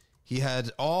 He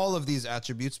had all of these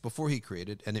attributes before he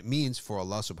created, and it means for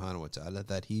Allah subhanahu wa ta'ala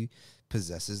that he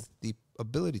possesses the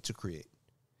ability to create.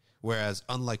 Whereas,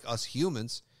 unlike us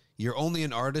humans, you're only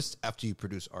an artist after you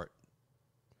produce art.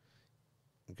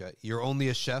 Okay, you're only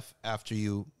a chef after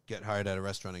you get hired at a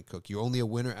restaurant and cook. You're only a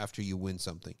winner after you win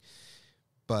something.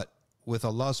 But with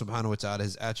Allah subhanahu wa ta'ala,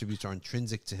 his attributes are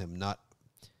intrinsic to him,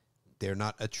 they're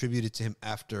not attributed to him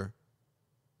after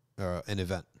an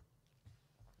event.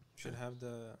 Should have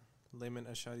the layman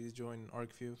Ash'aris join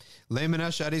ArcView. Layman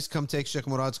Ash'aris, come take Sheikh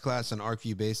Murad's class on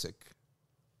ArcView Basic.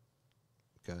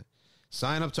 Okay.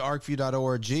 Sign up to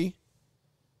arcview.org.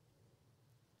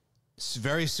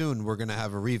 Very soon, we're going to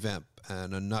have a revamp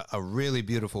and a really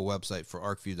beautiful website for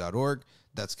arcview.org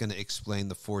that's going to explain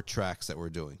the 4 tracks that we're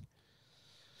doing.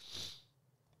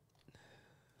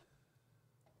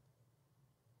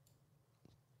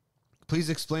 Please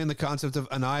explain the concept of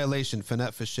annihilation,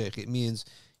 fanat fi shaykh. It means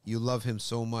you love him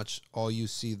so much, all you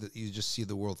see that you just see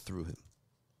the world through him.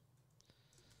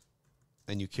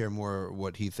 And you care more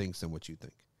what he thinks than what you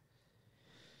think.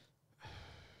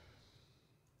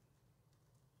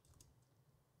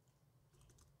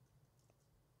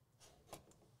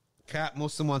 Cat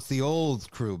Muslim wants the old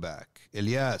crew back.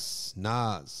 Ilyas,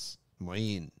 Naz,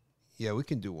 Mu'een. Yeah, we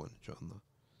can do one, inshallah.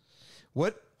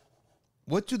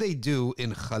 What do they do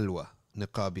in khalwa?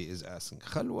 Niqabi is asking.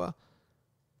 Khalwa,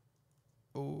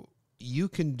 you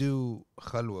can do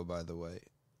khalwa, by the way,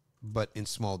 but in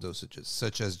small dosages,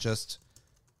 such as just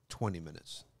 20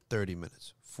 minutes, 30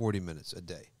 minutes, 40 minutes a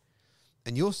day.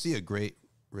 And you'll see a great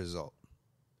result.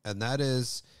 And that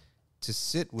is to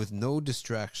sit with no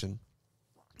distraction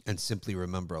and simply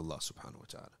remember Allah subhanahu wa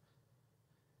ta'ala.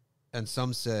 And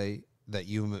some say that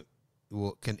you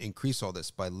can increase all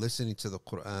this by listening to the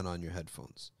Quran on your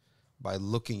headphones, by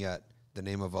looking at the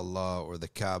name of Allah or the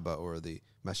Kaaba or the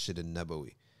Masjid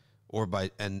al-Nabawi, or by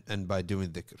doing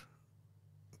dhikr.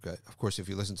 Okay. Of course, if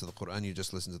you listen to the Quran, you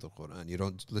just listen to the Quran. You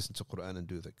don't listen to Quran and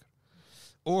do dhikr.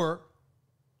 Or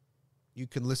you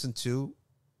can listen to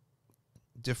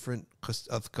different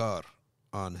adhkar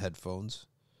on headphones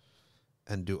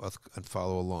and and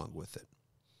follow along with it.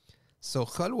 So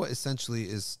khalwa essentially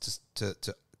is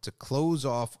to close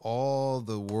off all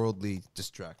the worldly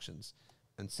distractions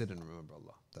and sit and remember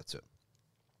Allah. That's it.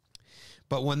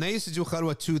 But when they used to do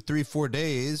khalwa 2, 3, 4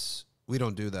 days, we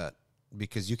don't do that.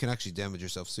 because you can actually damage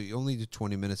yourself. So you only do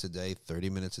 20 minutes a day, 30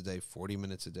 minutes a day, 40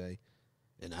 minutes a day,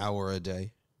 an hour a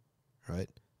day, right?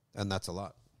 And that's a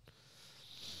lot.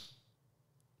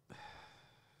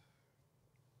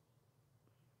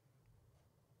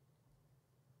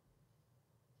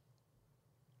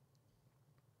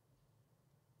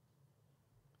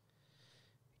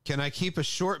 Can I keep a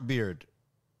short beard?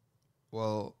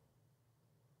 Well,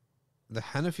 the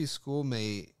Hanafi school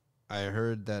I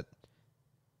heard that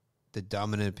the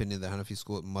dominant opinion of the Hanafi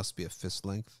school, it must be a fist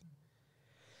length.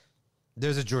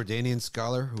 There's a Jordanian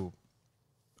scholar who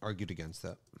argued against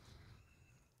that.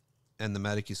 And the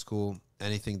Maliki school,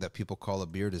 anything that people call a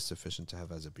beard is sufficient to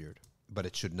have as a beard. But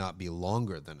it should not be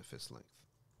longer than a fist length.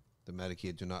 The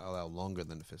Maliki do not allow longer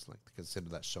than a fist length. Consider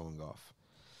that showing off.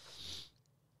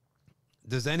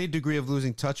 Does any degree of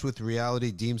losing touch with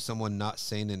reality deem someone not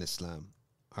sane in Islam?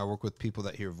 I work with people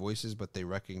that hear voices, but they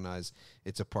recognize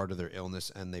it's a part of their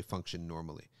illness and they function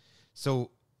normally. So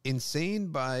insane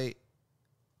by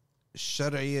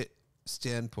Sharia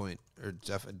standpoint or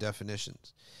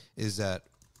definitions is that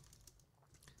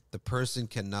the person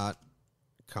cannot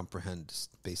comprehend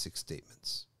basic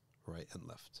statements, right and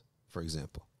left, for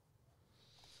example.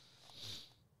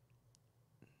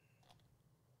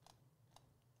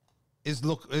 Is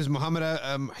Muhammad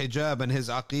hijab and his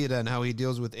aqidah and how he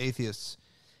deals with atheists?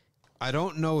 I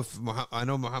don't know if I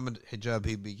know Muhammad hijab,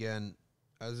 he began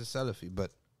as a Salafi,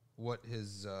 but what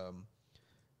his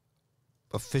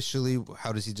officially,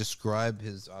 how does he describe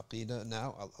his aqidah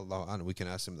now? Allah, we can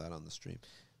ask him that on the stream.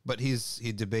 But he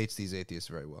debates these atheists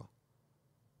very well.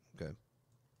 Okay.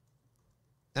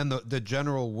 And the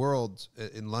general world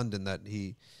in London that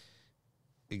he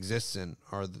exists in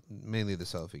are mainly the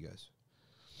Salafi guys.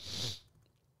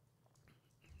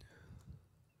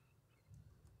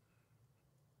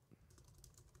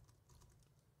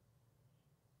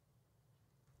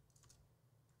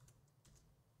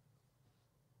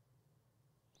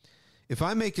 If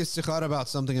I make istikhara about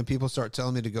something and people start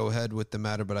telling me to go ahead with the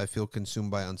matter, but I feel consumed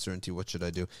by uncertainty, what should I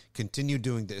do? Continue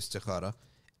doing the istikhara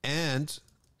and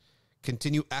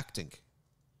continue acting,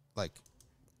 like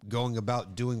going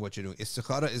about doing what you're doing.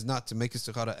 Istikhara is not to make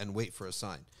istikhara and wait for a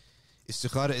sign.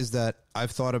 Istikhara is that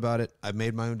I've thought about it, I've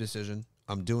made my own decision,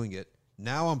 I'm doing it.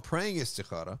 Now I'm praying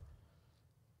istikhara,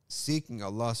 seeking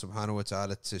Allah subhanahu wa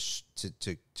ta'ala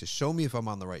to show me if I'm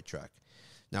on the right track.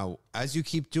 Now, as you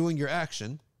keep doing your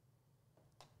action,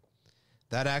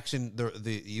 that action,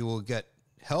 you will get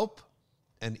help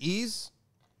and ease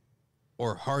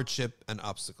or hardship and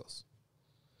obstacles.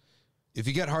 If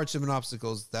you get hardship and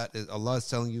obstacles, that is Allah is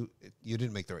telling you you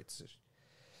didn't make the right decision.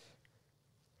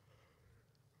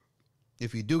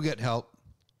 If you do get help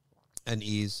and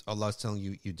ease, Allah is telling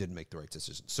you you did make the right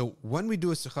decision. So when we do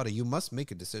istikhara, you must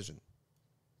make a decision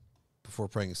before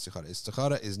praying istikhara.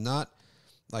 Istikhara is not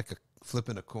like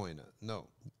flipping a coin. No.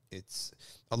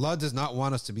 Allah does not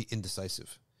want us to be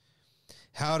indecisive.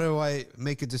 How do I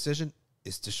make a decision?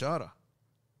 Istishara.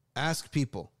 Ask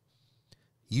people.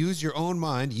 Use your own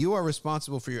mind. You are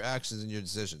responsible for your actions and your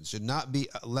decisions. Should not be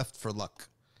left for luck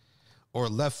or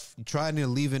left trying to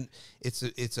leave in.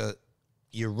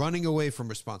 You're running away from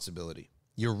responsibility.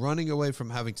 You're running away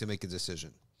from having to make a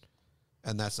decision,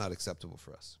 and that's not acceptable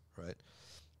for us, right?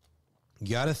 You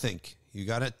got to think. You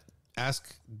got to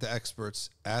ask the experts.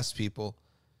 Ask people.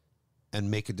 And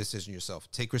make a decision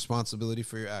yourself. Take responsibility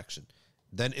for your action.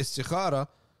 Then istikhara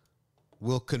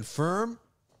will confirm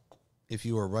if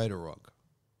you are right or wrong.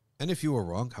 And if you are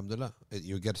wrong, alhamdulillah,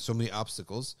 you get so many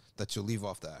obstacles that you'll leave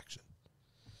off the action.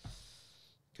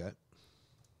 Okay.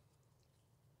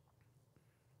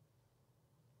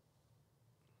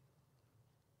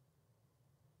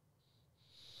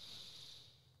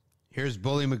 Here's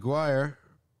Bully McGuire.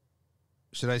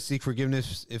 Should I seek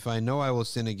forgiveness if I know I will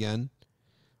sin again?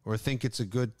 Or think it's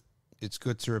good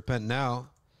to repent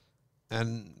now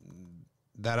and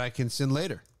that I can sin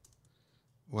later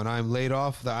when I'm laid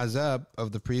off the azab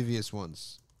of the previous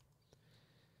ones.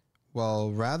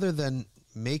 Well, rather than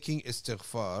making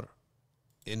istighfar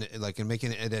and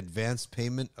making an advance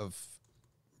payment of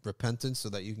repentance so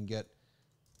that you can get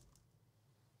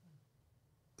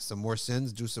some more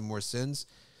sins, do some more sins.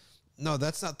 No,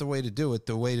 that's not the way to do it.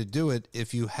 The way to do it,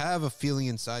 if you have a feeling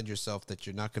inside yourself that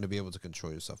you're not going to be able to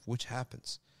control yourself, which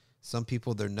happens. Some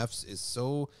people, their nafs is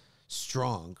so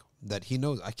strong that he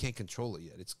knows, I can't control it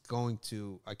yet.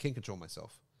 I can't control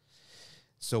myself.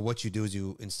 So what you do is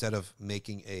you, instead of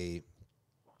making a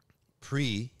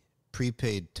prepaid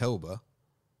tawbah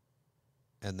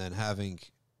and then having,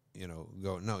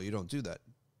 no, you don't do that.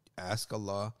 Ask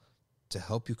Allah to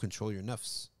help you control your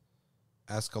nafs.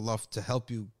 Ask Allah to help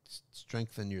you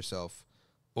strengthen yourself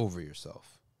over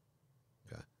yourself.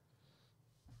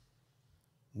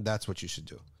 That's what you should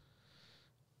do.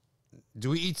 Do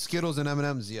we eat Skittles and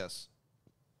M&Ms? Yes.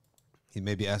 He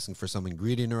may be asking for some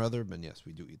ingredient or other, but yes,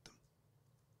 we do eat them.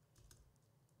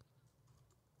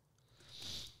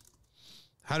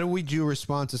 How do we do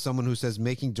respond to someone who says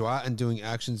making dua and doing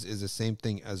actions is the same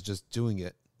thing as just doing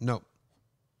it? No.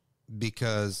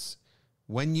 Because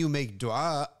when you make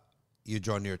dua, you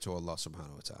draw near to Allah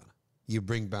subhanahu wa ta'ala. You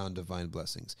bring down divine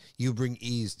blessings. You bring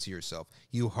ease to yourself.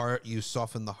 You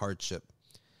soften the hardship.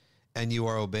 And you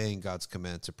are obeying God's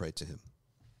command to pray to Him.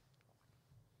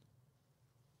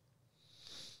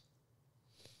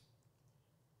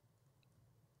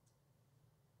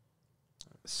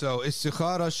 So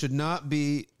istikhara should not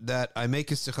be that I make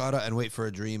istikhara and wait for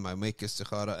a dream. I make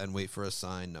istikhara and wait for a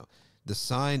sign. No. The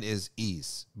sign is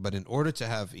ease. But in order to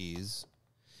have ease,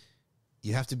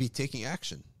 you have to be taking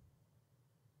action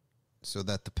so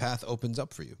that the path opens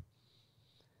up for you.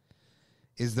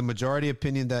 Is the majority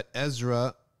opinion that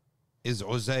Ezra is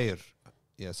Uzair?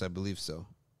 Yes, I believe so.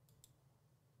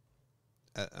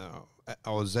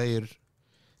 Uzair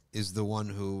is the one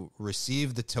who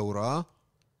received the Torah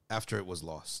after it was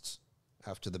lost.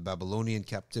 After the Babylonian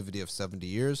captivity of 70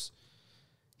 years,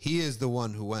 he is the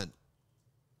one who went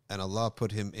and Allah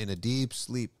put him in a deep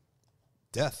sleep,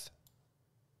 death.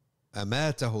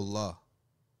 أماته الله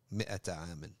 100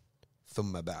 عام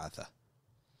ثم بعثه.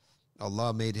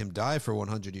 Allah made him die for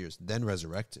 100 years, then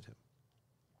resurrected him.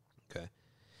 Okay.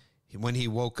 When he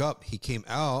woke up, he came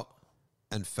out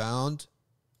and found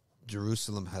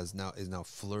Jerusalem is now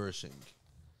flourishing.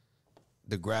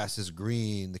 The grass is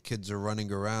green. The kids are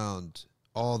running around.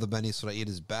 All the Bani Israel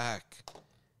is back.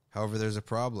 However, there's a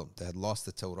problem. They had lost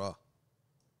the Torah.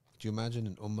 Could you imagine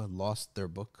an Ummah lost their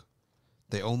book?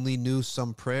 They only knew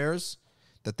some prayers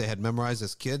that they had memorized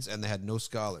as kids, and they had no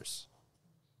scholars.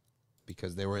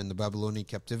 Because they were in the Babylonian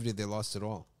captivity, they lost it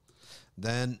all.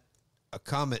 Then a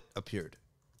comet appeared.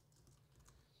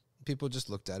 People just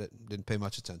looked at it, didn't pay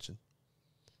much attention.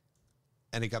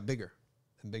 And it got bigger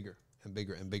and bigger and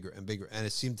bigger and bigger and bigger. And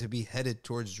it seemed to be headed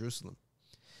towards Jerusalem.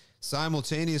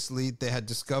 Simultaneously, they had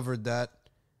discovered that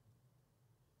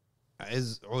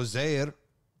Uzair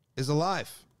is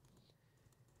alive.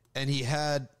 And he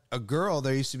had a girl,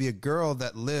 there used to be a girl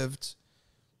that lived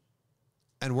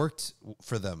and worked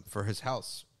for them, for his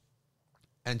house.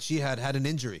 And she had an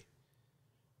injury.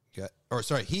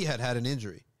 He had an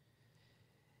injury.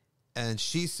 And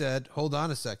she said, hold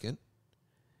on a second.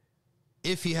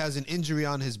 If he has an injury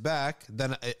on his back,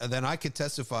 then I could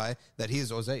testify that he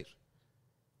is Uzair.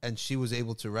 And she was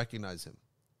able to recognize him,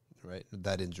 right?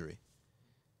 That injury.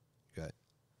 Okay.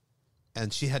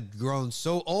 And she had grown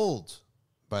so old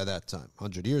by that time.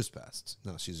 100 years passed.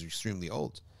 Now she's extremely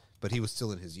old. But he was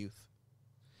still in his youth.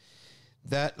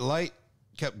 That light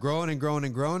kept growing and growing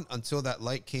and growing until that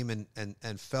light came in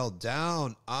and fell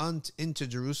down into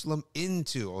Jerusalem,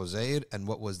 into Uzair. And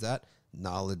what was that?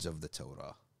 Knowledge of the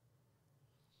Torah.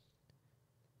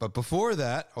 But before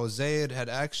that, Uzair had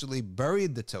actually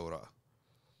buried the Torah,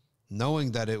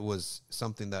 knowing that it was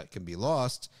something that can be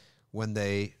lost. When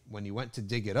you went to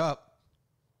dig it up,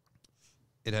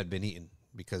 it had been eaten.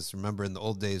 Because remember, in the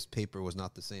old days, paper was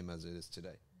not the same as it is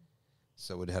today.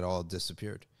 So it had all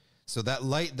disappeared. So that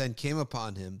light then came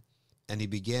upon him, and he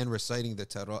began reciting the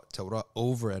Torah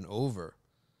over and over,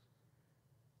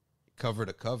 cover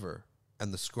to cover.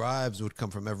 And the scribes would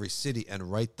come from every city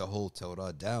and write the whole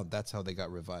Torah down. That's how they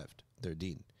got revived, their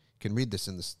deen. You can read this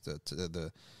in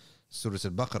the Surah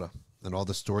Al-Baqarah and all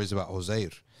the stories about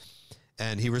Uzair.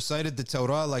 And he recited the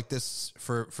Torah like this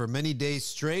for many days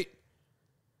straight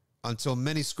until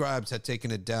many scribes had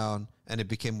taken it down and it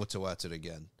became mutawatir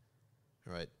again.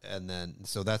 Right? And then,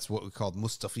 so that's what we call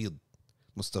mustafid.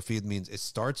 Mustafid means it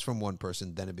starts from one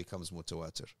person, then it becomes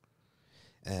mutawatir.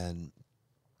 And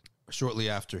shortly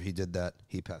after he did that,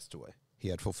 he passed away. He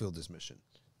had fulfilled his mission.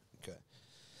 Okay.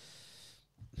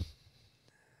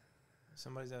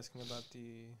 Somebody's asking about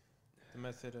the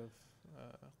method of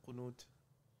qunut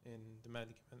in the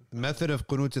Maliki madhab. The method of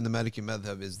qunut in the Maliki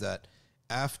madhab is that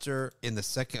in the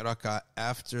second rak'ah,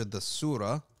 after the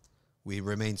surah, we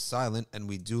remain silent and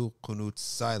we do qunut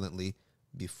silently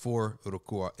before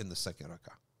ruku'ah in the second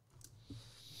rak'ah.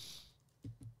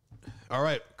 All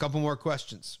right, a couple more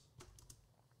questions.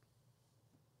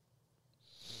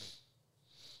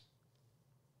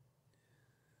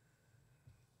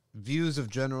 Views of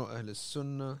general Ahl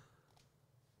Sunnah.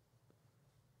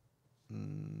 And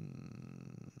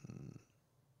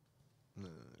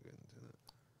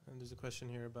there's a question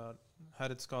here about how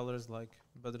did scholars like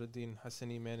Badruddin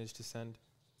Hassani manage to send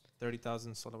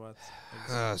 30,000 salawats?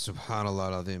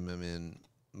 Subhanallah al-Azim. I mean,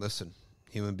 listen,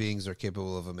 human beings are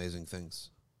capable of amazing things.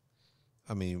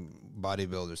 I mean,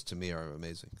 bodybuilders to me are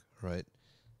amazing, right?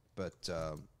 But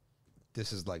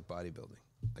this is like bodybuilding.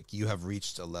 Like, you have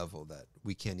reached a level that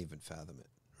we can't even fathom it,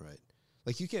 right?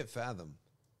 Like, you can't fathom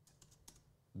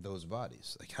those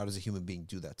bodies. Like, how does a human being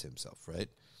do that to himself, right?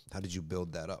 How did you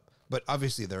build that up? But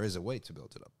obviously there is a way to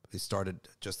build it up. He started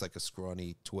just like a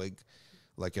scrawny twig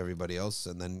like everybody else,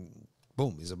 and then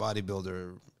boom, he's a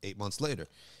bodybuilder 8 months later.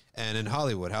 And in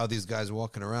Hollywood, how are these guys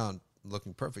walking around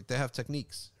looking perfect? They have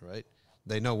techniques, right?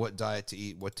 They know what diet to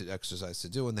eat, what to exercise to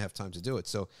do, and they have time to do it.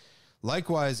 So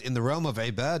likewise, in the realm of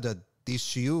ibadah, these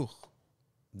shiyukh,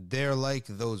 they're like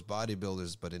those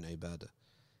bodybuilders, but in ibadah.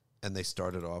 And they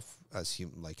started off as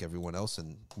like everyone else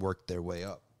and worked their way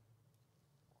up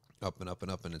and up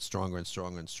and up, and it's stronger and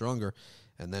stronger and stronger.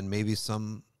 And then maybe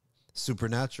some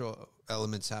supernatural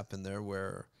elements happen there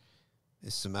where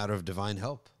it's a matter of divine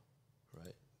help,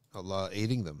 right? Allah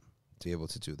aiding them to be able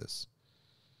to do this.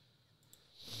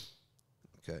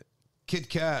 Okay. Kid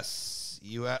Cass,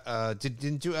 you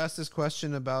didn't you ask this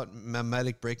question about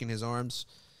Mehmetic breaking his arms?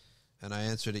 And I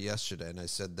answered it yesterday, and I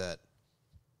said that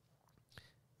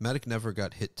Mehmetic never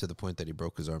got hit to the point that he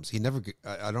broke his arms.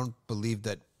 I don't believe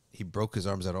that he broke his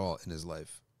arms at all in his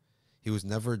life. He was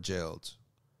never jailed.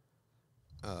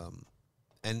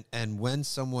 And when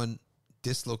someone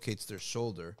dislocates their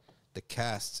shoulder, the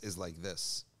cast is like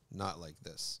this, not like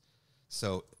this.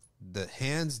 So the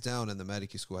hands down in the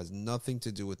Maliki school has nothing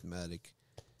to do with Mehmetic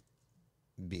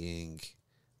being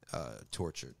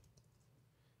tortured.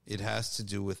 It has to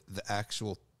do with the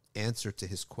actual answer to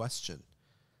his question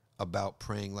about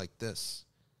praying like this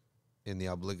in the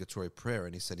obligatory prayer.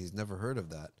 And he said he's never heard of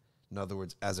that. In other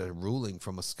words, as a ruling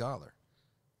from a scholar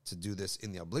to do this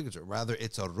in the obligatory. Rather,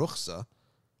 it's a rukhsa,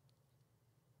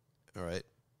 all right,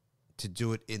 to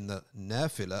do it in the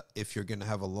nafila if you're going to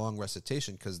have a long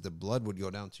recitation, because the blood would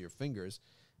go down to your fingers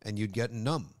and you'd get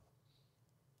numb,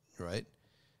 right?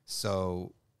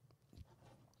 So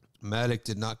Malik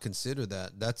did not consider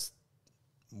that. That's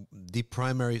the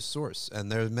primary source. And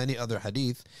there are many other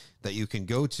hadith that you can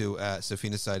go to at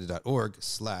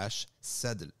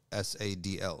safinasociety.org/sadl,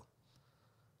 S-A-D-L.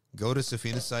 Go to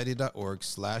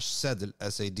safinasociety.org/sadl,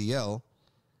 S-A-D-L,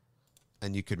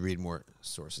 and you could read more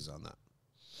sources on that.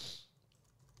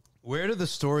 Where do the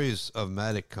stories of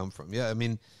Malik come from? Yeah, I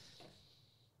mean,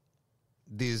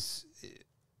 these...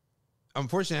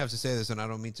 Unfortunately, I have to say this, and I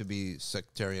don't mean to be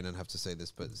sectarian and have to say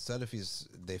this, but Salafis,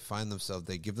 they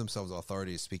give themselves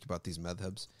authority to speak about these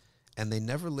madhabs, and they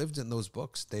never lived in those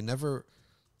books. They never,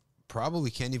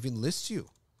 probably can't even list you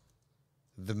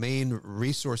the main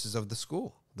resources of the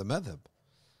school, the madhab.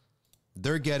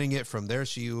 They're getting it from their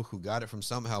shiyukh who got it from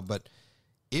somehow, but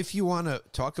if you want to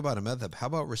talk about a madhab, how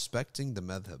about respecting the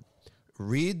madhab?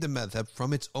 Read the madhab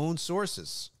from its own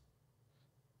sources.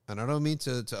 And I don't mean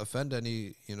to offend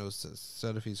any,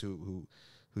 Salafis who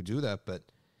do that, but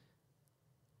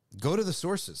go to the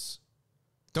sources.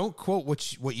 Don't quote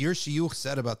what your shiyukh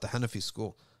said about the Hanafi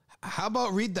school. How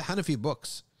about read the Hanafi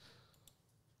books?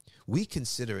 We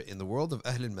consider it in the world of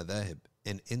Ahl al-Madhahib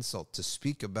an insult to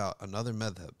speak about another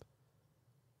madhab.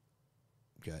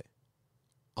 Okay.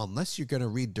 Unless you're going to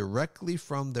read directly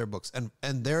from their books.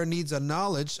 And there needs a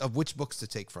knowledge of which books to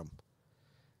take from.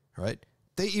 Right?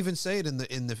 They even say it in the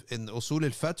Usul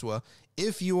al-Fatwa,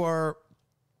 if you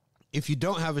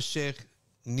don't have a sheikh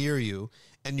near you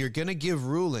and you're going to give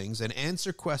rulings and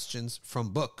answer questions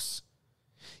from books,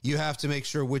 you have to make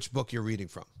sure which book you're reading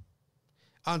from.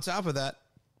 On top of that,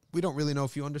 we don't really know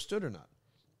if you understood or not.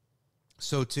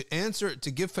 So to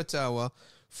give fatwa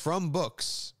from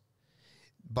books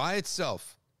by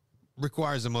itself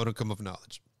requires a modicum of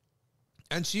knowledge.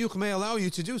 And shiyukh may allow you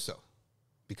to do so,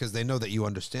 because they know that you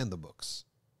understand the books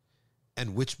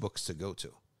and which books to go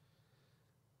to.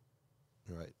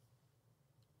 Right.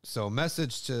 So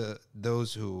message to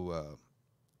those who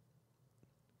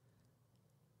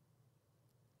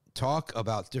talk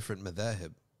about different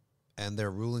madhahib and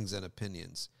their rulings and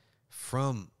opinions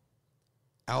from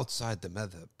outside the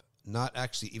madhab, not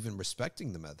actually even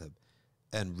respecting the madhab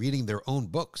and reading their own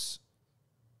books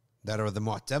that are the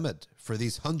mu'tamad for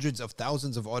these hundreds of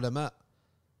thousands of ulama,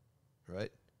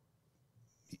 right?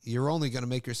 You're only going to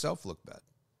make yourself look bad,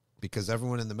 because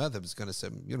everyone in the madhab is going to say,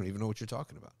 you don't even know what you're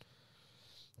talking about.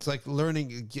 It's like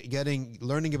learning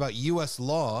about U.S.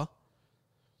 law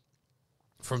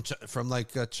from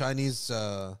Chinese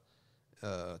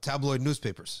tabloid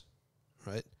newspapers,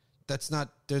 right? That's not,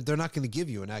 they're not going to give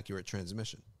you an accurate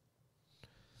transmission.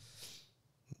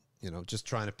 Just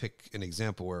trying to pick an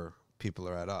example where people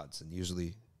are at odds, and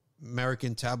usually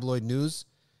American tabloid news.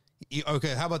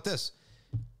 Okay, how about this?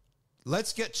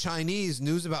 Let's get Chinese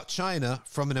news about China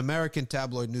from an American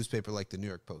tabloid newspaper like the New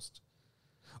York Post.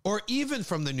 Or even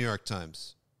from the New York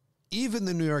Times. Even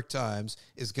the New York Times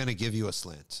is going to give you a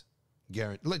slant.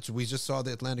 Guaranteed. We just saw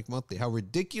the Atlantic Monthly, how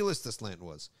ridiculous the slant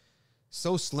was.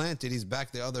 So slanted, he's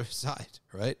back the other side,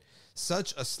 right?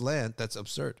 Such a slant, that's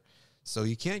absurd. So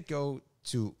you can't go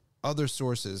to other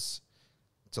sources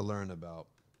to learn about,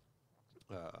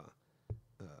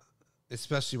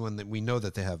 especially when we know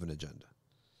that they have an agenda.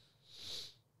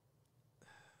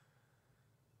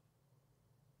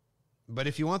 But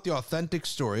if you want the authentic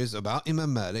stories about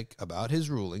Imam Malik, about his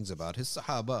rulings, about his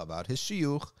Sahaba, about his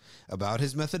Shuyukh, about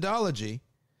his methodology,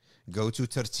 go to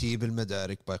Tartib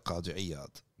al-Madarik by Qadi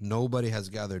Iyad. Nobody has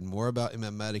gathered more about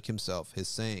Imam Malik himself, his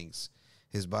sayings,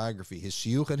 his biography, his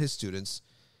Shuyukh and his students.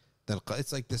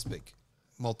 It's like this big,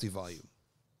 multi-volume.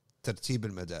 Tartib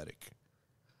al-Madarik.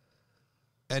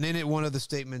 And in it, one of the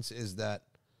statements is that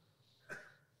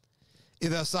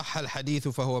إذا صح الحديث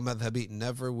فهو مذهبي.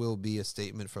 Never will be a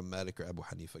statement from Malik or Abu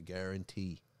Hanifa.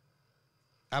 Guarantee.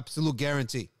 Absolute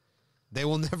guarantee. They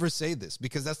will never say this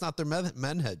because that's not their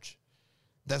manhaj.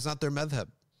 That's not their madhab.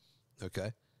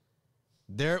 Okay?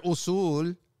 Their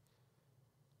usul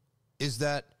is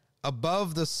that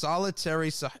above the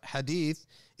solitary hadith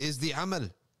is the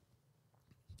amal.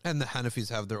 And the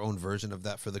Hanafis have their own version of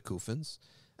that for the Kufans.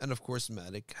 And of course,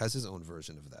 Malik has his own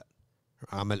version of that.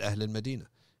 Amal Ahl al-Madinah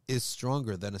is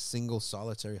stronger than a single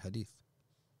solitary hadith.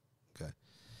 Okay.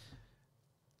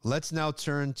 Let's now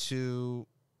turn to...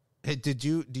 Hey,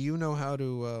 do you know how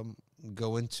to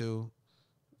go into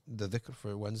the dhikr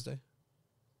for Wednesday?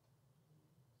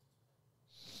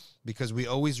 Because we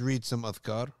always read some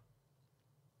adhkar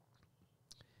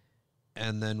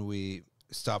and then we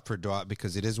stop for dua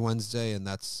because it is Wednesday, and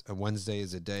Wednesday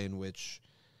is a day in which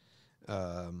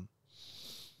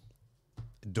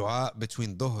dua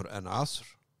between dhuhr and asr,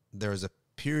 there is a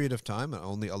period of time, and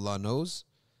only Allah knows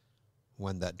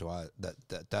when that dua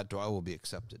will be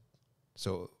accepted.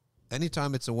 So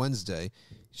anytime it's a Wednesday,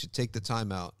 you should take the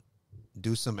time out,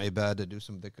 do some ibadah, do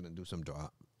some dhikr, and do some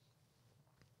dua.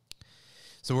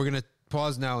 So we're going to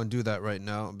pause now and do that right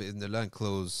now, and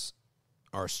close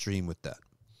our stream with that.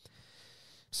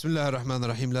 بسم الله الرحمن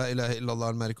الرحيم. لا إله إلا الله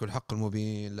الملك الحق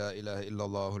المبين. لا إله إلا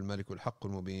الله الملك الحق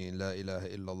المبين. لا إله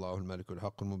إلا الله الملك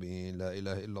الحق المبين. لا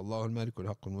إله إلا الله الملك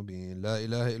الحق المبين. لا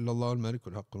إله إلا الله الملك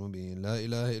الحق المبين. لا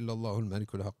إله إلا الله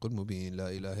الملك الحق المبين. لا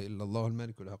إله إلا الله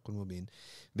الملك الحق المبين.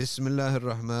 بسم الله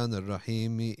الرحمن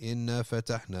الرحيم. إنا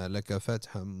فتحنا لك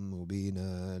فتحا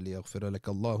مبينا ليغفر لك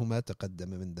الله ما تقدم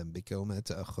من ذنبك وما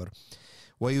تأخر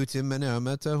ويتم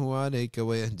نعمته عليك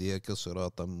ويهديك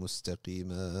صراطا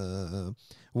مستقيما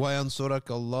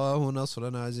وينصرك الله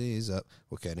نصرا عزيزا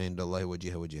وكان عند الله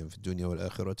وجيها في الدنيا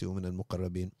والآخرة ومن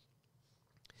المقربين.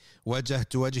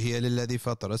 وجهت وجهي للذي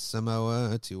فطر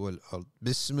السماوات والأرض.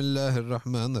 بسم الله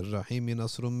الرحمن الرحيم.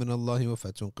 نصر من الله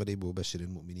وفتح قريب وبشر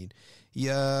المؤمنين.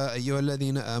 يا أيها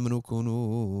الذين آمنوا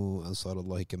كونوا أنصار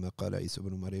الله كما قال عيسى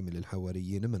بن مريم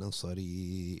للحواريين من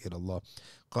أنصاري إلى الله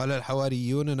قال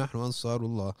الحواريون نحن أنصار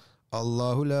الله.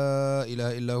 الله لا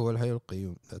إله إلا هو الحي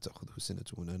القيوم لا تأخذه سنة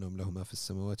ولا نوم له ما في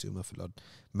السماوات وما في الأرض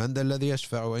من ذا الذي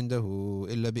يشفع عنده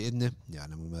إلا بإذنه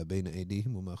يعلم ما بين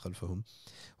أيديهم وما خلفهم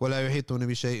ولا يحيطون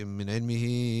بشيء من علمه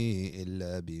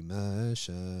إلا بما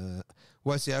شاء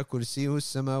وسع كرسيه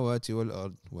السماوات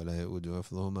والأرض ولا يؤوده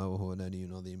حفظهما وهو العلي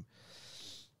العظيم.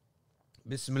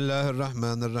 بسم الله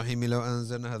الرحمن الرحيم. لو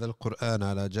أنزلنا هذا القرآن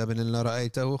على جبل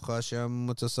لرأيته خاشعا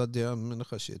متصدعا من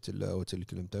خشية الله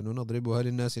وتلك الأمثال نضربها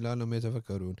للناس لعلهم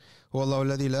يتفكرون. هو الله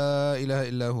الذي لا إله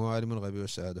إلا هو عالم الغيب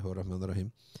والشهادة هو الرحمن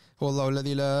الرحيم. هو الله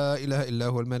الذي لا إله إلا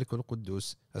هو الملك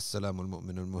القدوس السلام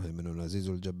المؤمن المهيمن العزيز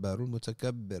الجبار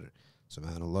المتكبر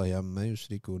سبحان الله عما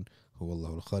يشركون. هو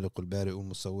الله الخالق البارئ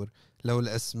المصور له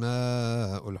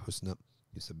الأسماء الحسنى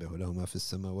يسبح له ما في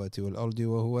السماوات والأرض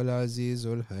وهو العزيز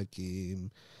الحكيم.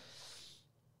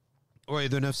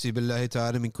 أعيذ نفسي بالله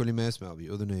تعالى من كل ما يسمع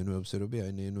بأذنين ويبصر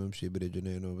بعينين ويمشي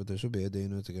برجلين ويبطش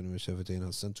بيدين ويتكلم بالشفتين.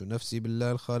 حصنت نفسي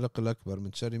بالله الخالق الأكبر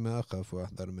من شر ما أخاف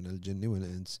وأحذر من الجن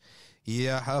والإنس.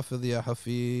 يا حافظ يا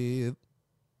حفيظ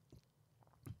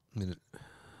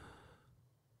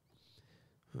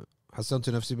حصنت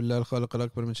نفسي بالله الخالق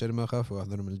الأكبر من شر ما أخاف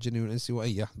وأحذر من الجن والإنس وأن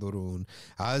يحضرون.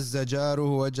 عز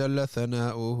جاره وجل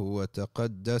ثناؤه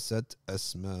وتقدست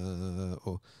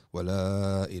أسماؤه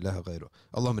ولا إله غيره.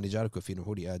 اللهم إني جعلك في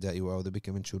نحور أعدائي وأعوذ بك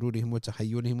من شرورهم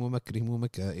وتحيلهم ومكرهم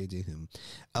ومكائدهم.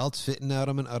 أطفئ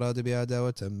نار من أراد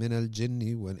بعداوة من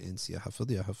الجن والإنس. يا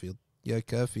حفظ يا حفيظ يا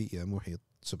كافي يا محيط.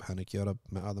 سبحانك يا رب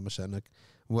ما أعظم شأنك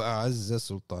وأعز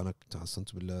سلطانك. تحصنت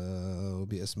بالله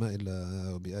وبأسماء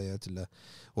الله وبآيات الله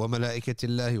وملائكة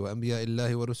الله وأنبياء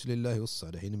الله ورسل الله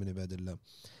والصالحين من عباد الله.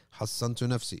 حصنت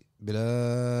نفسي بلا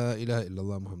إله إلا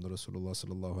الله محمد رسول الله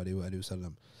صلى الله عليه وآله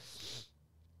وسلم.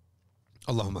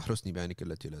 اللهم احرسني بعينك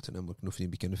التي لا تنام واكنفني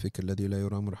بكنفك الذي لا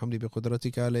يرام وارحمني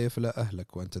بقدرتك علي فلا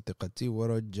أهلك وأنت ثقتي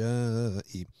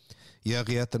ورجائي. يا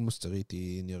غياث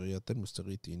المستغيثين يا غياث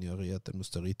المستغيثين يا غياث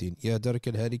المستغيثين يا درك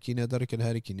الهالكين يا درك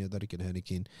الهالكين يا درك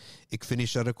الهالكين. اكفني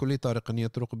شر كل طارق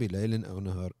يطرق بليل أو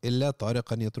نهار إلا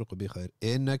طارقا يطرق بخير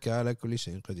إنك على كل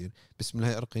شيء قدير. بسم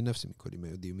الله أرقي نفسي من كل ما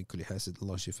يؤذي ومن كل حاسد.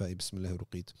 الله شفائي بسم الله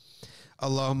رقيت.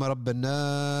 اللهم رب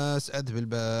الناس أذهب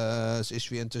الباس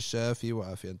اشفي أنت الشافي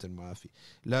وعافي أنت المعافي.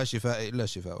 لا شفاء إلا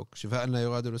شفاؤك شفاء لا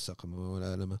يغادر السقم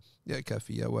ولا ألم. يا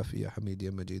كافي يا وافي يا حميد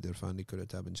يا مجيد ارفع عني كل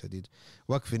تعب شديد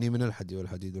واكفني من الحد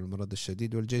والحديد والمرض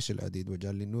الشديد والجيش العديد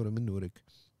واجعل لي النور من نورك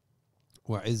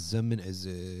وعزا من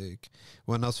عزك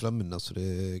ونصرا من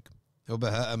نصرك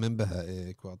وبهاء من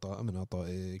بهائك وعطاء من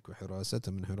عطائك وحراسة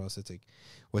من حراستك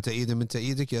وتأييد من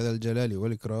تأييدك يا ذا الجلال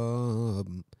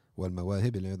والإكرام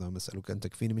والمواهب العظام. أسألك أن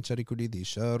تكفيني من شر كل ذي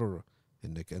شر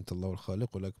إنك أنت الله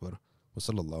الخالق الأكبر.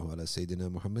 وصلى الله على سيدنا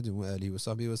محمد وآله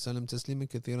وصحبه وسلم تسليما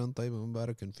كثيرا طيبا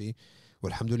مباركا فيه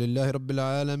والحمد لله رب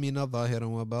العالمين ظاهرا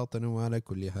وباطنا وعلى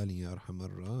كل حال يا أرحم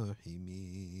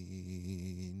الراحمين.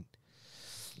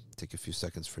 Take a few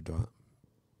seconds for dua.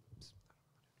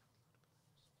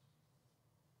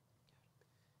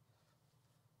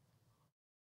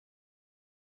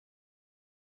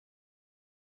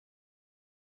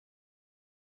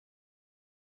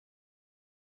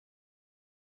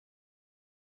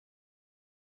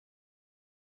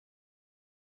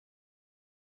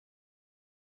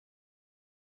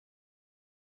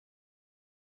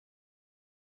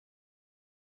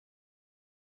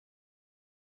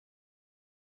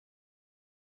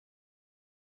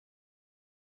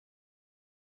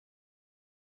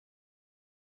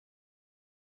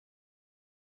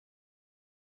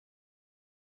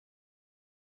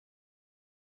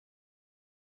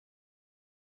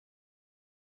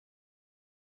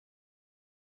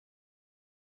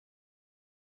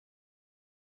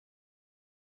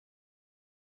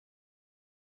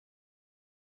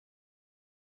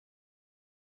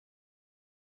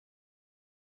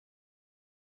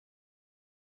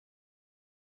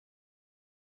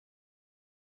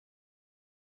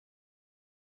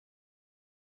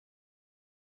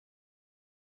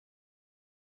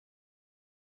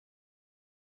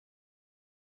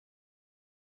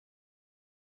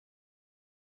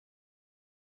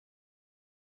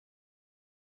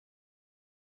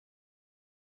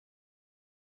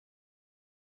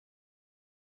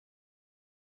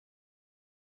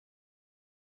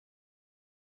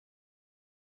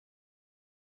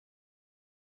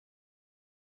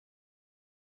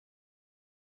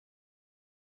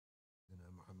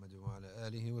 محمد وعلى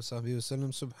آله وصحبه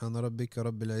وسلم. سبحان ربك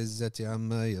رب العزة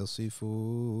عما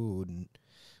يصفون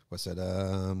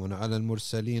وسلام على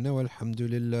المرسلين والحمد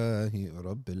لله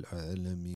رب العالمين.